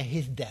would have meant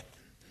his death.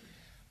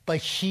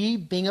 But she,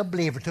 being a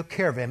believer, took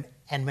care of him,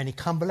 and when he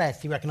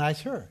convalesced, he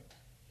recognized her.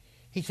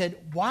 He said,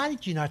 "Why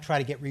did you not try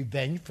to get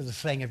revenge for the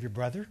slaying of your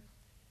brother?"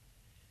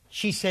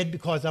 She said,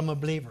 "Because I'm a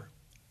believer.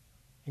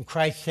 And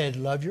Christ said,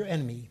 love your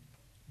enemy,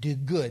 do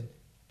good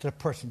to the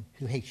person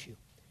who hates you."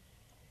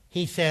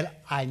 He said,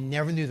 "I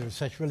never knew there was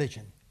such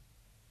religion.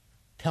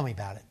 Tell me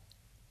about it,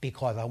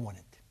 because I want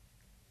it."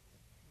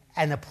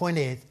 And the point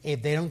is,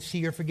 if they don't see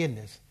your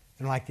forgiveness,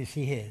 they don't like to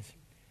see his.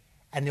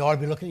 And they ought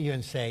to be looking at you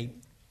and say,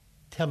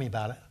 "Tell me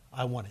about it,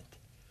 I want it."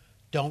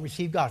 Don't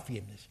receive God's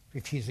forgiveness.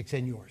 Refuse to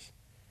extend yours.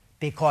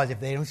 Because if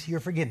they don't see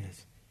your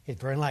forgiveness,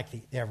 it's very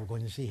unlikely they're ever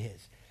going to see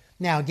his.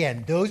 Now,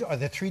 again, those are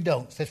the three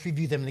don'ts. Let's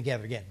review them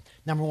together again.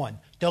 Number one,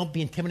 don't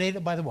be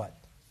intimidated by the what?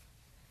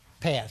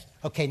 Past.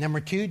 Okay,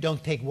 number two,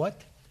 don't take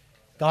what?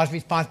 God's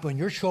responsibility on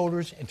your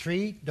shoulders. And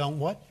three, don't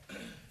what?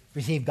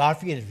 Receive God's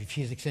forgiveness.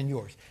 Refuse to extend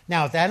yours.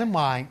 Now, with that in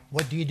mind,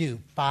 what do you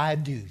do?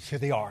 5 do's. Here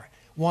they are.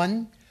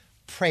 1,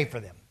 pray for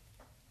them.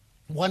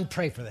 1,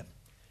 pray for them.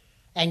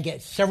 And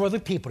get several other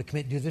people to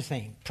commit to do the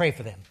same. Pray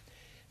for them.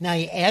 Now,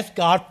 you ask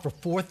God for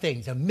 4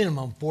 things, a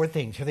minimum 4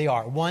 things. Here they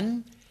are.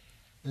 1,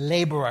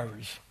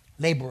 laborers.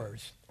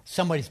 Laborers.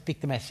 Somebody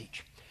speak the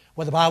message.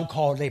 What the Bible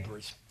calls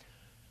laborers.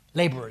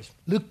 Laborers.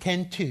 Luke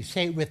 10:2.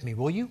 Say it with me,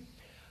 will you?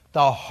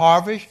 The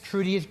harvest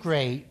truly is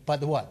great, but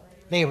the what?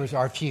 Laborers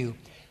are few.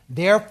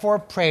 Therefore,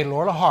 pray,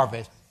 Lord of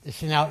harvest, to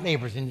send out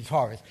laborers in this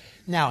harvest.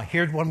 Now,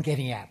 here's what I'm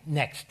getting at.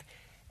 Next.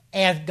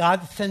 Ask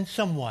God to send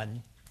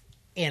someone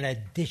in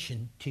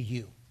addition to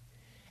you.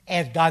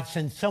 Ask God to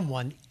send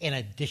someone in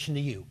addition to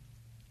you.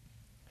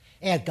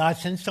 Ask God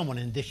to send someone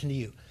in addition to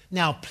you.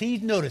 Now,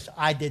 please notice,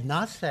 I did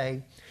not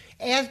say,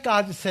 ask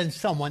God to send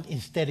someone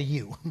instead of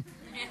you.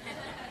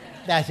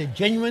 That's a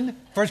genuine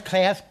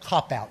first-class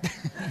cop-out.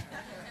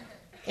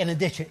 In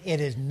addition, it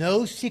is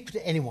no secret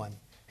to anyone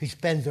who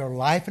spends their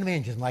life in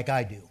evangelism like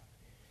I do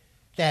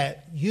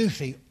that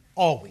usually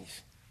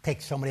always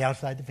takes somebody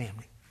outside the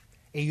family.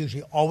 It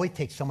usually always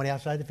takes somebody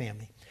outside the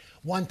family.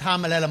 One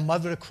time I led a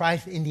mother to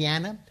Christ in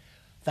Indiana.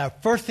 The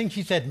first thing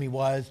she said to me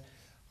was,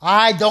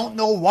 "I don't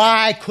know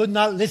why I could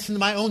not listen to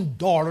my own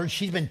daughter.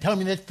 She's been telling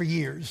me this for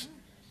years."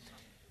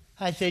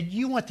 I said,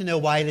 "You want to know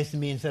why you listen to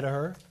me instead of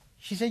her?"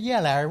 She said,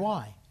 "Yeah, Larry,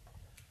 why?"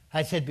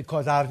 I said,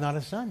 "Because I was not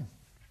a son.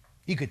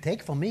 You could take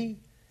it from me.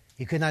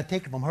 You could not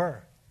take it from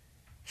her."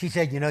 She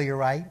said, "You know, you're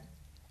right."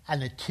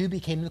 And the two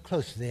became the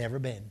closest they've ever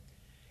been.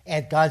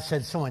 And God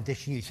said, "Someone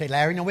addition to you." You say,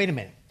 "Larry, no, wait a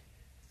minute.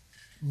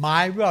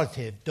 My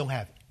relative don't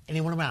have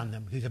anyone around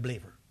them who's a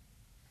believer."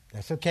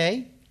 That's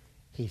okay.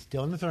 He's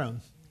still on the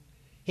throne.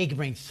 He can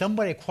bring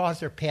somebody across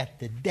their path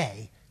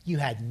today you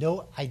had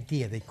no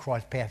idea they'd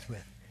cross paths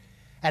with.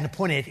 And the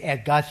point is, as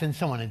God sends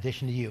someone in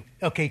addition to you.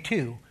 Okay,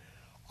 2,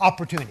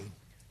 opportunity.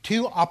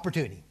 2,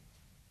 opportunity.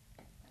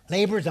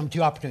 Laborers,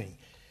 2, opportunity.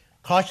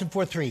 Colossians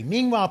 4:3.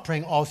 Meanwhile,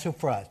 praying also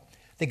for us,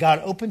 that God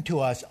open to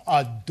us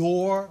a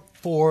door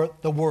for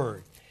the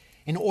word.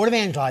 In order to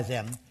evangelize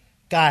them,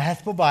 God has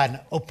to provide an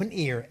open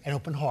ear and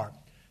open heart.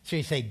 So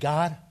you say,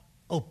 "God,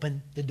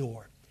 open the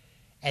door."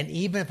 And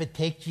even if it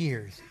takes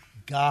years,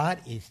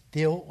 God is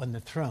still on the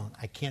throne.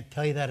 I can't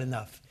tell you that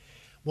enough.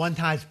 One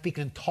time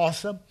speaking in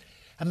Tulsa,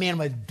 a man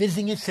was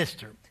visiting his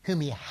sister,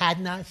 whom he had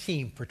not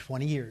seen for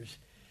 20 years.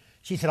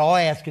 She said, "All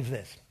I ask is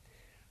this.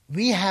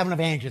 We have an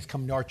evangelist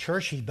come to our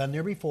church. He's been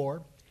there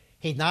before.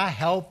 He's not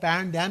hell,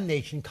 fire, and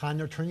damnation, kind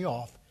to turn you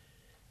off.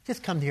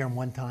 Just come to hear him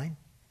one time."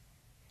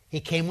 He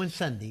came one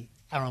Sunday,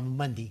 and on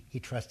Monday, he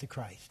trusted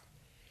Christ.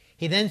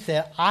 He then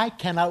said, "I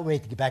cannot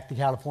wait to get back to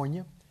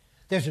California.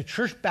 There's a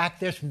church back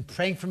there that's been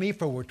praying for me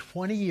for over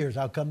 20 years.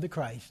 I'll come to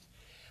Christ.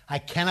 I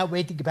cannot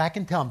wait to get back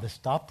and tell them to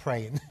stop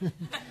praying."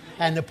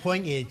 And the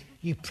point is,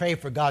 you pray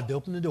for God to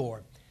open the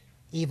door.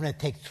 Even if it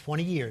takes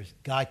 20 years,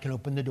 God can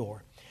open the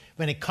door.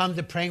 When it comes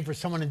to praying for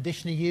someone in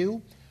addition to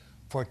you,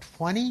 for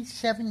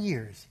 27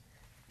 years,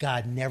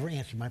 God never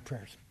answered my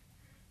prayers.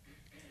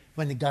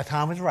 When the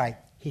time was right,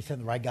 he sent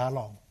the right guy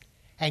along.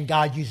 And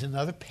God used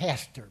another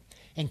pastor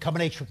in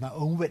combination with my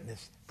own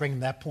witness, bringing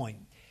that point.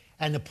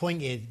 And the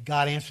point is,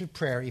 God answered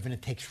prayer even if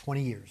it takes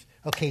 20 years.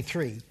 Okay,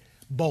 3,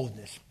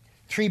 boldness.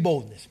 3,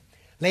 boldness.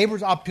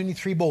 Labor's opportunity,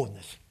 3,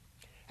 boldness.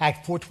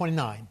 Acts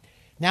 4:29.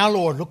 Now,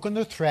 Lord, look on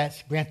their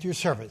threats, grant your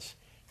service.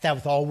 That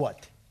with all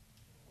what?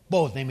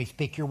 Boldness, they may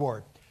speak your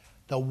word.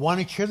 The one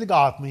who shares the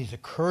gospel means the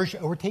courage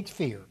overtakes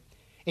fear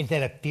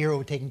instead of fear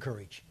overtaking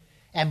courage.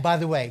 And by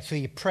the way, so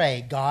you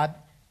pray, God,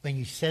 when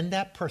you send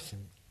that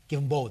person, give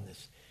them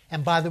boldness.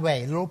 And by the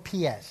way, a little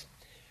P.S.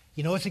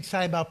 You know what's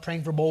exciting about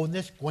praying for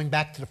boldness? Going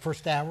back to the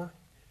first hour?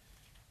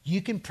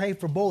 You can pray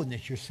for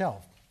boldness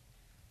yourself,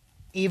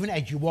 even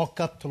as you walk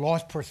up to a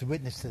lost person,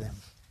 witness to them.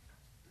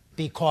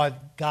 Because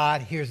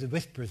God hears the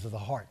whispers of the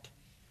heart,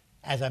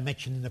 as I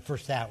mentioned in the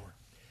first hour.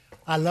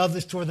 I love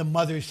the story of the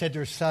mother who said to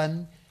her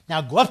son,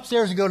 now go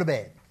upstairs and go to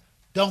bed.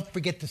 Don't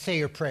forget to say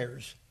your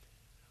prayers.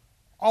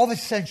 All of a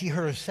sudden she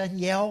heard her son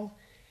yell,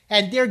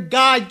 and dear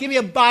God, give me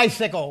a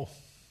bicycle.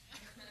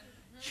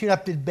 She went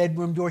up to the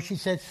bedroom door. She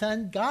said,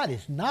 son, God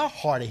is not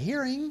hard of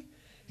hearing.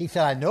 He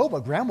said, I know,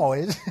 but Grandma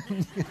is.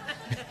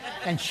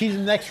 And she's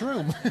in the next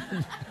room.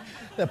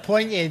 The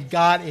point is,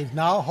 God is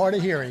not hard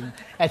of hearing.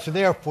 And so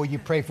therefore, you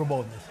pray for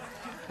boldness.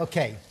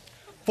 Okay.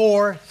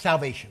 4,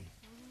 salvation.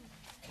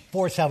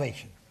 4,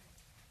 salvation.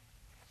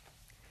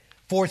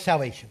 4,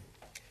 salvation.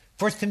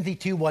 1 Timothy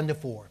 2,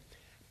 1-4.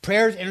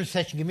 Prayers,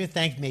 intercession, giving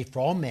thanks made for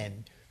all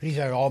men, who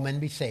desire all men to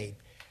be saved.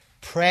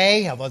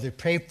 Pray, have others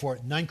pray for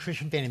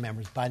non-Christian family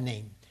members by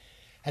name.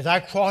 As I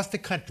crossed the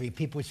country,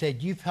 people would say,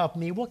 you've helped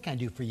me. What can I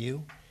do for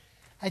you?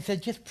 I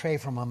said, just pray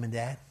for Mom and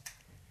Dad.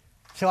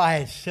 So I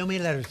had so many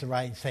letters to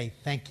write and say,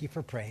 thank you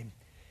for praying.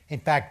 In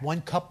fact,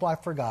 one couple I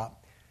forgot,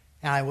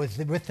 and I was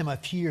with them a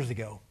few years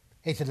ago.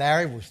 They said,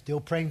 Larry, we're still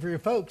praying for your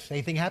folks.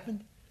 Anything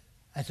happened?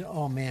 I said,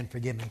 oh, man,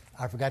 forgive me.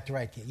 I forgot to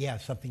write to you. Yeah,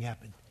 something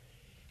happened.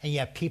 And you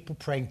have people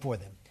praying for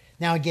them.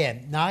 Now,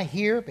 again, not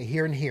here, but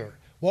here and here.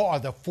 What are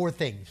the 4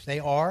 things? They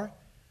are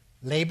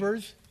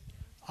labors,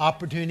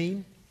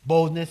 opportunity,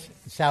 boldness,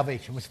 and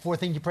salvation. What's the 4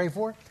 things you pray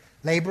for?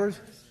 Labors,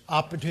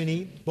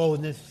 opportunity,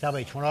 boldness,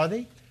 salvation. What are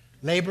they?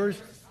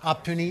 Labors,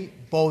 opportunity,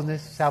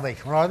 boldness,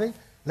 salvation. What are they?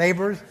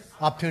 Labors,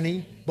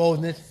 opportunity,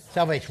 boldness,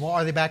 salvation. What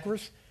are they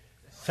backwards?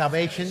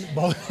 Salvation,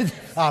 boldness,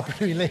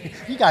 opportunity.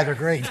 You guys are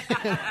great.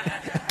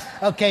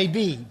 Okay,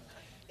 B,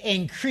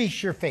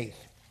 increase your faith.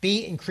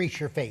 B, increase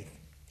your faith.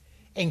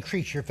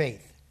 Increase your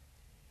faith.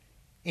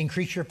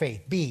 Increase your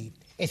faith. B,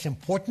 it's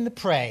important to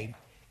pray.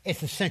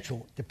 It's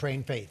essential to pray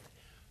in faith.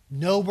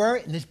 Nowhere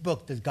in this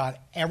book does God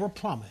ever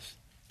promise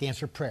to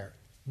answer prayer.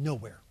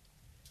 Nowhere.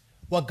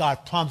 What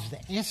God promises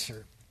to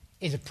answer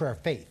is a prayer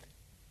of faith.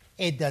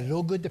 It does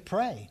no good to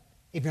pray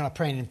if you're not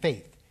praying in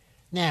faith.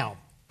 Now,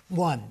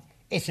 1,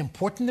 it's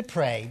important to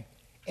pray.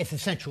 It's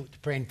essential to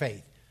pray in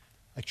faith.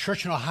 A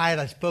church in Ohio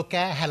that I spoke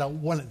at had a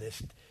wanted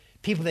list.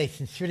 People they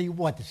sincerely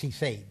want to see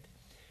saved.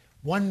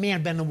 One man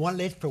had been on one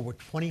list for over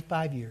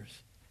 25 years.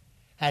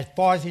 As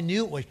far as he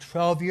knew, it was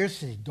 12 years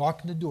since he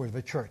darkened the doors of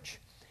a church.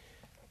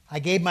 I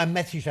gave my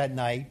message that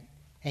night,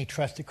 and he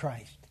trusted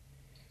Christ.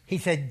 He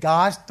said,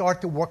 God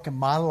started to work in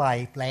my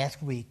life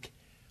last week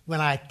when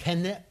I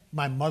attended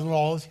my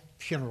mother-in-law's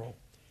funeral,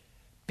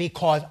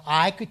 because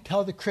I could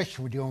tell the Christians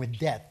were dealing with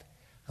death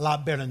a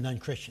lot better than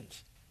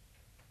non-Christians.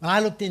 When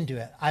I looked into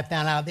it, I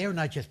found out they were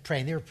not just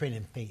praying, they were praying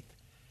in faith.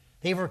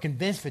 They were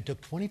convinced if it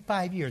took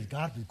 25 years,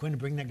 God was going to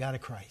bring that guy to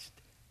Christ.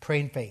 Pray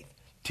in faith.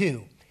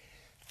 2,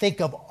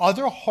 think of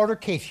other harder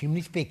cases,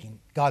 humanly speaking,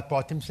 God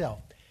brought to himself.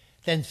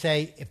 Then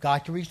say, if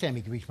God can reach them,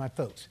 he can reach my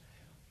folks.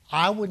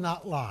 I would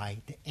not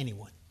lie to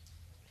anyone.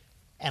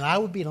 And I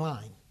would be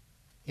lying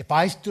if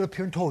I stood up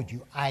here and told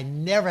you I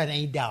never had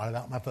any doubt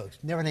about my folks.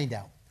 Never had any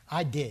doubt.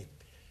 I did.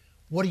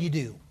 What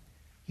do?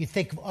 You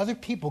think of other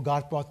people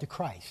God brought to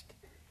Christ.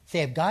 Say,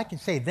 if God can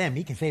save them,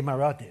 he can save my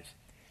relatives.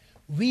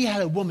 We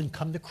had a woman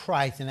come to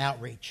Christ in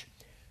outreach.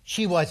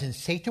 She was in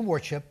Satan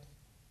worship,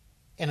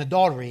 in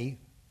adultery,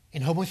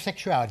 in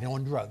homosexuality, and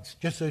on drugs.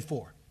 Just those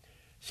 4.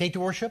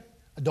 Satan worship,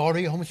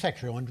 adultery,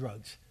 homosexuality, on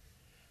drugs.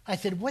 I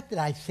said, what did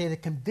I say to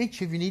convince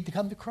you of your need to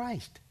come to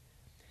Christ?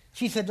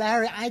 She said,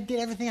 Larry, I did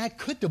everything I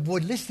could to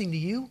avoid listening to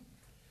you.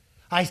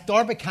 I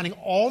started by counting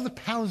all the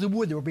pounds of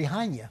wood that were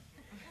behind you.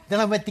 Then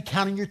I went to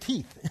counting your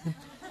teeth.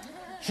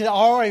 She said,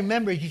 all I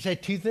remember is you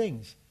said 2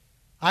 things.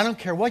 I don't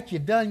care what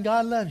you've done,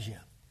 God loves you.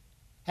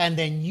 And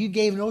then you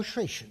gave an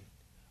illustration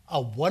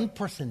of one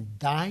person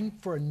dying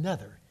for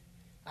another.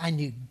 I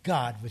knew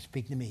God was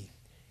speaking to me.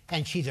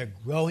 And she's a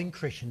growing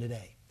Christian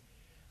today.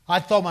 I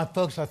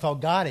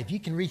thought, God, if you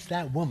can reach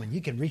that woman,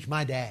 you can reach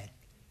my dad.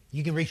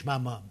 You can reach my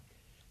mom.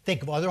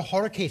 Think of other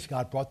harder cases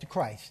God brought to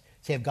Christ.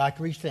 Say, if God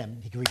can reach them,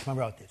 he can reach my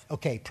relatives.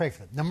 Okay, pray for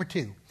them. Number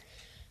 2,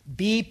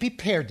 be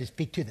prepared to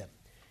speak to them.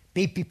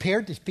 Be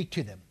prepared to speak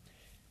to them.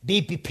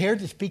 Be prepared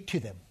to speak to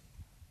them.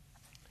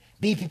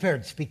 Be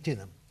prepared to speak to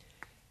them.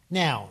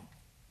 Now,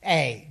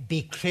 A,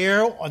 be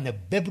clear on the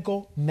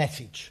biblical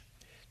message.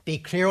 Be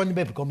clear on the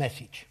biblical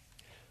message.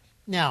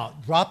 Now,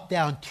 drop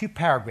down 2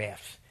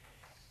 paragraphs.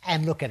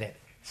 and look at it.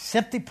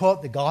 Simply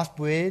put, the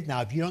gospel is,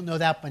 now if you don't know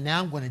that by now,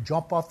 I'm going to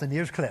jump off the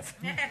nearest cliff.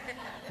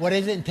 What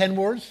is it in 10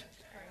 words?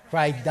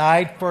 Christ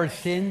died for our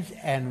sins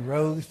and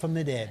rose from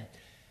the dead.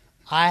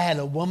 I had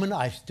a woman,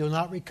 I still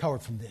not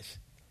recovered from this.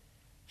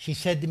 She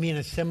said to me in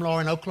a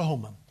seminar in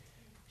Oklahoma,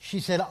 she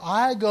said,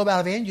 I go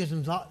about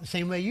evangelism not the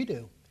same way you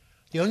do.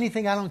 The only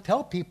thing I don't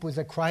tell people is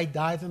that Christ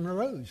died and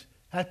arose.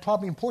 That's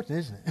probably important,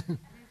 isn't it?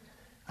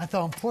 I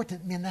thought,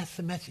 important? Man, that's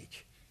the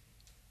message.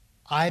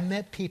 I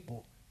met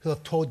people who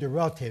have told their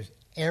relatives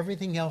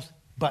everything else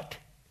but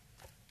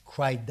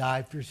Christ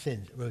died for your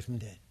sins, rose from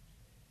the dead.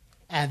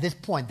 And at this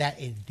point, that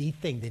is the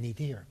thing they need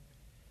to hear.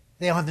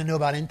 They don't have to know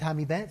about end-time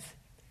events.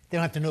 They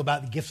don't have to know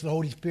about the gifts of the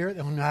Holy Spirit.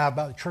 They don't know how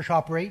about the church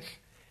operates.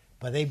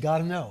 But they've got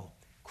to know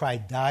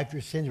Christ died for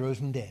your sins, rose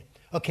from the dead.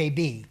 Okay,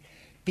 B.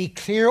 Be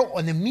clear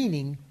on the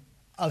meaning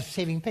of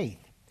saving faith.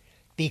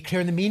 Be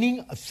clear on the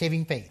meaning of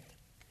saving faith.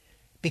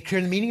 Be clear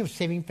on the meaning of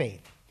saving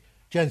faith.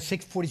 John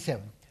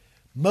 6:47.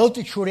 Most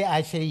assuredly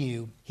I say to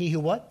you, he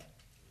who what?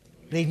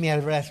 Believes me out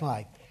of everlasting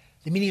life.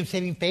 The meaning of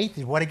saving faith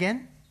is what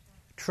again?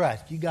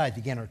 Trust. You guys,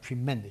 again, are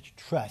tremendous.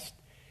 Trust.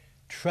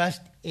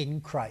 Trust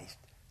in Christ.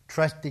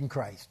 Trust in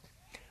Christ.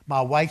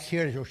 My wife's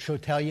here. She'll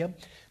tell you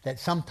that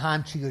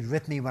sometimes she goes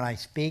with me when I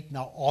speak,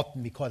 not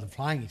often because of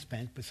flying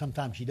expense, but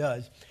sometimes she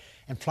does.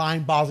 And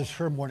flying bothers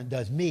her more than it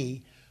does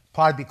me,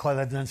 probably because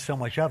I've done so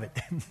much of it.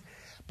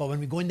 But when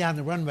we're going down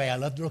the runway, I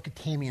love to look at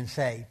Tammy and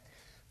say,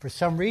 for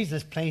some reason,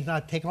 this plane's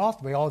not taking off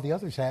the way all the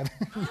others have.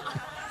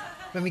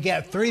 When we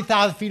get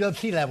 30,000 feet above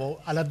sea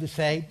level, I love to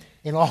say,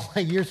 in all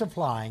my years of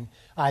flying,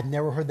 I've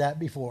never heard that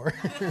before.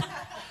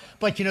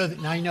 But you know,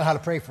 now you know how to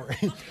pray for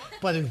it.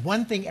 But there's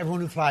one thing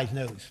everyone who flies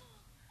knows.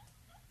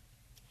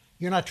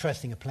 You're not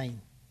trusting a plane.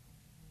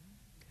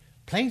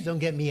 Planes don't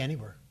get me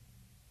anywhere.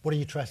 What are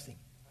you trusting?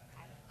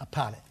 A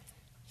pilot.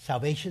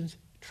 Salvation's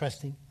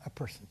trusting a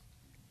person.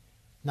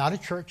 Not a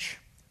church,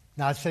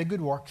 not a set of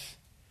good works,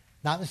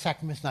 not the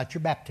sacraments, not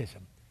your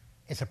baptism.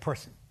 It's a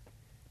person.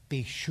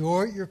 Be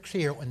sure you're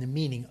clear on the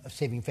meaning of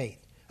saving faith.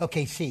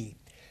 Okay, C.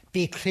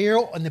 Be clear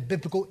on the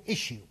biblical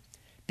issue.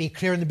 Be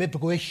clear on the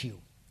biblical issue.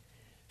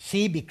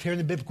 C. Be clear on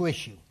the biblical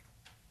issue.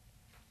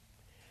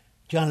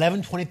 John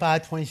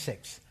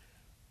 11:25-26.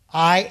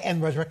 I am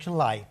the resurrection and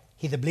life.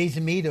 He that believes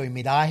in me, though he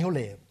may die, he'll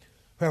live.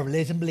 Whoever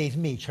lives and believes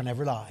in me shall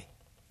never die.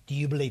 Do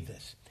you believe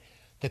this?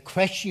 The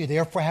question you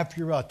therefore have for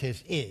your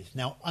relatives is,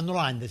 now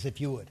underline this if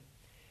you would,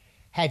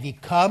 have you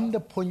come to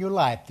a point in your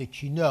life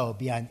that you know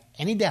beyond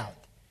any doubt,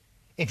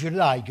 if you're to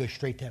die, you go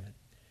straight to heaven?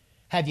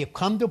 Have you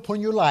come to a point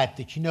in your life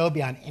that you know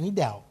beyond any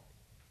doubt,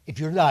 if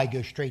you're to die, you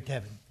go straight to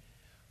heaven?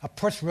 A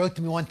person wrote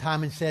to me one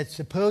time and said,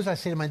 suppose I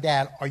say to my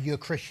dad, are you a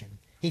Christian?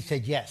 He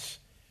said, yes.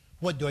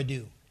 What do I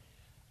do?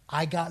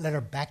 I got a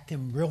letter back to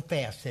him real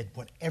fast, said,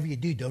 whatever you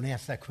do, don't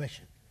ask that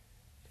question.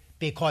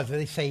 Because if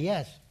they say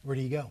yes, where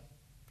do you go?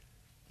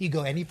 You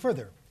go any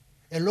further.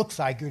 It looks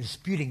like you're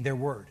disputing their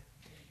word.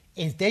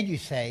 Instead, you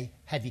say,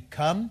 have you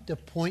come to a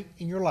point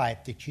in your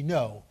life that you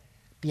know,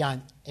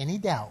 beyond any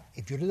doubt,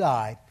 if you're to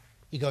die,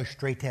 you go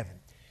straight to heaven.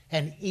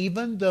 And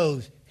even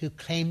those who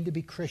claim to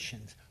be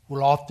Christians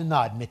will often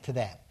not admit to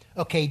that.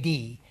 Okay,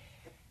 D.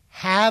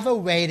 Have a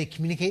way to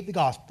communicate the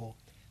gospel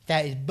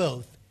that is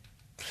both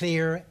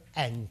clear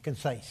and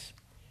concise.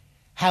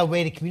 Have a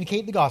way to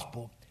communicate the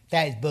gospel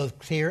that is both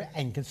clear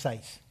and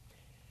concise.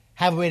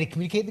 Have a way to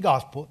communicate the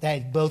gospel that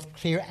is both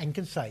clear and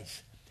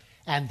concise.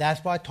 And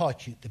that's why I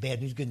taught you the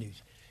bad news, good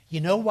news. You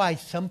know why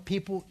some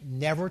people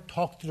never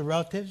talk to the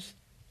relatives?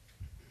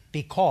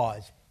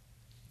 Because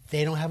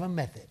they don't have a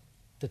method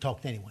to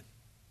talk to anyone.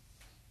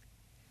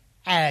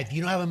 And if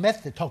you don't have a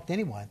method to talk to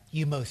anyone,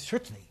 you most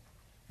certainly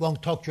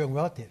won't talk to your own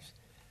relatives.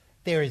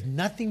 There is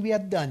nothing we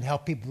have done to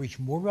help people reach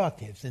more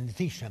relatives than to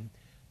teach them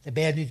the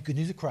bad news, good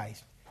news of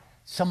Christ.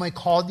 Someone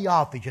called the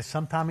office just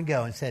some time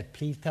ago and said,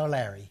 please tell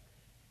Larry,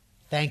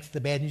 thanks to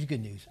the bad news,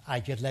 good news,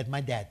 I just led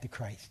my dad to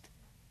Christ.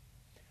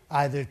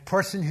 The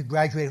person who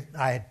graduated,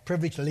 I had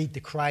privilege to lead to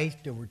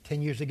Christ over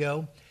 10 years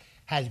ago,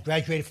 has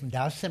graduated from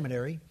Dallas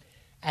Seminary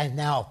and is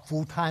now a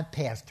full-time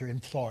pastor in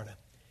Florida.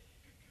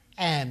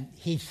 And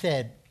he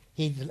said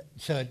he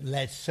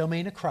led so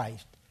many to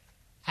Christ,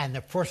 and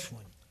the first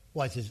one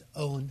was his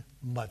own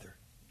mother.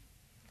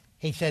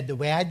 He said, the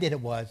way I did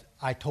it was,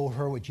 I told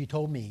her what you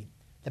told me,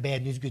 the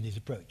bad news, good news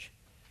approach.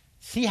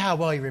 See how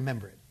well you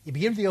remember it. You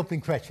begin with the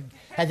opening question.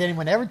 Has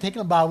anyone ever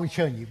taken a Bible and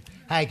shown you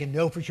how you can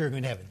know for sure you're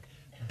going to heaven?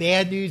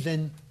 Bad news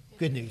and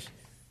good news.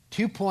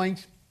 2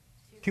 points,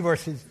 2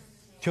 verses,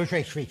 2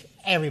 illustrations for each.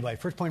 Everybody.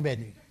 First point, bad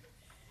news.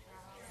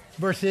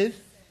 Verse is?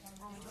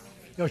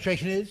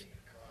 Illustration is?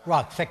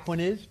 Rock. Second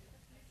point is?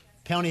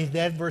 Penalty is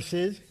dead. Verse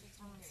is?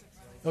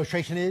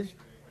 Illustration is?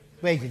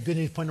 Wages. Good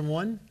news, point number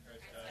 1.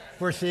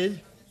 Verse is?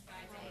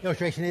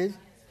 Illustration is?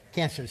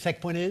 Cancer.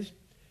 Second point is?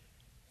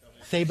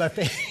 Saved by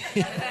faith.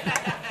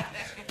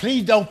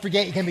 Please don't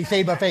forget you can be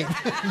saved by faith.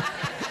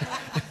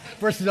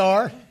 Verses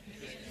are?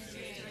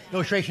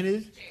 Illustration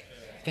is?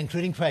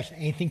 Concluding question.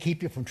 Anything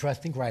keep you from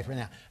trusting Christ right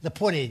now? The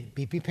point is,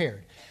 be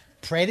prepared.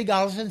 Pray to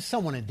God and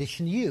someone in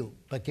addition to you,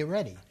 but get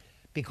ready.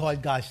 because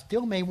God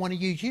still may want to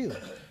use you.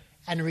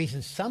 And the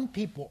reason some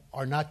people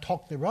are not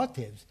talking to their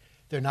relatives,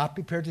 they're not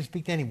prepared to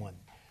speak to anyone.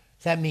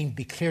 So that means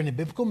be clear in the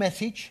biblical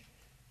message,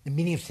 the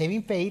meaning of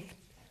saving faith,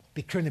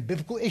 be clear in the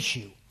biblical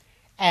issue,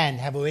 and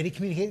have a way to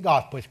communicate the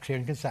gospel. It's clear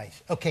and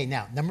concise. Okay,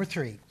 now, number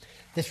 3.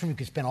 This one we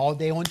could spend all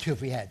day on too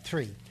if we had.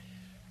 3.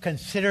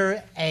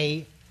 Consider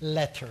a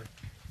letter.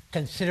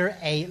 Consider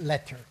a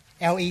letter.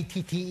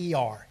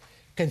 Letter.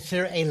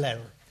 Consider a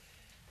letter.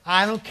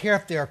 I don't care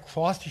if they're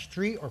across the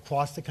street or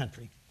across the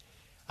country.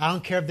 I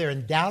don't care if they're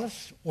in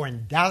Dallas or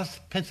in Dallas,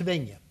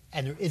 Pennsylvania.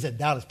 And there is a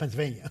Dallas,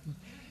 Pennsylvania.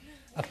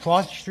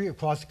 Across the street,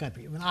 across the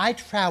country. When I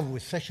traveled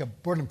with such a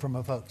burden for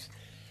my folks,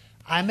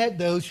 I met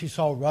those who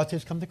saw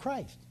relatives come to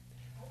Christ.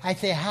 I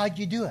say, how'd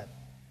you do it?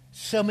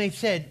 So many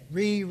said,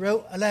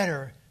 rewrote a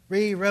letter,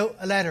 rewrote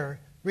a letter,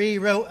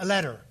 rewrote a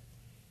letter.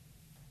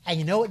 And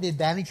you know what the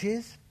advantage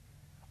is?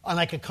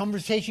 Unlike a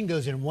conversation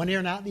goes in one ear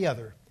and out the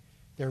other.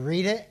 They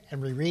read it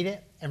and reread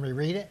it and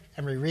reread it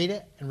and reread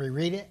it and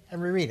reread it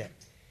and reread it.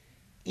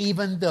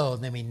 Even though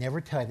they may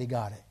never tell you they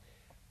got it.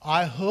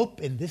 I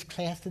hope in this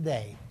class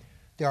today,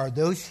 there are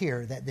those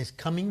here that this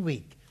coming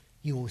week,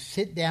 you will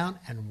sit down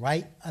and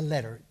write a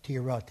letter to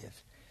your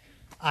relatives.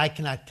 I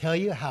cannot tell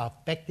you how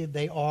effective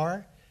they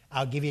are.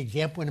 I'll give you an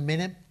example in a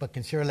minute, but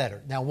consider a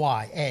letter. Now,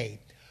 why? A,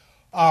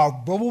 our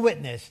verbal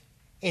witness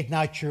is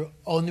not your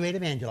only way to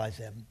evangelize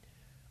them.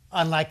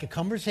 Unlike a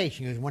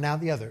conversation, goes one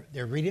out the other.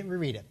 They read it and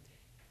reread it,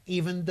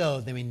 even though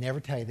they may never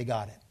tell you they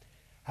got it.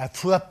 I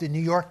flew up to New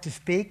York to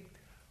speak.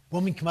 A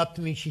woman came up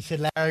to me. She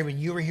said, Larry, when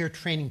you were here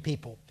training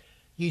people,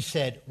 you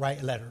said,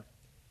 write a letter.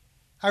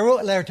 I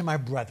wrote a letter to my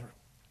brother.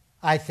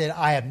 I said,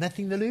 I have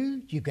nothing to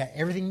lose. You've got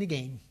everything to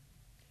gain.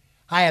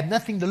 I have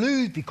nothing to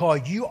lose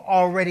because you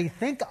already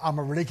think I'm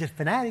a religious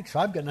fanatic, so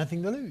I've got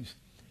nothing to lose.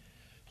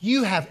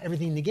 You have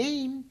everything to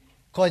gain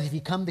because if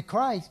you come to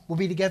Christ, we'll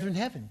be together in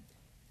heaven.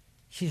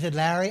 She said,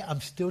 Larry, I'm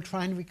still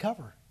trying to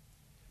recover.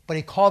 But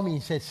he called me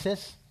and said,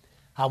 sis,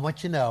 I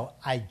want you to know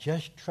I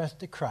just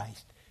trusted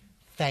Christ.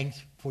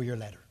 Thanks for your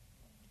letter.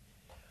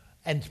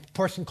 And the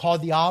person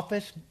called the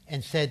office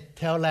and said,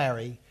 tell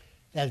Larry,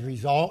 that as a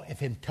result of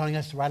him telling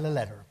us to write a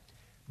letter,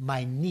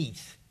 my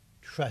niece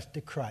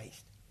trusted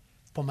Christ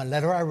from a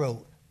letter I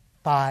wrote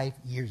 5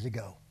 years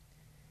ago.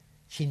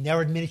 She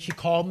never admitted she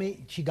called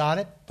me, she got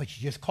it, but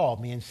she just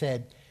called me and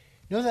said,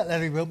 you know that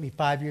letter you wrote me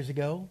 5 years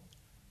ago?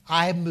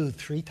 I have moved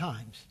 3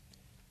 times.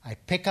 I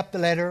pick up the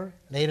letter,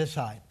 lay it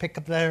aside. Pick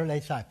up the letter, lay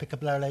it aside. Pick up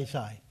the letter, lay it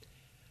aside.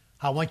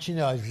 I want you to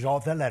know, as a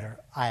result of that letter,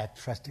 I have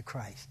trusted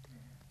Christ.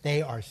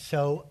 They are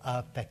so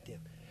effective.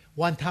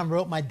 One time I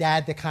wrote my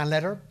dad the kind of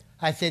letter.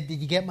 I said, did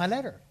you get my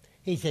letter?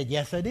 He said,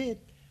 yes, I did.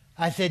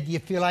 I said, do you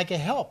feel like it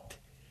helped?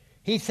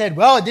 He said,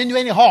 well, it didn't do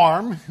any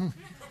harm.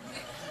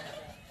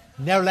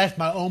 Nevertheless,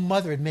 my own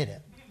mother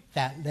admitted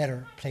that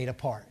letter played a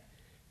part.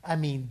 I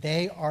mean,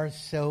 they are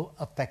so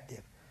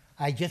effective.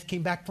 I just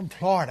came back from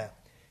Florida,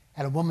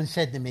 and a woman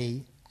said to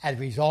me, as a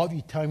result of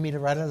you telling me to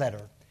write a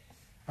letter,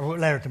 I wrote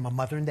a letter to my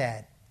mother and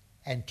dad,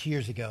 and 2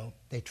 years ago,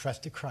 they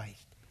trusted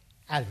Christ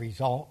as a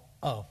result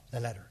of the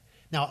letter.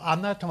 Now,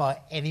 I'm not talking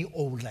about any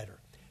old letter.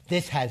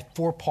 This has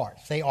 4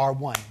 parts. They are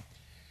 1.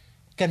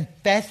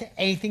 Confess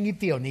anything you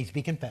feel needs to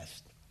be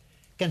confessed.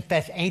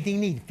 Confess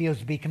anything you feels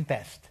to be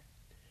confessed.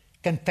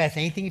 Confess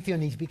anything you feel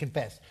needs to be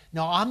confessed.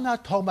 Now, I'm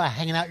not talking about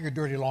hanging out your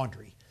dirty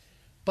laundry.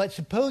 But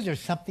suppose there's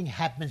something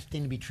happens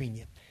in between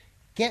you.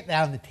 Get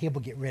that on the table,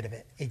 get rid of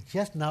it. It's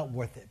just not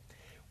worth it.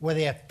 Were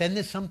they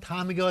offended some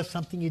time ago or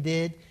something you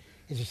did?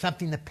 Is there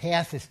something in the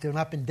past that's still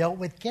not been dealt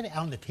with? Get it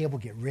out on the table,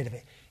 get rid of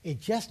it.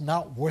 It's just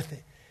not worth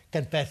it.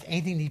 Confess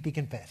anything needs to be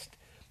confessed.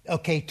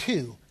 Okay,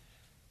 2,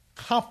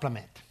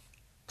 compliment.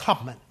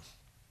 Compliment.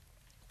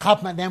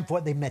 Compliment them for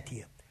what they meant to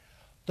you.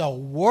 The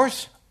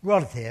worst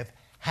relative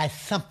has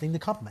something to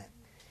compliment.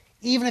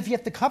 Even if you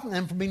have to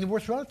compliment them for being the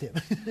worst relative.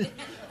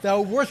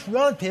 The worst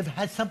relative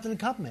has something to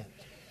compliment.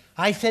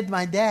 I said to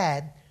my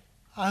dad,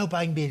 I hope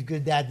I can be as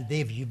good a dad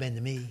today as you've been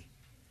to me.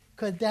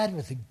 Because Dad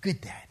was a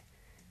good dad.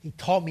 He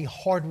taught me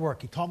hard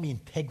work. He taught me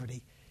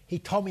integrity. He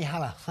taught me how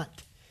to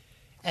hunt.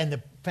 And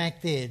the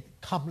fact is,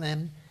 compliment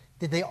them.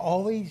 Did they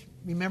always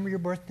remember your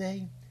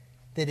birthday?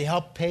 Did they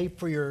help pay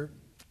for your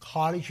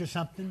college or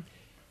something?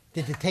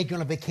 Did they take you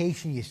on a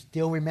vacation you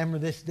still remember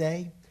this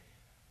day?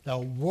 The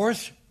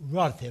worst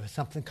relative is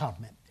something to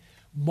compliment.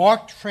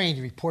 Mark Twain,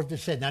 the reporter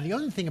said. Now, the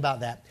only thing about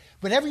that,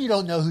 whenever you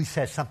don't know who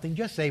says something,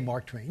 just say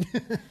Mark Twain.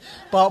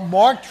 But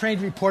Mark Twain,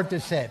 the reporter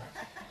said,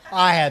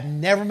 I have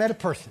never met a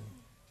person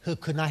who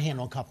could not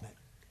handle a compliment.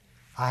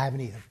 I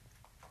haven't either.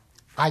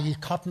 I use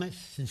compliments,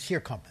 sincere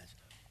compliments,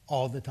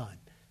 all the time.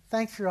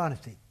 Thanks for your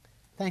honesty.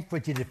 Thanks for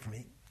what you did for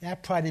me.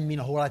 That probably didn't mean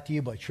a whole lot to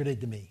you, but it sure did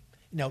to me.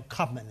 You know,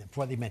 compliment them for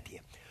what they meant to you.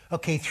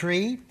 Okay,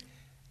 3,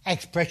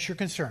 express your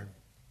concern.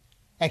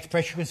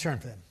 Express your concern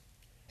for them.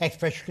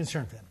 Express your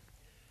concern for them.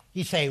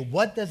 You say,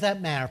 what does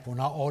that matter if we're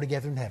not all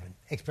together in heaven?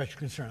 Express your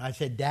concern. I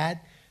said, Dad,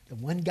 the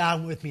one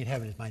God with me in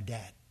heaven is my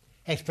dad.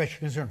 Express your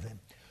concern for them.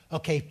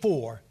 Okay,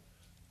 4,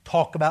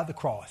 talk about the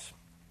cross.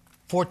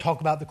 4,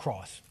 talk about the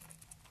cross.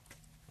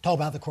 Talk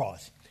about the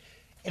cross.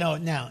 Now,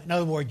 in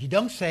other words, you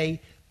don't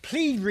say,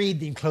 please read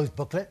the enclosed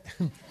booklet.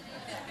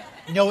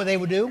 You know what they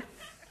would do?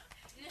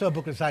 Throw a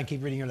booklet aside and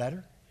keep reading your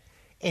letter.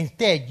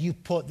 Instead, you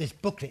put this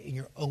booklet in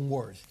your own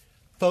words.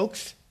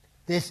 Folks,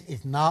 this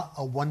is not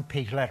a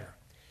one-page letter.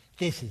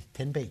 This is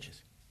 10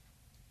 pages.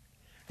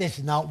 This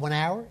is not 1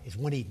 hour, it's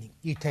one evening.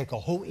 You take a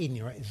whole evening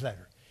to write this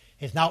letter.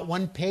 It's not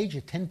 1 page,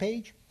 it's 10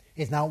 page.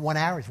 It's not 1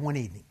 hour, it's one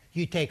evening.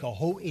 You take a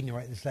whole evening to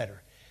write this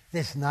letter.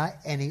 This is not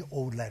any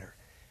old letter.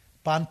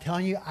 But I'm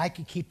telling you, I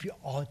could keep you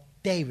all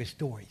day with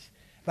stories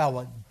about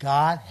what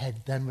God has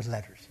done with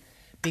letters.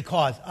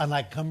 Because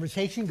unlike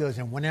conversation goes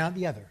in one out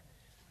the other,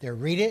 they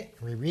read it,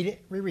 reread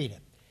it, reread it.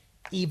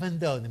 Even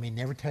though they may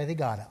never tell you they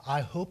got it.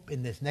 I hope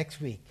in this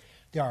next week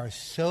there are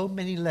so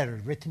many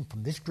letters written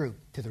from this group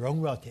to their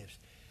own relatives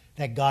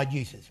that God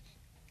uses.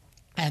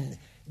 And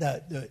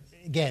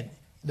again,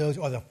 those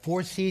are the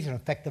 4 C's of an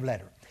effective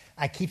letter.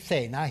 I keep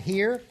saying, not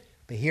here,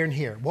 but here and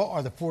here. What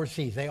are the 4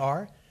 C's? They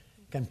are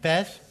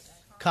confess,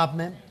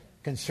 compliment,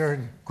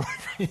 concern.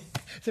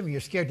 Some of you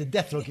are scared to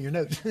death to look at your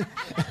notes.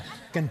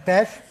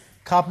 Confess,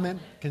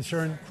 compliment,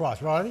 concern,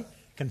 cross. What are they?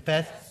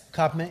 Confess,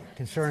 compliment,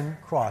 concern,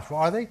 cross. What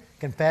are they?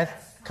 Confess,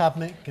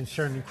 compliment,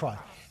 concern, and cross.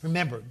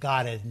 Remember,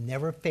 God has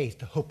never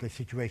faced a hopeless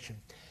situation.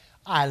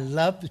 I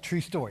love the true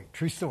story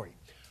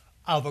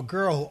of a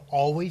girl who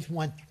always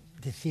wanted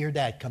to see her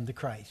dad come to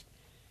Christ.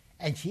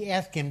 And she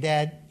asked him,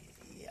 Dad,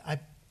 I've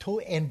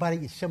told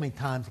everybody so many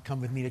times to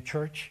come with me to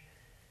church.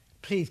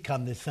 Please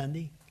come this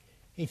Sunday.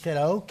 He said,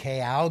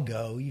 okay, I'll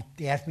go. You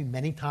asked me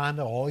many times.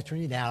 I'll always turn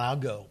you down. I'll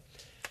go.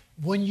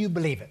 Wouldn't you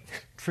believe it?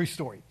 True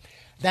story.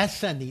 That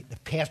Sunday, the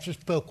pastor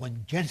spoke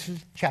on Genesis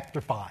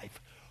chapter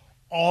 5,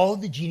 all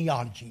the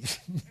genealogies.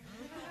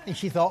 And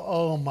she thought,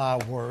 oh, my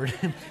word.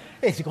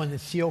 It's going to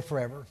seal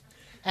forever.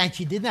 And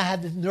she did not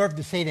have the nerve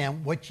to say to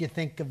him, what do you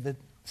think of the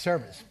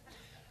service?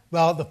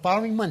 Well, the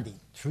following Monday,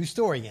 true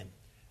story again,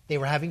 they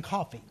were having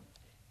coffee.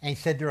 And he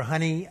said to her,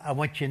 honey, I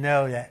want you to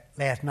know that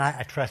last night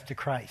I trusted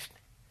Christ.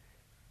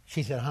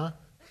 She said, huh?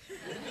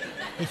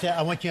 He said,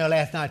 I want you to know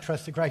last night I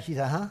trusted Christ. She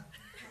said, huh?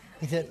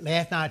 He said,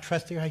 last night I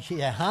trusted Christ. She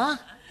said, huh?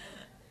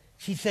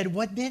 She said,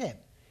 what did it?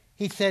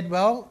 He said,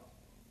 well,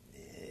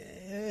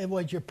 it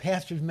was your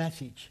pastor's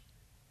message.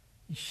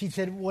 She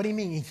said, what do you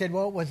mean? He said,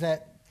 well, it was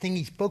that thing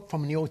he spoke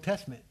from in the Old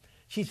Testament.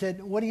 She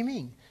said, what do you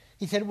mean?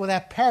 He said, well,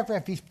 that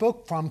paragraph he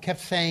spoke from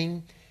kept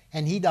saying,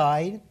 and he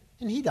died,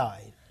 and he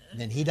died. And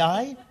then he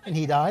died, and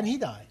he died, and he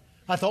died.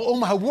 I thought, oh,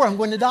 my word, I'm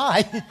going to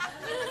die.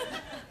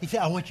 He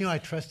said, I want you to know I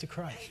trusted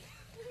Christ.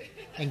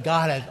 And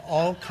God has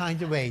all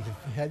kinds of ways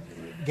of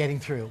getting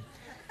through.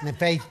 And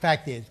the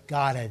fact is,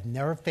 God has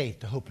never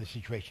faced a hopeless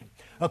situation.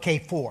 Okay,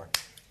 4.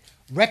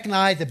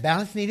 Recognize the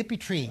balance needed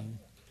between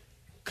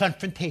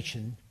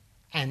confrontation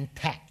and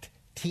tact.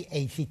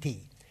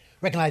 T-A-C-T.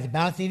 Recognize the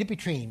balance needed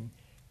between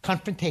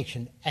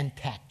confrontation and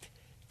tact.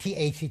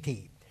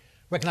 T-A-C-T.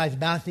 Recognize the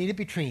balance needed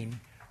between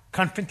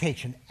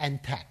confrontation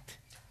and tact.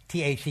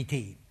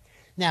 T-A-C-T.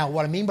 Now,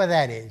 what I mean by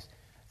that is,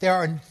 there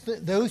are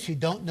those who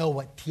don't know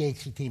what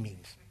T-A-C-T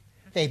means.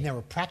 They've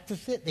never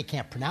practiced it. They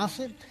can't pronounce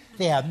it.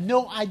 They have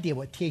no idea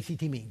what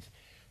T-A-C-T means.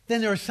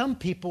 Then there are some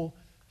people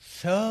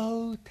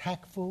so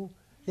tactful,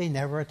 they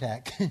never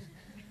attack.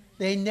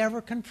 They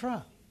never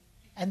confront.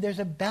 And there's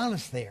a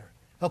balance there.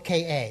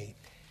 Okay, A.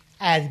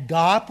 As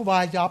God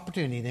provides the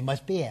opportunity, they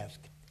must be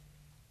asked,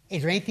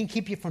 is there anything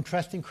keep you from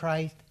trusting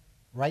Christ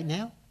right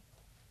now?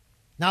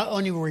 Not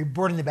only were we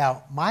burdened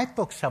about my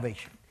folks'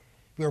 salvation,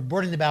 we were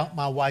burdened about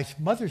my wife's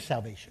mother's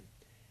salvation.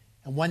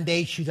 And one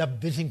day she was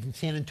up visiting from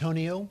San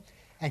Antonio,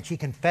 and she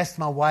confessed to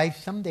my wife,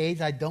 some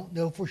days I don't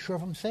know for sure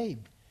if I'm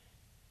saved.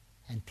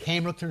 And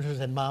Tammy looked at her and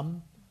said,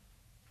 Mom,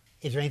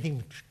 is there anything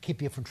to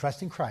keep you from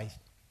trusting Christ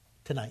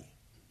tonight?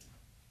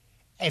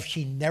 If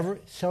she never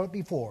saw it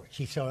before,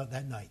 she saw it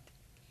that night.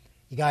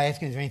 You got to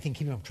ask her, is there anything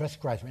keeping you from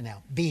trusting Christ right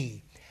now?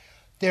 B,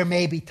 there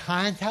may be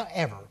times,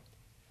 however,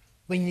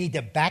 when you need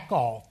to back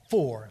off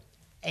for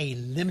a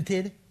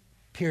limited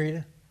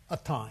period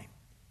of time.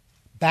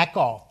 Back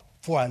off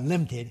for a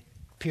limited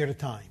period of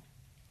time.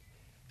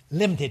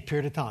 Limited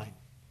period of time.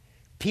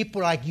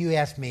 People like you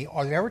ask me,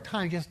 are there ever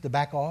times just to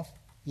back off?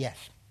 Yes.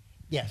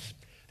 Yes.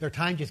 There are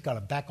times just got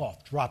to back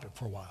off, drop it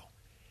for a while.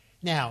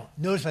 Now,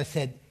 notice I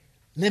said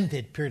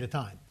limited period of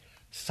time.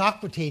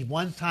 Socrates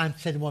one time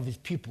said to one of his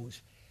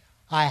pupils,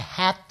 I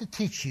have to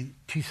teach you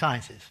 2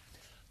 sciences.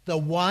 The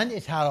one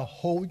is how to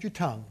hold your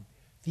tongue.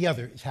 The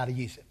other is how to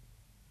use it.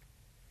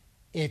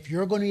 If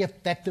you're going to be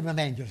effective in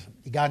evangelism,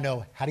 you got to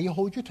know how do you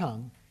hold your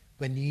tongue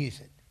when you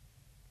use it.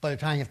 By the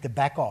time you have to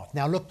back off.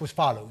 Now look what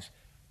follows.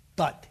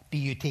 But,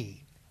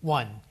 B-U-T.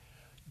 1,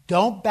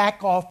 don't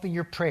back off in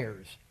your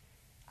prayers.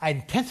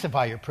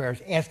 Intensify your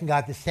prayers, asking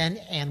God to send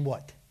and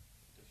what?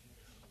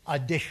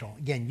 Additional.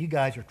 Again, you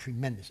guys are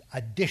tremendous.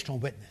 Additional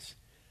witness.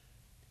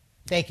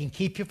 They can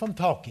keep you from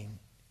talking.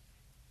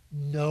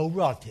 No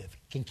relative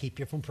can keep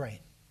you from praying.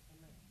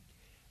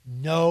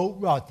 No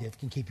relative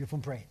can keep you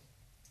from praying.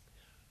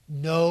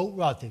 No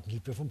relative can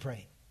keep you from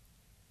praying.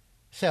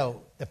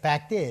 So the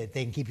fact is,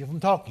 they can keep you from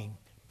talking,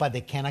 but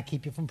they cannot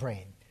keep you from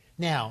praying.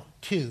 Now,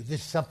 2,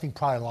 this is something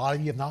probably a lot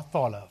of you have not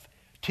thought of.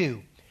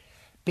 2,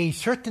 be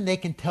certain they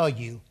can tell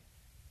you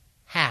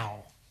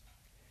how.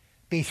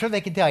 Be certain they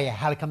can tell you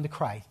how to come to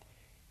Christ,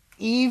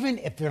 even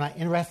if they're not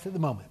interested at the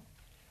moment.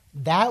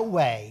 That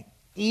way,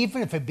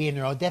 even if it be in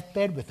their own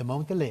deathbed with a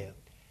moment to live,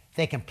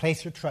 they can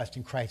place their trust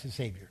in Christ as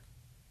Savior.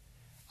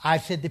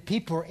 I've said to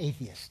people who are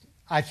atheists.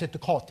 I've said to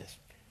cultists.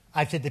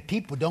 I've said to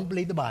people who don't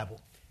believe the Bible.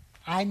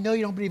 I know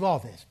you don't believe all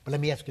this, but let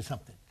me ask you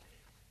something.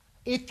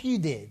 If you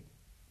did,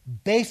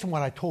 based on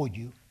what I told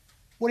you,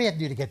 what do you have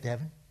to do to get to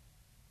heaven?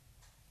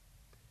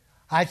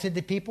 I've said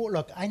to people,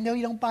 look, I know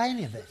you don't buy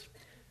any of this,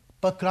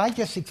 but could I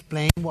just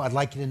explain what I'd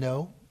like you to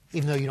know,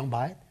 even though you don't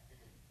buy it?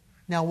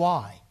 Now,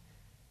 why?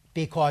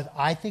 Because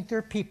I think there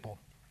are people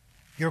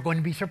you're going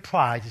to be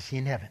surprised to see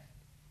in heaven.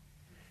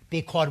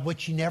 Because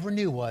what you never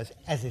knew was,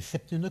 as they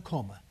slipped in the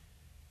coma,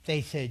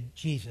 they said,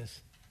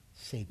 Jesus,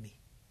 save me.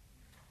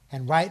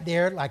 And right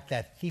there, like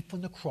that thief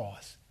on the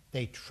cross,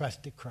 they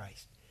trusted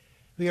Christ.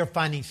 We are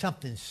finding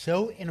something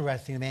so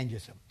interesting in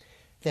evangelism,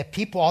 that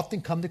people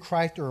often come to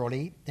Christ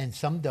early, and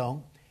some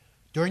don't.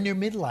 During their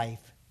midlife,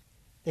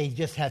 they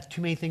just have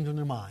too many things on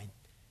their mind.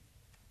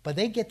 But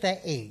they get that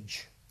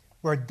age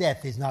where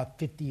death is not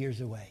 50 years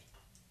away.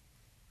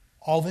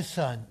 All of a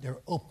sudden, they're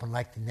open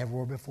like they never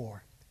were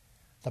before.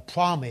 The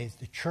problem is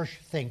the church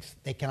thinks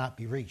they cannot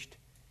be reached.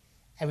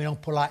 And we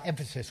don't put a lot of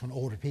emphasis on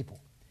older people.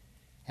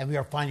 And we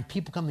are finding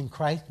people coming to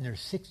Christ in their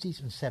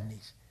 60s and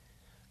 70s.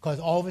 Because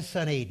all of a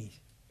sudden, 80s,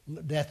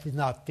 death is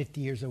not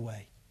 50 years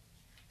away.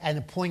 And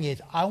the point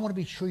is, I want to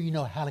be sure you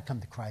know how to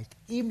come to Christ,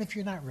 even if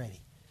you're not ready.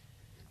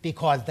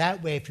 Because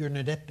that way, if you're in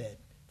a deathbed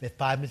with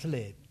 5 minutes to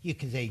live, you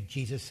can say,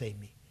 Jesus, save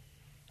me.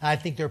 And I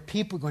think there are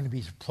people who are going to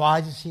be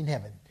surprised to see in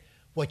heaven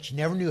what you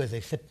never knew as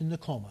they slipped in the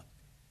coma.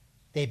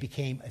 They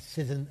became a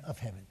citizen of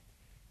heaven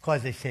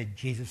because they said,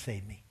 Jesus,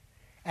 save me.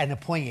 And the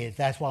point is,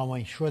 that's why I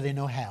want to ensure they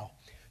know how.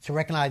 So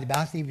recognize the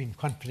balance between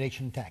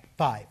confrontation and attack.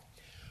 5,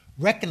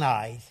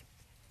 recognize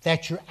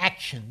that your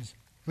actions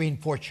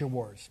reinforce your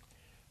words.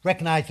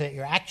 Recognize that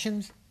your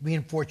actions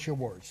reinforce your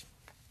words.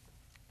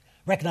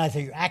 Recognize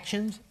that your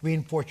actions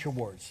reinforce your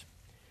words.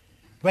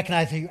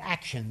 Recognize that your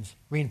actions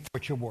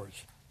reinforce your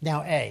words.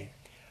 Now, A,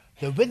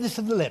 the witness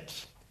of the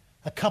lips,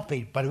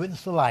 accompanied by the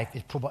witness of life,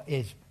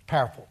 is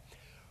powerful.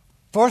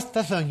 1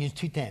 Thessalonians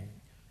 2:10,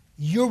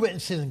 your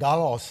witnesses in God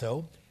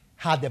also,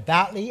 how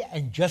devoutly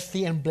and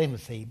justly and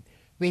blamelessly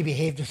we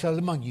behave ourselves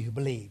among you who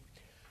believe.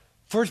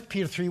 1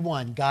 Peter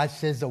 3:1, God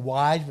says, the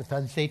wives with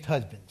unsaved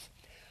husbands.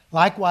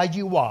 Likewise,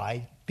 you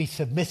wives, be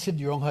submissive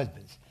to your own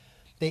husbands,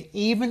 that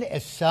even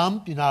as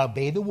some do not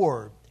obey the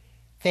word,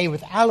 they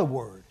without a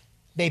word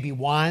may be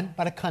won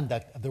by the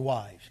conduct of their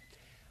wives.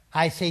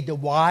 I say to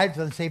wives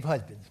with unsaved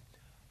husbands,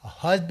 a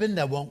husband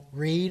that won't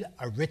read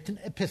a written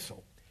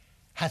epistle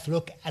has to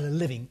look at a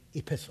living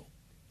epistle.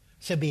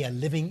 So be a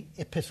living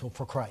epistle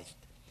for Christ.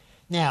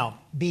 Now,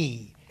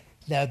 B,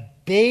 the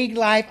big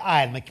life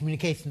item of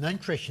communication to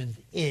non-Christians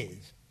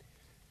is,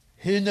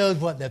 who knows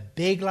what the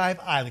big life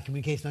item of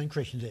communication to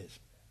non-Christians is?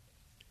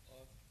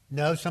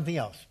 No, something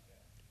else.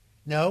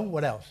 No,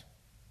 what else?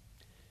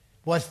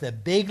 What's the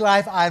big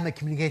life item of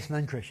communication to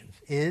non-Christians?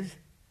 Is?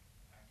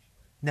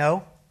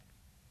 No?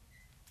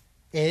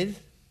 Is?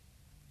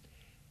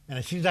 And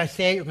as soon as I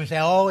say it, you're going to say,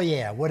 oh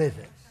yeah, what is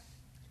it?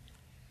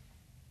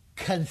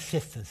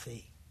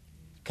 Consistency.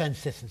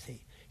 Consistency.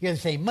 You're going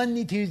to say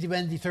Monday, Tuesday,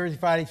 Wednesday, Thursday,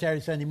 Friday,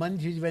 Saturday, Sunday.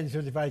 Monday, Tuesday, Wednesday,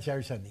 Thursday, Friday,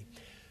 Saturday, Sunday.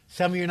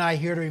 Some of you and I are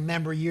here to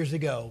remember years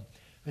ago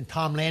when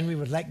Tom Landry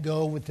was let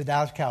go with the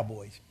Dallas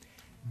Cowboys.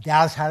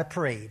 Dallas had a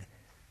parade.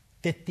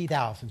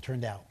 50,000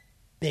 turned out.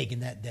 Big in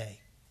that day.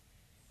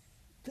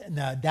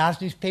 The Dallas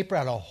newspaper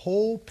had a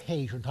whole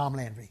page on Tom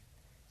Landry.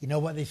 You know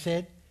what they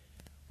said?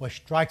 What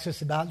strikes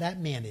us about that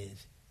man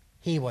is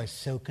he was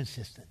so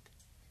consistent.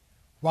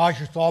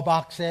 Roger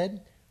Staubach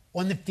said,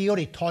 on the field,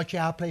 he taught you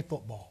how to play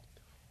football.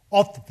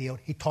 Off the field,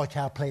 he taught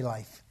you how to play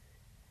life.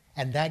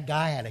 And that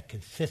guy had a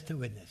consistent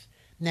witness.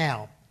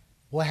 Now,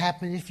 what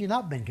happens if you've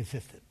not been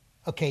consistent?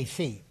 Okay,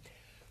 C.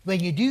 When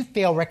you do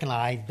fail,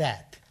 recognize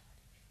that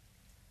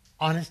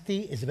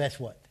honesty is the best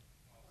what?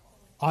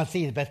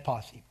 Honesty is the best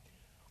policy.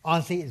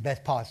 Honesty is the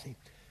best policy.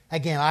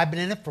 Again, I've been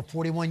in it for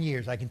 41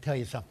 years. I can tell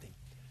you something.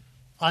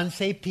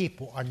 Unsaved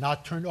people are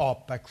not turned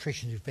off by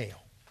Christians who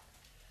fail.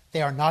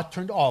 They are not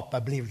turned off by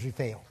believers who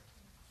fail.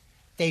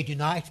 They do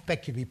not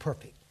expect you to be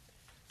perfect.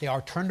 They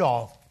are turned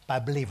off by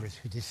believers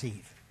who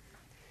deceive.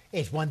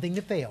 It's one thing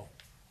to fail.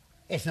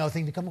 It's another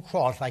thing to come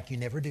across like you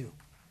never do.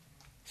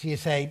 So you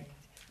say,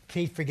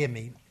 please forgive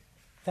me.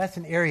 That's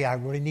an area I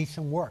really need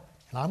some work,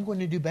 and I'm going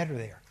to do better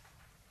there.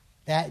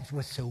 That is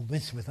what's so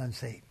missing with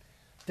unsaved.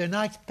 They're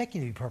not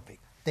expecting to be perfect.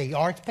 They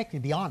are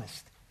expecting to be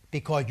honest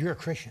because you're a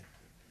Christian.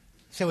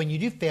 So when you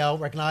do fail,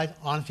 recognize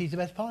honesty is the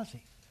best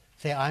policy.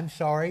 Say, I'm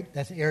sorry,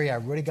 that's an area I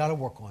really got to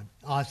work on.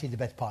 Honesty is the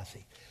best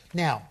policy.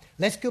 Now,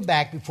 let's go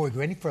back before we go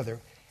any further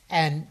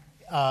and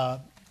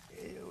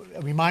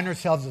remind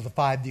ourselves of the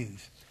 5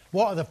 do's.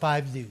 What are the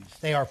 5 do's?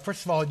 They are,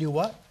 first of all, do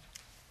what?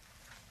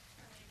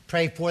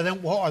 Pray for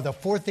them. What are the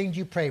 4 things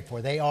you pray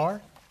for? They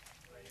are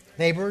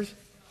laborers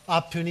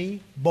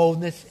opportunity,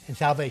 boldness, and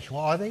salvation.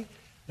 What are they?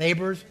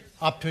 Labors,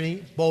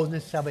 opportunity,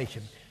 boldness,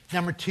 salvation.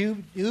 Number 2,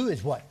 do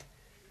is what?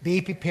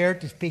 Be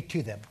prepared to speak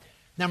to them.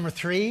 Number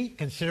 3,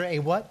 consider a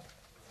what?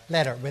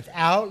 Letter,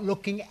 without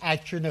looking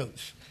at your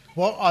notes.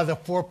 What are the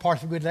 4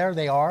 parts of a good letter?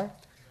 They are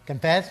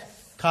confess,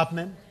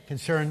 compliment,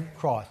 concern,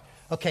 cross.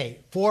 Okay,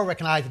 4,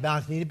 recognize the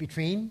balance needed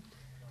between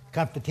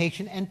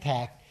confrontation and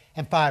tact.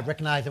 And 5,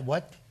 recognize that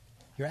what?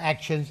 Your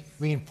actions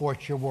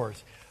reinforce your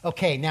words.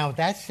 Okay, now with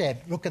that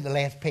said, look at the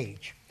last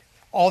page.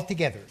 All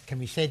together, can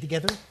we say it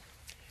together?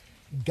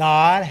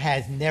 God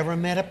has never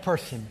met a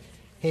person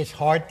his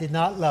heart did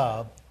not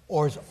love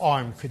or his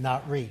arm could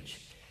not reach.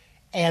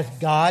 Ask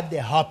God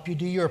to help you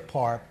do your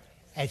part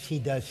as he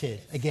does his.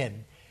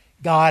 Again,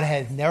 God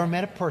has never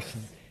met a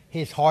person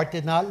his heart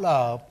did not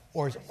love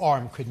or his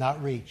arm could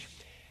not reach.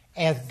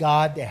 Ask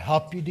God to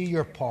help you do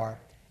your part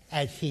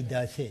as he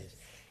does his.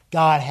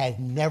 God has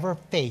never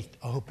faced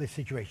a hopeless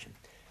situation.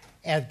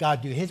 Ask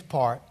God to do his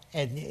part,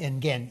 and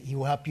again, he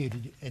will help you to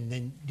do, and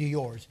then do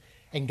yours.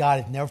 And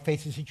God has never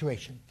faced a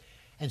situation.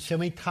 And so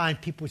many times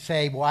people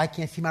say, well, I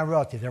can't see my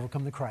relatives ever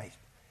come to Christ.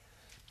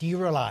 Do you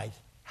realize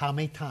how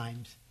many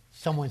times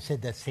someone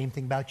said that same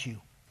thing about you?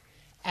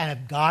 And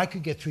if God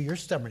could get through your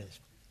stubbornness,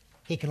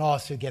 he can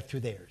also get through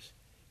theirs.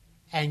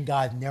 And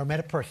God never met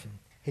a person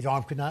his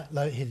heart did not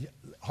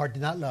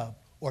love,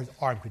 or his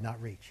arm could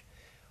not reach.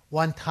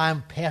 One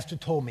time, a pastor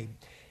told me,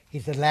 he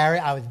said, Larry,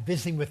 I was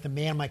visiting with a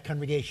man in my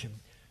congregation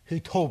who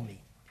told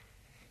me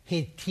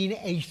his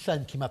teenage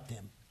son came up to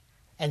him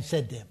and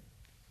said to him,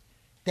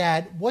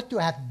 Dad, what do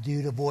I have to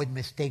do to avoid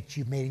mistakes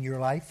you've made in your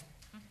life?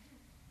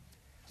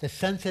 The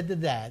son said to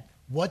Dad,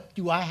 what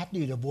do I have to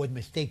do to avoid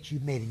mistakes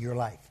you've made in your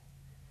life?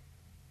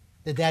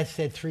 The dad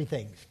said 3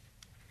 things.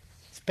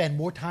 Spend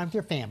more time with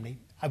your family.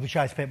 I wish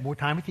I spent more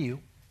time with you.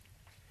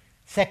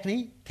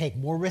 Secondly, take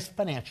more risk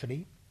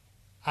financially.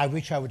 I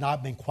wish I would not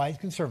have been quite as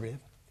conservative.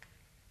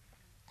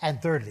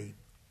 And thirdly,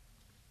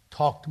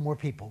 talk to more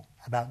people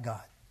about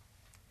God.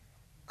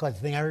 Because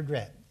the thing I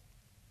regret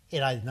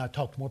is I did not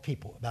talk to more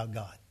people about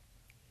God.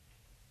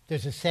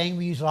 There's a saying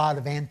we use a lot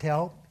of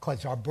Evantel because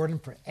it's our burden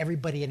for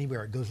everybody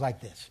anywhere. It goes like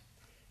this.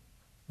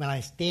 When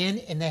I stand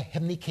in the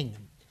heavenly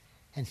kingdom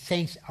and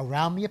saints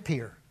around me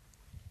appear,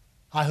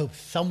 I hope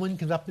someone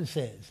comes up and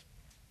says,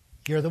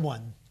 you're the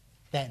one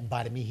that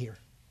invited me here.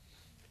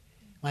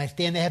 When I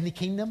stand in the heavenly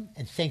kingdom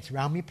and saints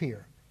around me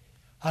appear,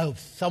 I hope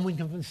someone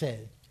comes up and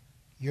says,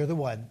 you're the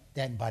one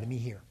that invited me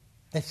here.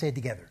 Let's say it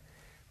together.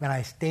 When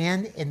I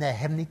stand in the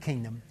heavenly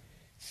kingdom,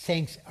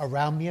 saints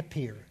around me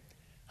appear,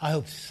 I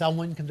hope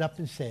someone comes up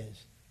and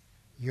says,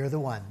 you're the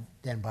one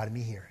that invited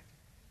me here.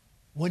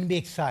 Wouldn't it be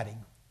exciting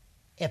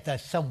if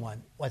that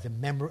someone was a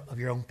member of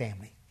your own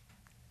family?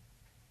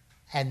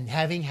 And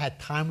having had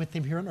time with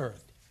them here on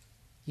earth,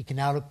 you can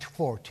now look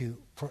forward to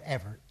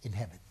forever in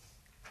heaven.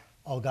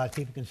 All God's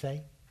people can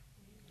say,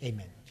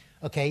 amen.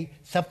 Okay,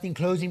 something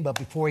closing, but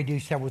before we do,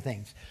 several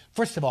things.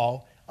 First of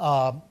all,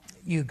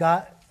 you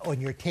got on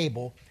your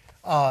table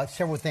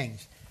several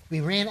things. We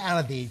ran out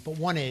of these, but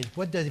one is,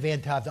 what does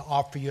Evantel have to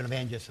offer you in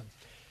evangelism?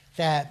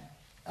 That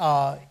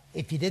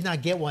if you did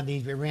not get one of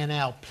these, we ran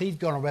out, please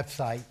go on our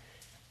website.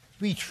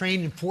 We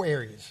train in 4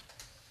 areas: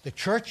 the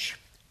church,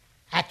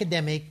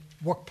 academic,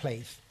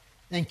 workplace,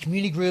 and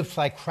community groups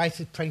like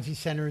crisis pregnancy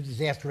centers,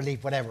 disaster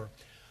relief, whatever.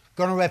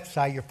 Go on our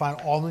website, you'll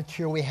find all the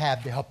material we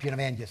have to help you in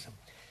evangelism.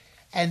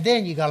 And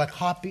then you got a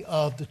copy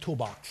of the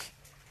toolbox.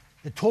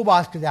 The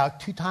toolbox goes out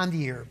 2 times a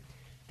year,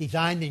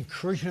 designed to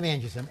encourage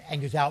evangelism,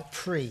 and goes out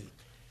free.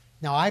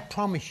 Now, I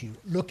promise you,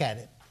 look at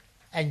it,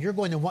 and you're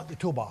going to want the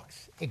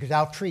toolbox. It goes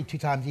out free 2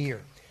 times a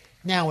year.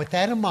 Now, with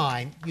that in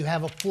mind, you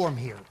have a form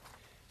here. It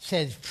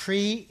says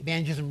free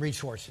evangelism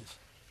resources.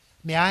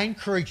 May I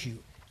encourage you,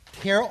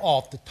 tear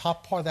off the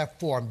top part of that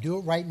form. Do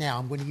it right now.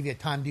 I'm going to give you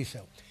time to do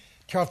so.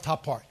 Tear off the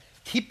top part.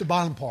 Keep the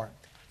bottom part.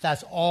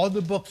 That's all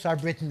the books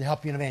I've written to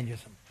help you in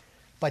evangelism.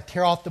 But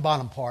tear off the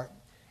bottom part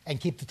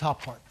and keep the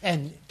top part.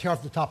 And tear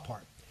off the top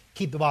part.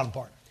 Keep the bottom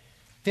part.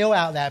 Fill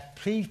out that.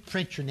 Please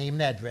print your name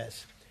and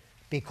address.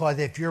 Because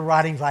if your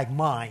writing's like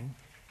mine,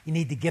 you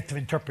need the gift of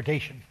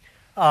interpretation.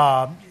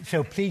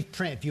 So please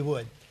print if you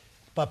would.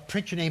 But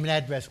print your name and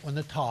address on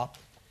the top.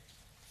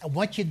 And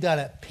once you've done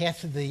it,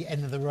 pass to the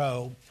end of the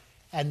row.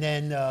 And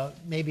then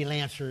maybe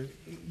Lance or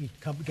you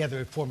come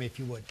together for me if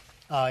you would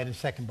in a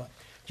second. But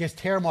just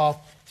tear them off.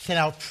 Send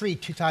out free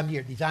 2 times a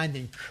year. Designed to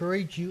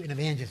encourage you in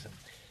evangelism.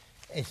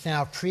 It's sent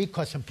out free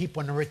because some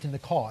people have written the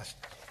cost.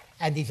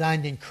 And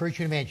designed to encourage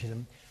you in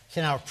evangelism.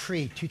 Sent out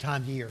free 2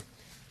 times a year.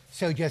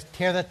 So just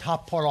tear the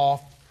top part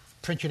off,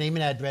 print your name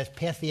and address,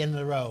 pass the end of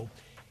the row.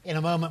 In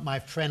a moment, my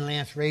friend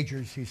Lance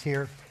Ragers, who's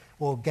here,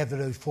 will gather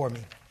those for me.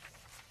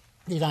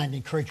 Designed to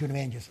encourage you in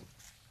evangelism.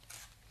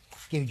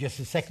 Give you just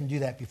a second to do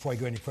that before I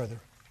go any further.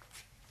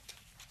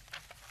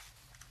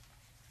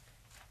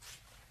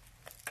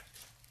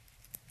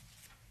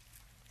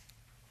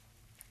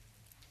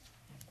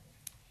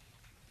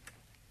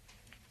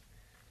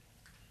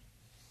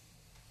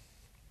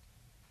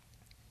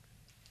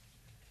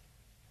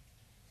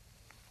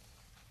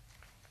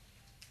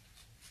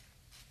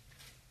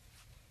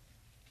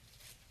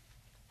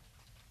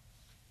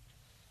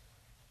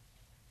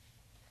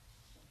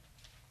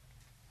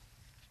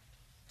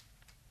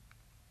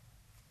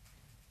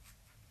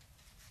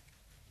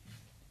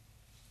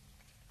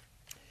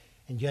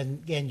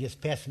 And again, just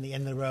passing the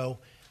end of the row.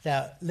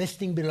 The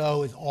listing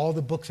below is all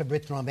the books I've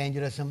written on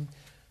evangelism.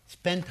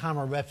 Spend time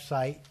on our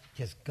website,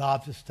 just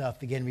gobs of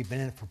stuff. Again, we've been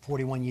in it for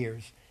 41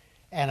 years,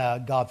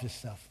 and gobs of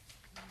stuff.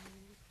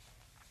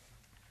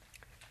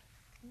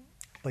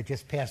 But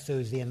just pass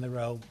those at the end of the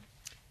row.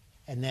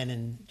 And then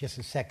in just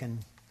a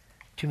second,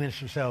 2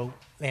 minutes or so,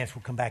 Lance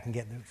will come back and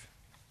get those.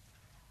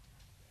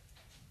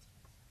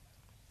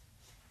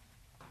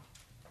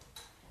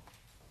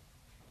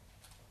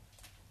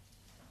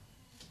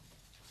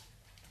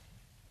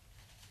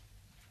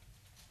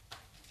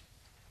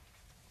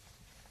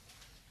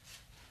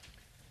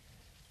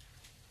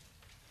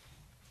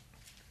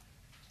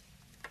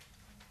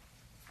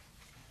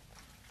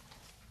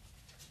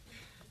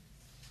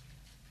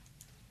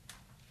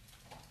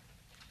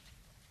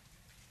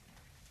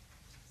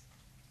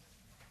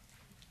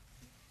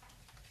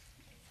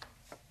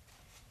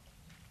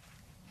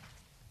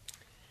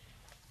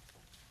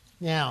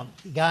 Now,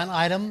 you got an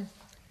item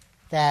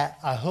that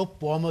I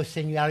hope will almost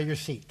send you out of your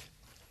seat.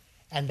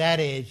 And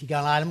that is, you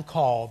got an item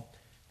called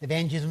the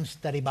Evangelism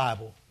Study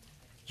Bible.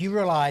 Do you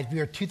realize we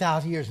are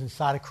 2,000 years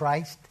inside of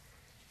Christ?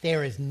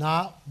 There is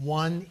not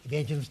one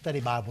Evangelism Study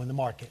Bible in the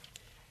market.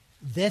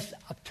 This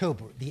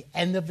October, the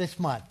end of this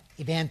month,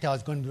 Evantel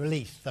is going to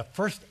release the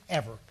first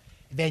ever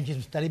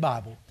Evangelism Study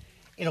Bible.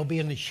 It'll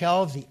be on the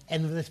shelves the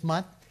end of this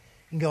month.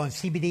 You can go on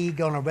CBD,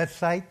 go on our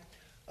website.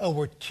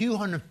 Over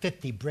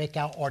 250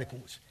 breakout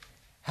articles.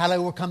 How to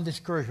overcome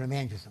discouragement in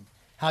evangelism.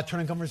 How to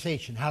turn a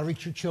conversation. How to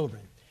reach your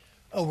children.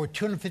 Over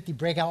 250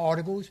 breakout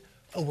articles.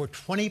 Over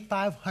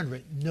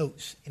 2,500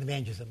 notes in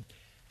evangelism.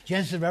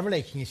 Genesis and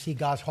Revelation, you see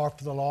God's heart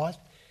for the lost.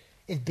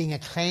 It's being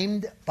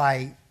acclaimed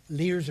by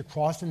leaders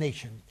across the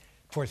nation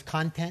for its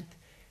content.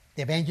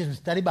 The Evangelism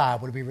Study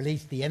Bible will be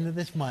released at the end of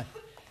this month.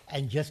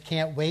 And just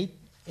can't wait.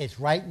 It's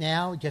right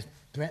now just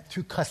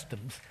through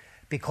customs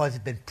because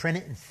it's been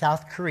printed in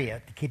South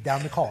Korea to keep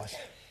down the cost.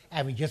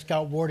 And we just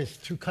got word it's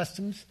through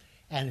customs.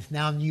 And it's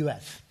now in the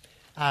U.S.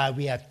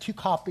 We have 2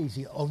 copies,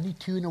 the only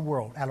 2 in the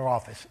world, at our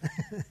office,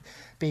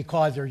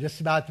 because they're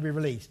just about to be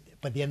released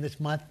by the end of this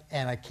month,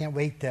 and I can't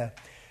wait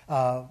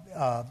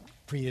for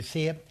you to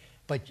see it.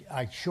 But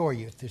I assure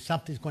you, if there's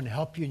something that's going to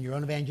help you in your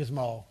own evangelism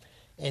all,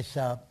 it's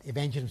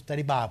Evangelism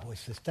Study Bible.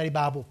 It's the study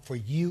Bible for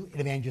you in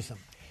evangelism.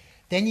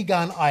 Then you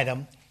got an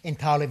item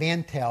entitled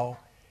Evantel,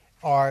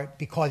 or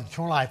Because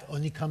Eternal Life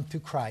Only Comes Through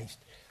Christ.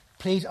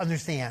 Please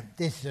understand,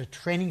 this is a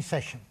training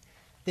session.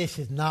 This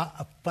is not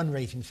a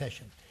fundraising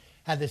session.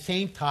 At the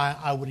same time,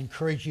 I would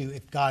encourage you,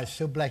 if God has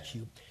so blessed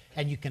you,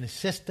 and you can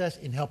assist us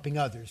in helping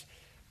others,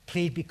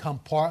 please become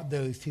part of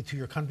those through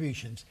your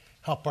contributions.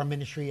 Help our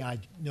ministry. I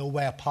no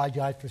way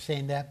apologize for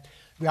saying that.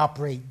 We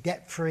operate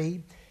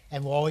debt-free,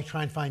 and we're always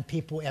trying to find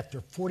people. After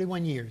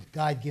 41 years,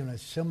 God's given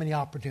us so many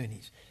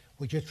opportunities.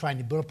 We're just trying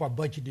to build up our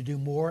budget to do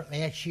more.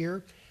 Last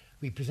year,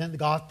 we presented the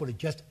gospel to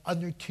just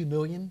under 2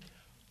 million,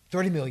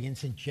 30 million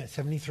since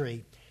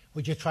 73.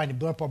 We're just trying to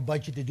build up our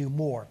budget to do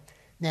more.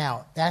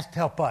 Now, that's to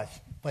help us,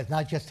 but it's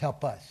not just to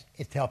help us.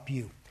 It's to help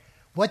you.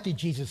 What did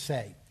Jesus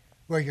say?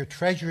 Where your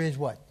treasure is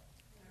what?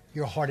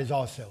 Your heart is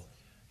also.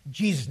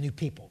 Jesus knew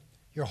people.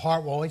 Your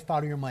heart will always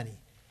follow your money.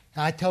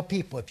 And I tell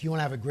people, if you want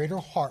to have a greater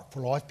heart for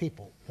lost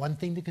people, one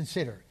thing to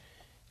consider,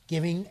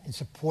 giving and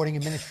supporting a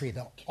ministry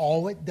that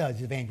all it does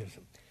is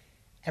evangelism.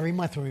 Every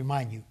month we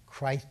remind you,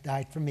 Christ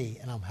died for me,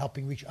 and I'm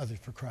helping reach others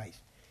for Christ.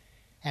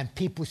 And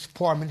people who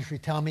support our ministry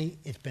tell me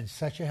it's been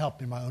such a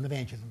help in my own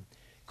evangelism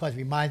because it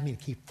reminds me to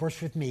keep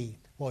first with me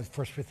what was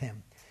first with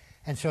him.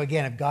 And so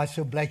again, if God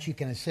so bless you,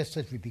 can assist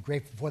us, we'd be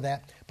grateful for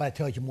that. But I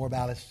told you more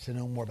about us to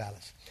know more about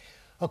us.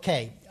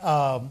 Okay,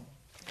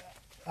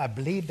 I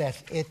believe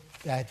that's it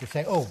that I had to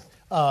say.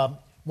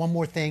 One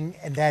more thing,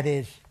 and that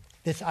is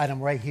this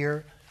item right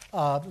here.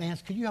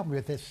 Lance, could you help me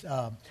with this?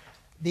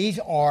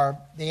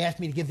 They asked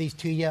me to give these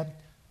to you,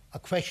 a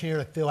questionnaire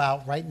to fill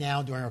out right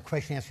now during our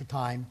question and answer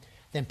time,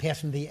 then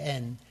pass them to the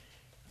end.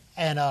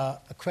 And a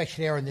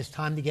questionnaire in this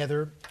time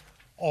together.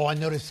 All I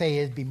know to say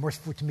is be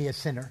merciful to me, a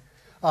sinner.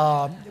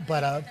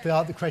 But fill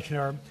out the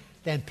questionnaire,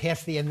 then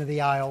pass the end of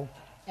the aisle,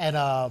 and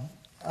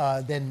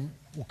then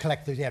we'll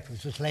collect those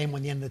afterwards. Just lay them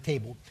on the end of the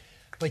table.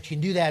 But you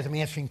can do that as I'm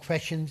answering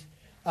questions.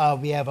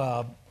 We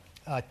have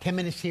 10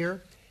 minutes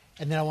here,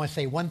 and then I want to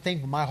say one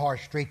thing from my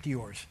heart straight to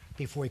yours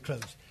before we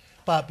close.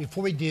 But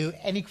before we do,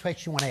 any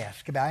question you want to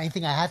ask about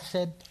anything I have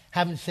said,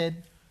 haven't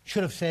said,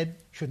 should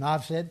not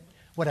have said,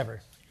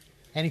 whatever.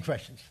 Any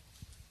questions?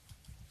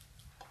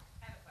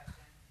 I have a question.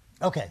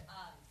 Okay.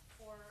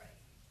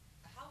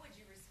 How would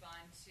you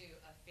respond to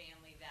a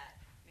family that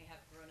may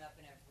have grown up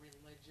in a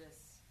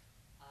religious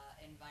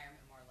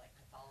environment, more like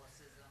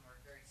Catholicism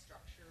or very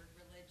structured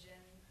religion,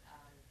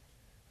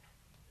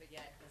 but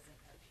yet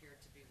doesn't appear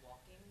to be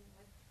walking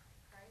with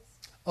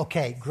Christ?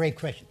 Okay, great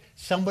question.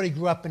 Somebody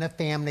grew up in a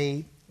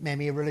family,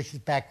 maybe a religious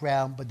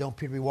background, but don't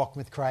appear to be walking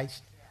with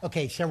Christ. Yeah.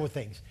 Okay, several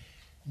things.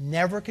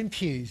 Never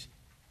confuse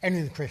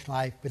entering the Christian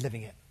life with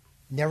living it.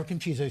 Never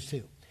confuse those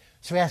two.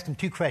 So ask them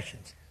two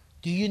questions.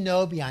 Do you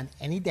know beyond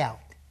any doubt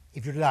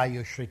if you're to die,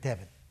 you'll go straight to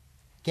heaven?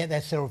 Get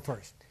that settled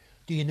first.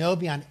 Do you know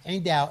beyond any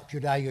doubt if you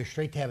die, you go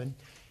straight to heaven?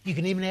 You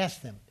can even ask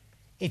them.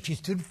 If you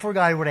stood before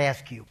God, He would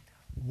ask you,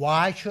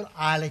 why should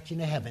I let you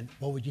into heaven?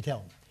 What would you tell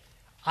them?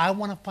 I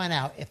want to find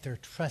out if they're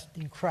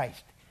trusting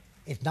Christ.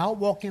 It's not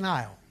walking an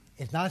aisle.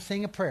 It's not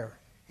saying a prayer.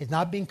 It's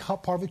not being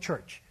part of a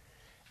church.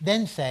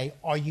 Then say,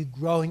 are you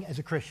growing as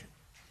a Christian?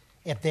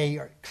 If they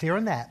are clear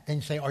on that,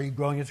 then say, are you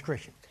growing as a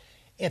Christian?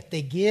 If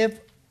they give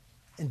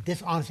a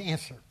dishonest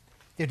answer,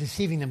 they're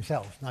deceiving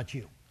themselves, not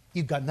you.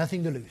 You've got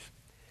nothing to lose.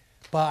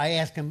 But I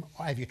ask them,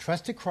 have you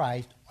trusted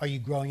Christ? Are you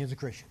growing as a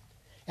Christian?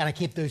 And I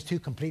keep those two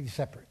completely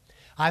separate.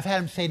 I've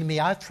had them say to me,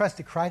 I've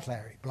trusted Christ,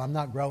 Larry, but I'm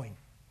not growing.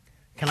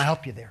 Can I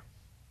help you there?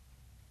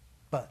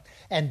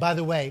 And by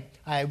the way,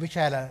 I wish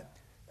I had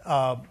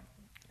a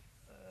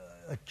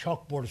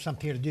chalkboard or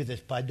something here to do this,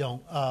 but I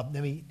don't.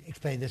 Let me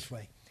explain it this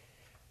way.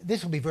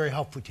 This will be very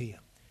helpful to you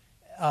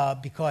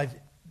because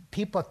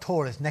people have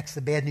told us next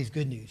to bad news,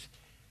 good news.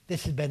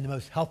 This has been the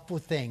most helpful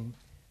thing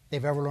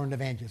they've ever learned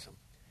evangelism.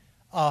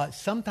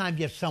 Sometimes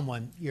you have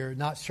someone, you're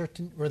not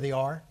certain where they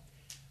are.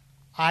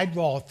 I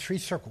draw 3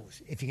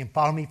 circles, if you can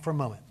follow me for a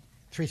moment.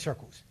 3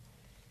 circles.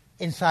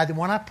 Inside the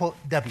one I put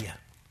W.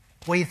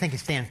 What do you think it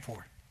stands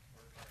for?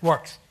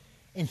 Works.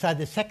 Inside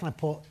the second I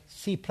put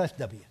C plus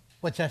W.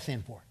 What's that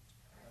stand for?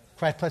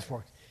 Christ plus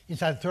works.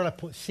 Inside the third I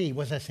put C.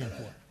 What's that stand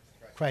for?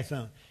 Christ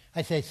alone.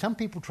 I say some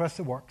people trust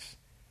the works.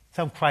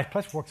 Some Christ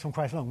plus works, some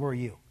Christ alone. Where are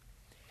you?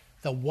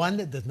 The one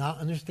that does not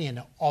understand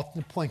it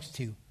often points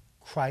to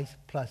Christ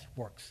plus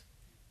works.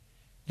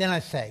 Then I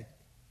say,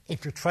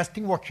 if you're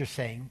trusting works, you're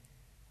saying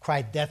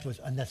Christ's death was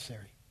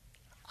unnecessary.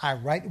 I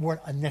write the word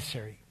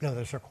unnecessary below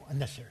the circle,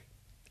 unnecessary.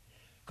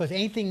 Because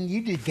anything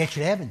you did get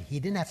you to heaven, He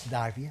didn't have to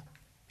die for you.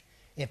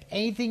 If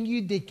anything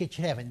you did get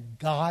you to heaven,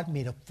 God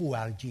made a fool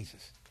out of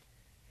Jesus.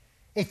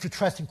 If you're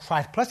trusting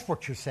Christ plus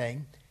works, you're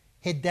saying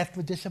His death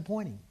was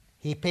disappointing.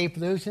 He paid for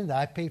those sins,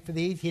 I paid for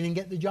these, He didn't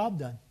get the job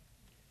done.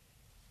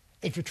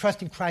 If you're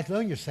trusting Christ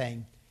alone, you're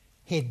saying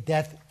His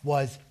death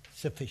was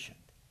sufficient.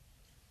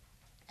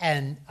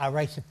 And I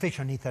write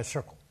sufficient underneath that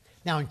circle.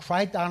 Now, in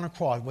Christ died on the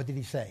cross, what did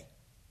He say?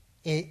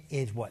 It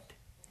is what?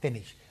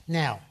 Finished.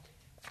 Now,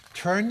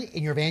 turn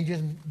in your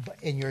evangelism,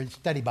 in your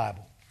study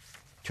Bible,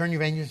 turn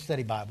your evangelism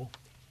study Bible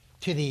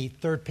to the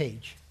 3rd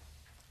page.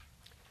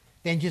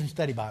 Evangelism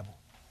study Bible.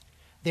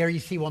 There you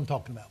see what I'm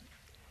talking about.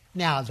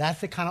 Now,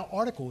 that's the kind of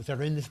articles that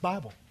are in this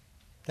Bible.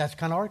 That's the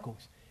kind of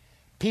articles.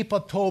 People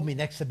have told me,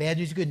 next to bad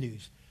news, good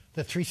news,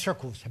 the 3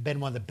 circles have been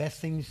one of the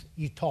best things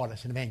you taught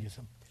us in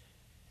evangelism.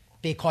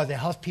 Because it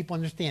helps people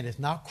understand it's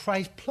not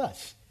Christ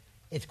plus,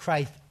 it's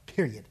Christ,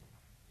 period.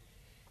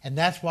 And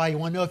that's why you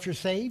want to know if you're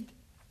saved?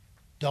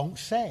 Don't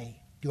say,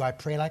 do I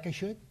pray like I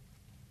should?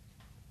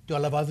 Do I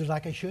love others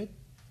like I should?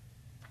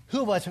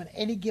 Who of us on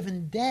any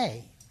given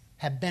day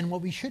have been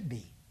what we should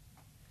be?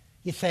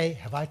 You say,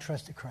 have I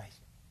trusted Christ?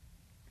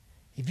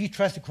 If you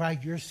trusted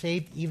Christ, you're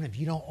saved even if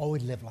you don't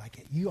always live like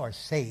it. You are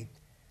saved.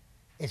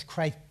 It's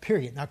Christ,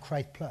 period, not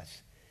Christ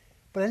plus.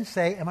 But then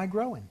say, am I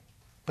growing?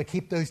 But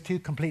keep those two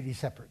completely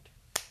separate.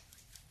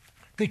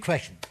 Good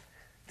question.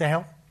 The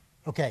hell?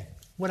 Okay.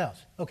 What else?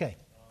 Okay.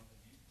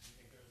 Do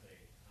you think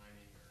there's a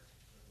timing or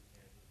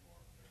circumstances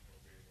more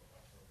appropriate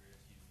or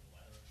appropriate to use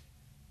the letter?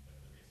 Like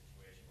there be a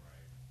situation where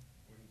I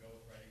wouldn't go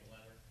with writing a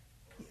letter,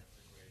 or a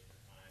situation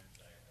or time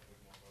that I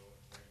wouldn't want to go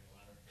with writing a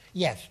letter?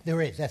 Yes,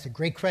 there is. That's a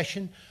great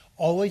question.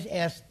 Always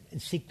ask and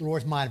seek the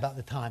Lord's mind about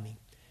the timing.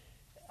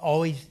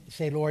 Always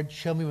say, Lord,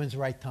 show me when's the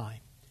right time.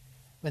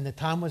 When the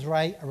time was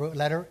right, I wrote a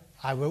letter.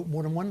 I wrote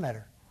more than one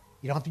letter.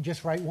 You don't have to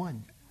just write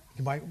one. You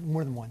can write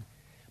more than one.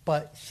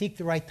 But seek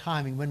the right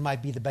timing. When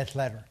might be the best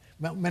letter?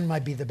 When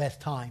might be the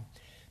best time?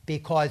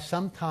 Because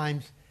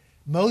sometimes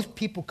most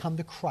people come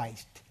to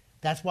Christ.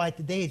 That's why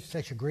today is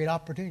such a great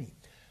opportunity.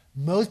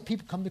 Most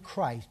people come to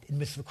Christ in the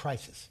midst of a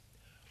crisis.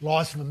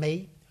 Loss of a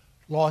mate,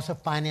 loss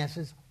of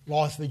finances,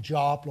 loss of a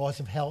job, loss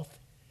of health.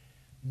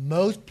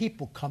 Most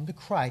people come to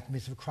Christ in the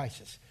midst of a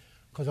crisis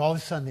because all of a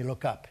sudden they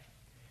look up.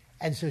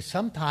 And so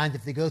sometimes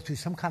if they go through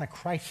some kind of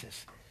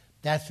crisis,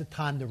 that's the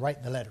time to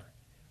write the letter.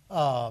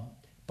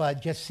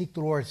 But just seek the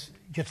Lord's,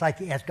 just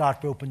like you ask God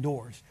for open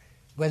doors.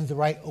 When's the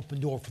right open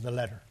door for the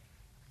letter?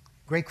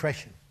 Great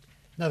question.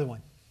 Another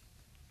one.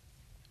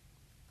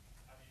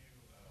 How do you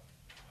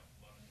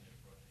lovingly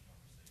approach a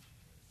conversation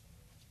with someone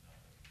who's not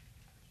of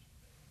the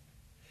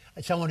Christian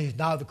faith? Someone who's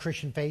not of the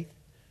Christian faith?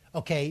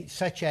 Okay,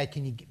 such as,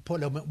 can you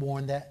put a little bit more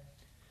on that?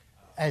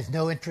 Has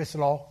no interest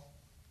at all?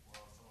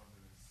 Well, someone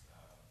who's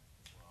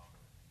Islam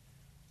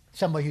or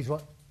Somebody who's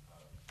what?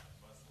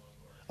 Muslim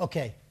or...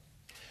 Okay.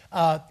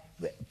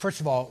 First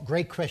of all,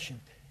 great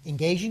question.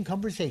 Engage in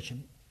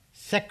conversation,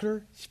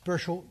 secular,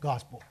 spiritual,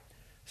 gospel.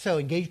 So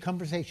engage in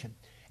conversation,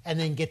 and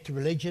then get to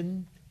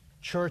religion,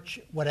 church,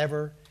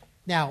 whatever.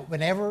 Now,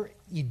 whenever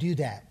you do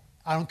that,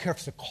 I don't care if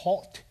it's a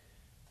cult,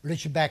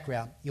 religious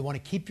background, you want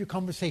to keep your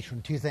conversation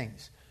on 2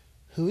 things.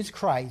 Who is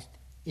Christ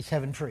is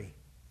heaven free.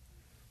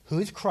 Who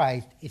is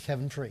Christ is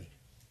heaven free.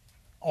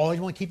 Always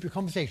want to keep your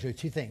conversation with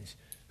 2 things.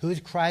 Who is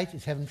Christ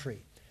is heaven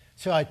free.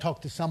 So I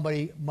talk to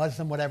somebody,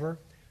 Muslim, whatever,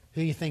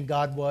 who you think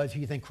God was,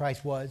 who you think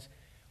Christ was.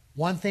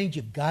 One thing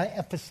you've got to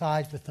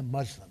emphasize with the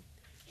Muslim,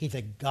 he's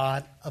a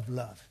God of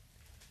love.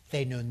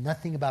 They know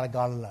nothing about a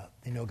God of love.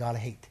 They know a God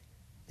of hate.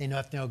 They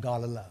have to know a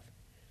God of love.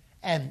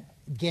 And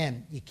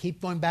again, you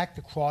keep going back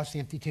to the cross, the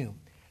empty tomb.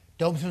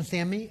 Don't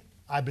misunderstand me.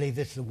 I believe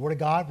this is the Word of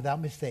God without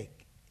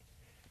mistake.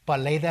 But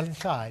lay that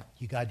aside.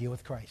 You got to deal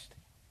with Christ.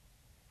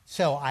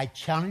 So I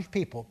challenge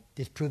people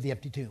to disprove the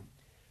empty tomb.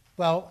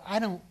 Well,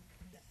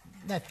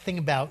 that thing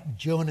about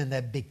Jonah and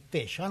that big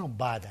fish, I don't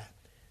buy that.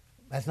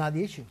 That's not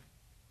the issue.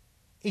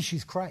 Issue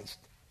is Christ.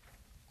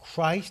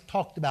 Christ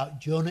talked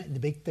about Jonah and the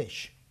big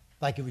fish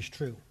like it was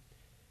true.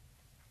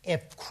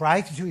 If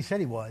Christ is who he said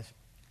he was,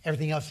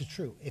 everything else is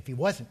true. If he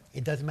wasn't,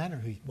 it doesn't matter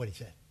what he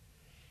said.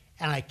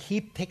 And I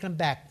keep taking them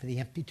back to the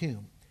empty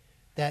tomb.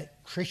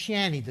 That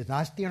Christianity does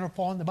not stand or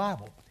fall in the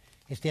Bible.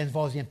 It stands or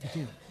falls in the empty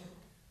tomb.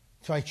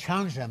 So I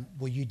challenge them,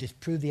 will you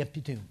disprove the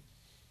empty tomb?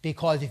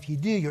 Because if you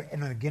do, you're in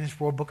the Guinness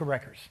World Book of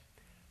Records.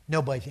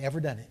 Nobody's ever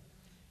done it.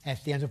 And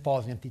it stands or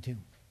falls in the empty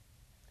tomb.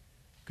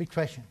 Good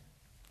question.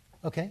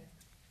 Okay.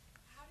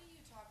 How do you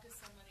talk to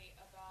somebody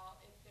about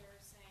if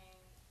they're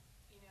saying,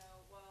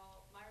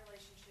 well, my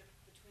relationship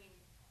between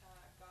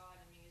God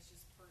and me is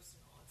just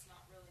personal. It's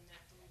not really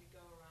meant for me to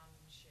go around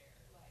and share.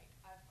 Like,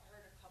 I've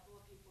heard a couple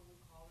of people who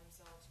call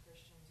themselves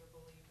Christians or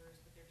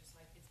believers, but they're just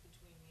like, it's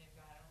between me and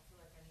God. I don't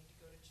feel like I need to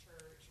go to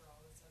church or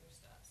all this other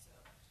stuff. So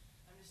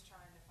I'm just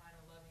trying to find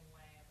a loving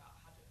way about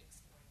how to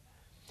explain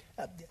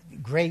that.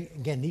 Great.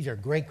 Again, these are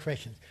great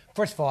questions.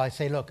 First of all, I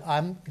say, look,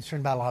 I'm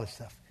concerned about a lot of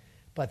stuff.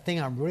 But the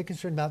thing I'm really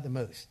concerned about the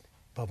most,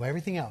 above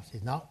everything else,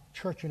 is not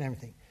church and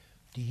everything.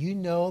 Do you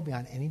know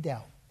beyond any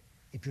doubt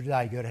if you're to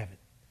die, you go to heaven?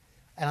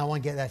 And I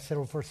want to get that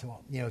settled first of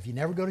all. If you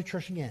never go to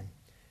church again,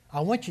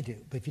 I want you to.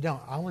 But if you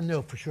don't, I want to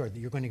know for sure that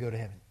you're going to go to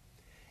heaven.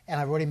 And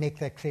I've already made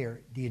that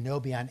clear. Do you know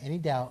beyond any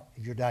doubt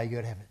if you're to die, you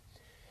go to heaven?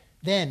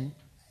 Then,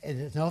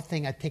 there's another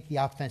thing, I take the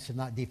offensive,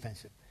 not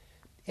defensive.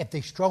 If they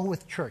struggle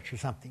with church or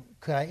something,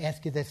 could I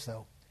ask you this,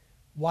 though?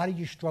 Why do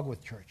you struggle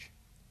with church?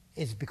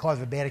 Is it because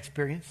of a bad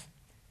experience?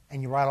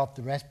 And you write off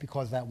the rest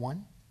because of that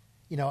one?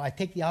 I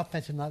take the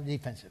offensive, not the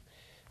defensive.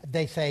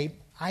 They say,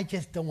 I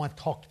just don't want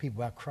to talk to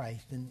people about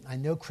Christ, and I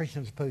know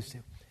Christians are supposed to.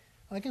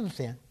 I can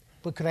understand.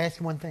 But could I ask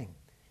you one thing?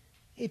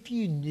 If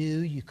you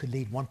knew you could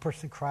lead one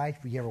person to Christ,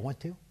 would you ever want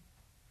to?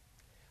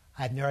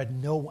 I've never had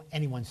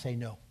anyone say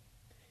no.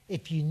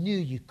 If you knew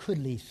you could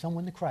lead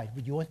someone to Christ,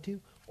 would you want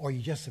to? Or are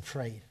you just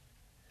afraid?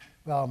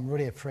 Well, I'm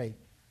really afraid.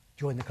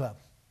 Join the club.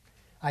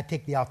 I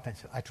take the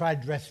offensive. I try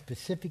to address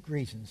specific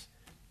reasons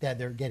that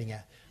they're getting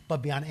at.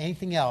 But beyond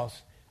anything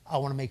else, I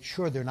want to make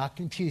sure they're not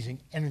confusing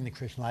entering the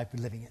Christian life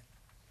with living it.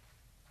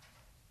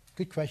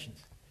 Good questions.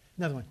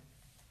 Another one. Do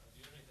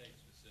you have anything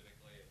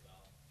specifically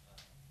about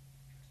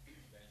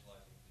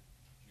evangelizing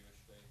the Jewish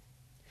faith?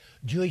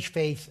 Jewish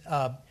faith,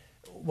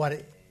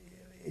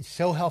 it's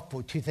so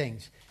helpful, two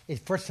things. Is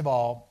first of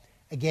all,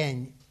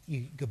 again,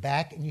 you go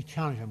back and you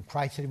challenge them.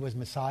 Christ said he was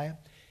Messiah.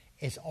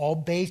 It's all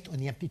based on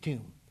the empty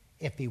tomb.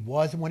 If he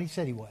wasn't what he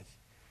said he was,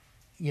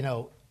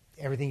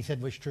 everything he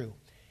said was true.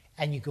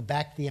 And you go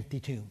back to the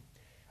empty tomb.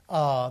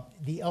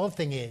 The other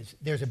thing is,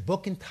 there's a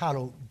book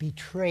entitled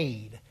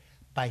Betrayed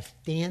by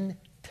Stan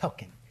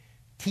Telchin,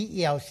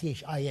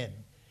 Telchin.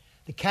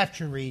 The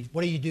caption reads,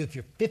 what do you do if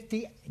you're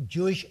 50,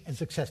 Jewish and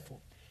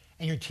successful,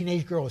 and your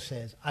teenage girl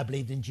says, I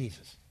believed in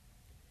Jesus?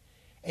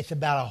 It's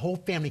about a whole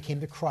family came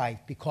to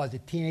Christ because the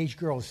teenage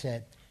girl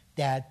said,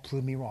 Dad,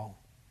 prove me wrong.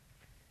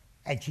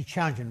 And she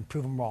challenged him to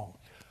prove him wrong.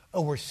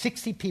 Over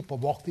 60 people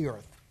walked the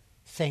earth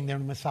saying they're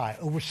the Messiah.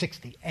 Over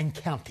 60 and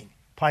counting.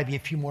 Probably be a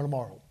few more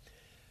tomorrow.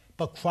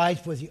 But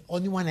Christ was the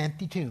only one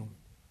empty tomb,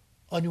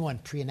 only one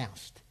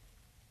pre-announced.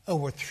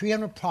 Over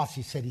 300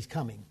 prophecies said he's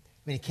coming.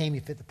 When he came, he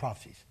fit the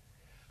prophecies.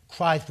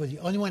 Christ was the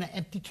only one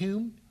empty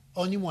tomb,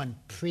 only one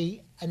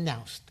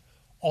pre-announced.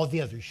 All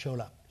the others showed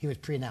up. He was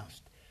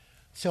pre-announced.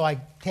 So I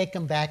take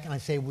them back and I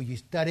say, will you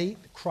study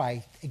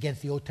Christ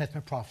against the Old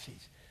Testament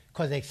prophecies?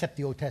 Because they accept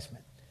the Old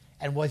Testament.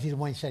 And was he the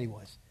one he said he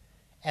was?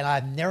 And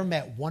I've never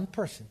met one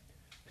person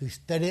who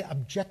studied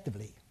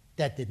objectively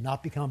that did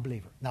not become a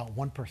believer. Not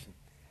one person.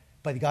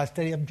 But you got to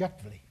study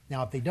objectively.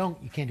 Now, if they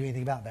don't, you can't do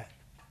anything about that.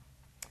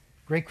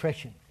 Great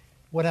question.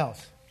 What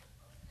else?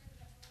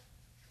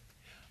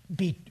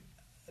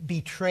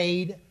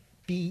 Betrayed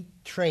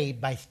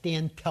by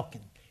Stan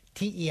Telchin.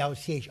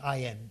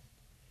 Telchin.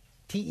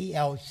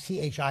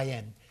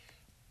 Telchin.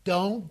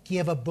 Don't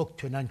give a book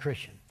to a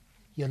non-Christian.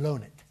 You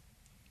loan it.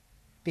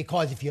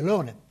 Because if you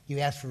loan it, you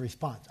ask for a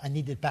response. I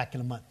need it back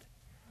in a month.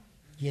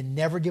 You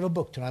never give a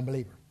book to an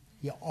unbeliever.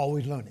 You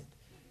always loan it.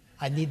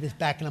 I need this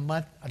back in a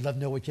month. I'd love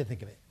to know what you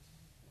think of it.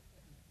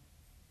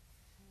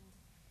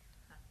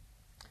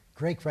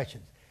 Great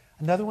questions.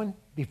 Another one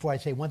before I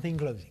say one thing in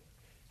closing.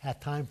 Have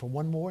time for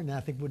one more, and then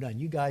I think we're done.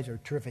 You guys are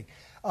terrific.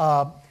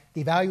 The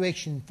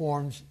evaluation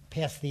forms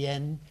past the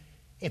end.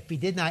 If we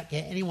did not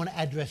get anyone to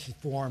address the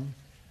form,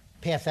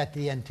 pass that to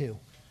the end too.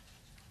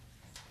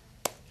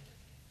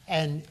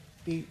 And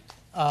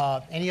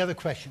any other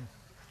question?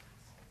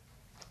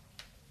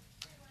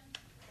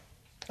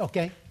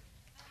 Okay. You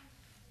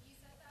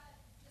said that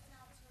just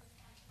now to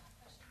respond to that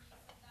question. You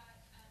said that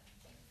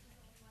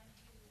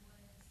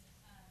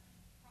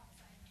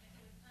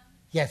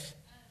Yes.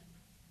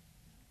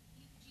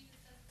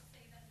 Jesus does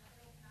say that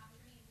another will come after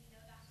me, and we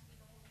know that to be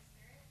the Holy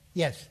Spirit.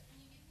 Yes.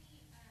 Can you give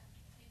me maybe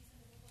some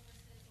biblical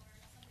verses or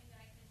something that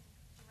I can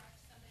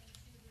direct somebody to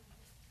who will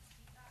just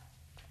speak that?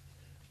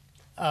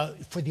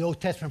 For the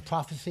Old Testament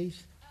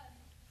prophecies.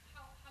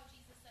 How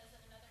Jesus says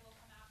that another will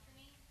come after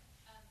me.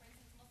 For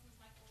instance, Muslims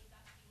might believe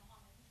that to be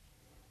Muhammad,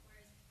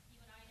 whereas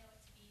you and I know it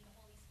to be the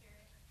Holy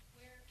Spirit.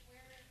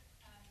 Where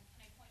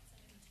can I point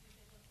somebody to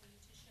biblically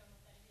to show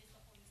that it is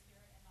the Holy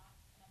Spirit and not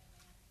another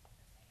man per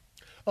se?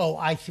 Oh,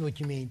 I see what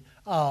you mean.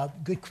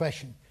 Good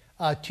question.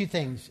 Two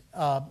things.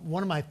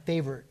 One of my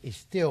favorite is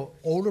still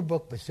older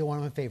book, but still one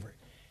of my favorite.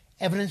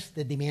 Evidence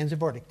That Demands a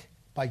Verdict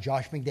by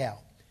Josh McDowell.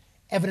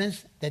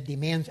 Evidence That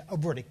Demands a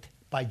Verdict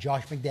by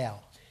Josh McDowell.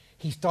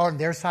 He started on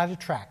their side of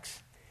the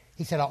tracks.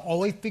 He said, I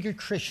always figured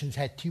Christians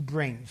had two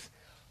brains.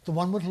 The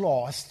one was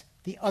lost,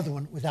 the other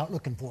one was out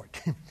looking for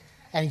it.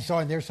 And he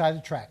started on their side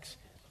of the tracks.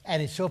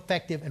 And it's so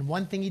effective. And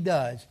one thing he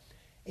does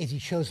is he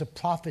shows the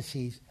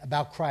prophecies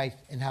about Christ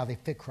and how they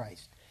fit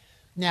Christ.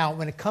 Now,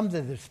 when it comes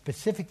to the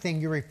specific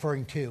thing you're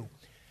referring to,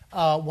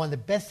 one of the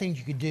best things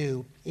you could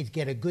do is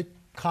get a good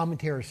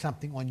commentary or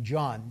something on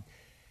John,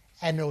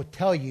 and it'll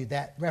tell you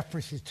that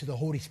references to the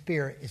Holy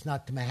Spirit is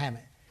not to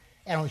Muhammad.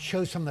 And it'll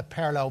show some of the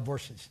parallel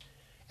verses.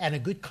 And a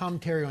good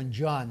commentary on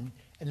John,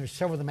 and there's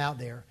several of them out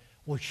there,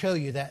 will show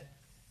you that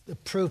the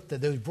proof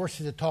that those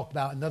verses that talk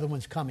about another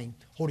one's coming,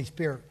 Holy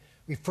Spirit,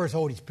 refers to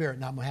Holy Spirit,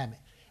 not Muhammad.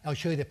 I'll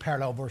show you the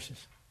parallel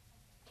verses.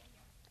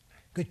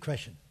 Good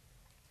question.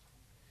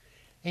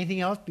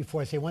 Anything else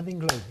before I say one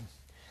thing in closing?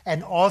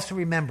 And also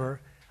remember,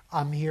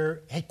 I'm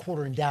here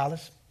headquartered in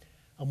Dallas.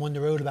 I'm on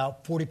the road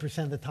about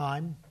 40% of the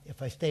time.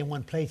 If I stay in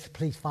one place,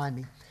 please find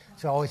me.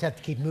 So I always have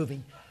to keep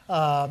moving.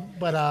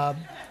 But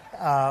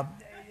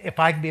if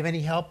I can be of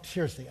any help,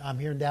 seriously, I'm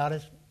here in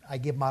Dallas. I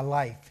give my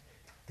life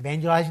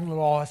evangelizing the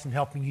lost and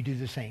helping you do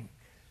the same.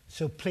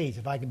 So please,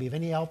 if I can be of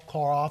any help,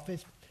 call our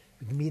office.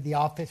 We can meet at the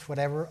office,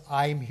 whatever.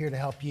 I am here to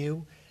help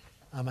you.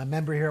 I'm a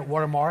member here at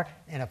Watermark,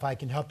 and if I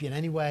can help you in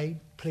any way,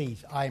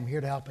 please, I am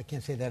here to help. I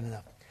can't say that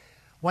enough.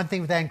 One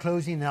thing with that in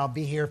closing, and I'll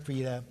be here for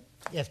you to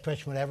ask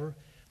questions, whatever,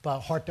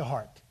 but heart to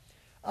heart.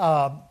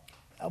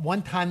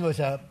 One time there was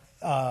a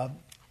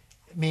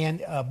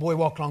boy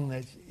walked along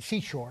the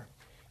seashore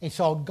and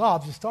saw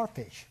gobs of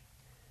starfish.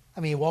 I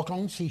mean, he walked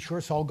along the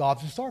seashore, saw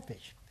gobs of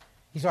starfish.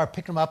 He started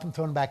picking them up and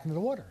throwing them back into the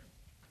water.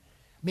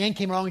 Man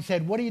came along and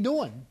said, what are you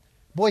doing?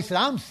 Boy said,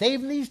 I'm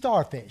saving these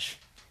starfish.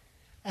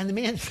 And the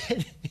man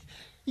said,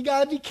 you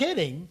got to be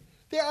kidding.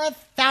 There are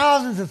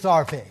thousands of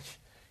starfish.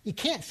 You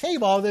can't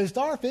save all those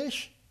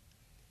starfish.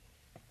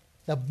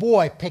 The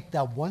boy picked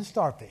up one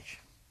starfish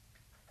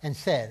and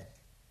said,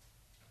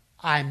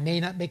 I may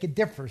not make a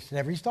difference in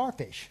every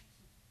starfish,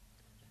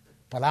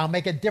 but I'll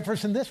make a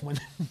difference in this one.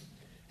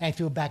 And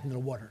threw it back into the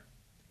water.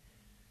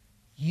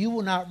 You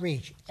will not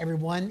reach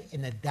everyone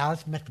in the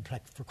Dallas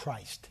Metroplex for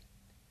Christ.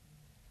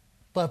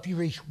 But if you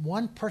reach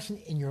one person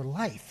in your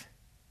life,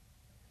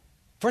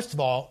 first of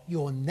all, you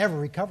will never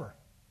recover.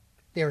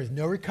 There is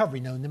no recovery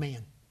known to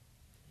man.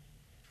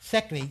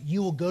 Secondly,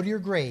 you will go to your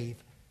grave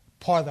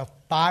part of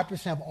the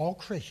 5% of all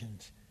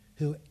Christians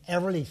who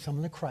ever lead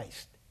someone to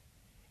Christ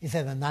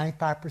instead of the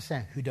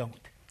 95% who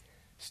don't.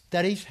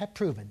 Studies have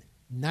proven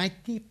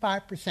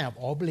 95% of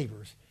all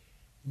believers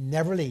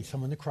never lead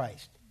someone to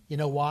Christ. You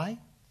know why?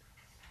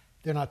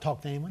 They're not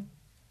talking to anyone.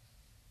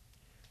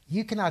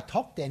 You cannot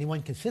talk to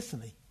anyone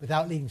consistently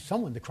without leading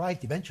someone to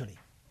Christ eventually.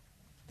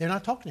 They're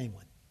not talking to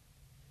anyone.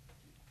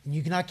 And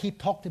you cannot keep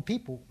talking to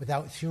people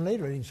without sooner or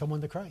later leading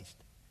someone to Christ.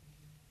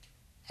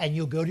 And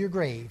you'll go to your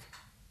grave,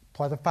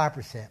 part of the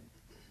 5%,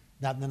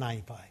 not in the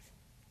 95.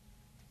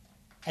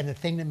 And the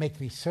thing that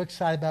makes me so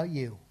excited about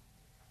you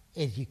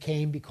is you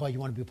came because you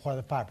want to be part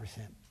of the 5%,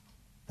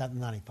 not in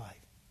the 95.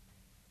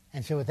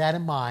 And so with that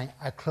in mind,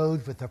 I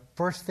close with the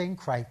first thing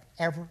Christ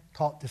ever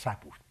taught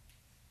disciples.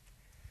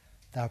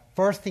 The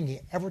first thing he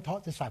ever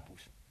taught disciples.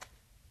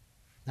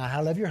 Not how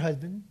to love your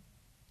husband,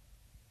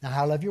 not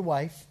how to love your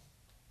wife,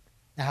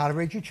 not how to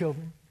raise your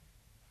children,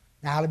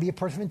 not how to be a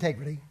person of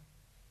integrity,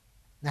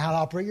 not how to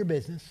operate your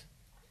business.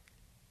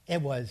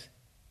 It was,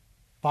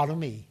 follow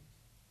me,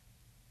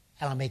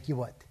 and I'll make you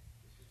what?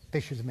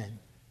 Fishers of men.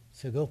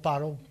 So go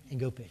follow and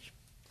go fish.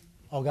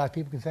 All God's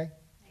people can say?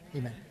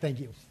 Amen. Thank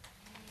you.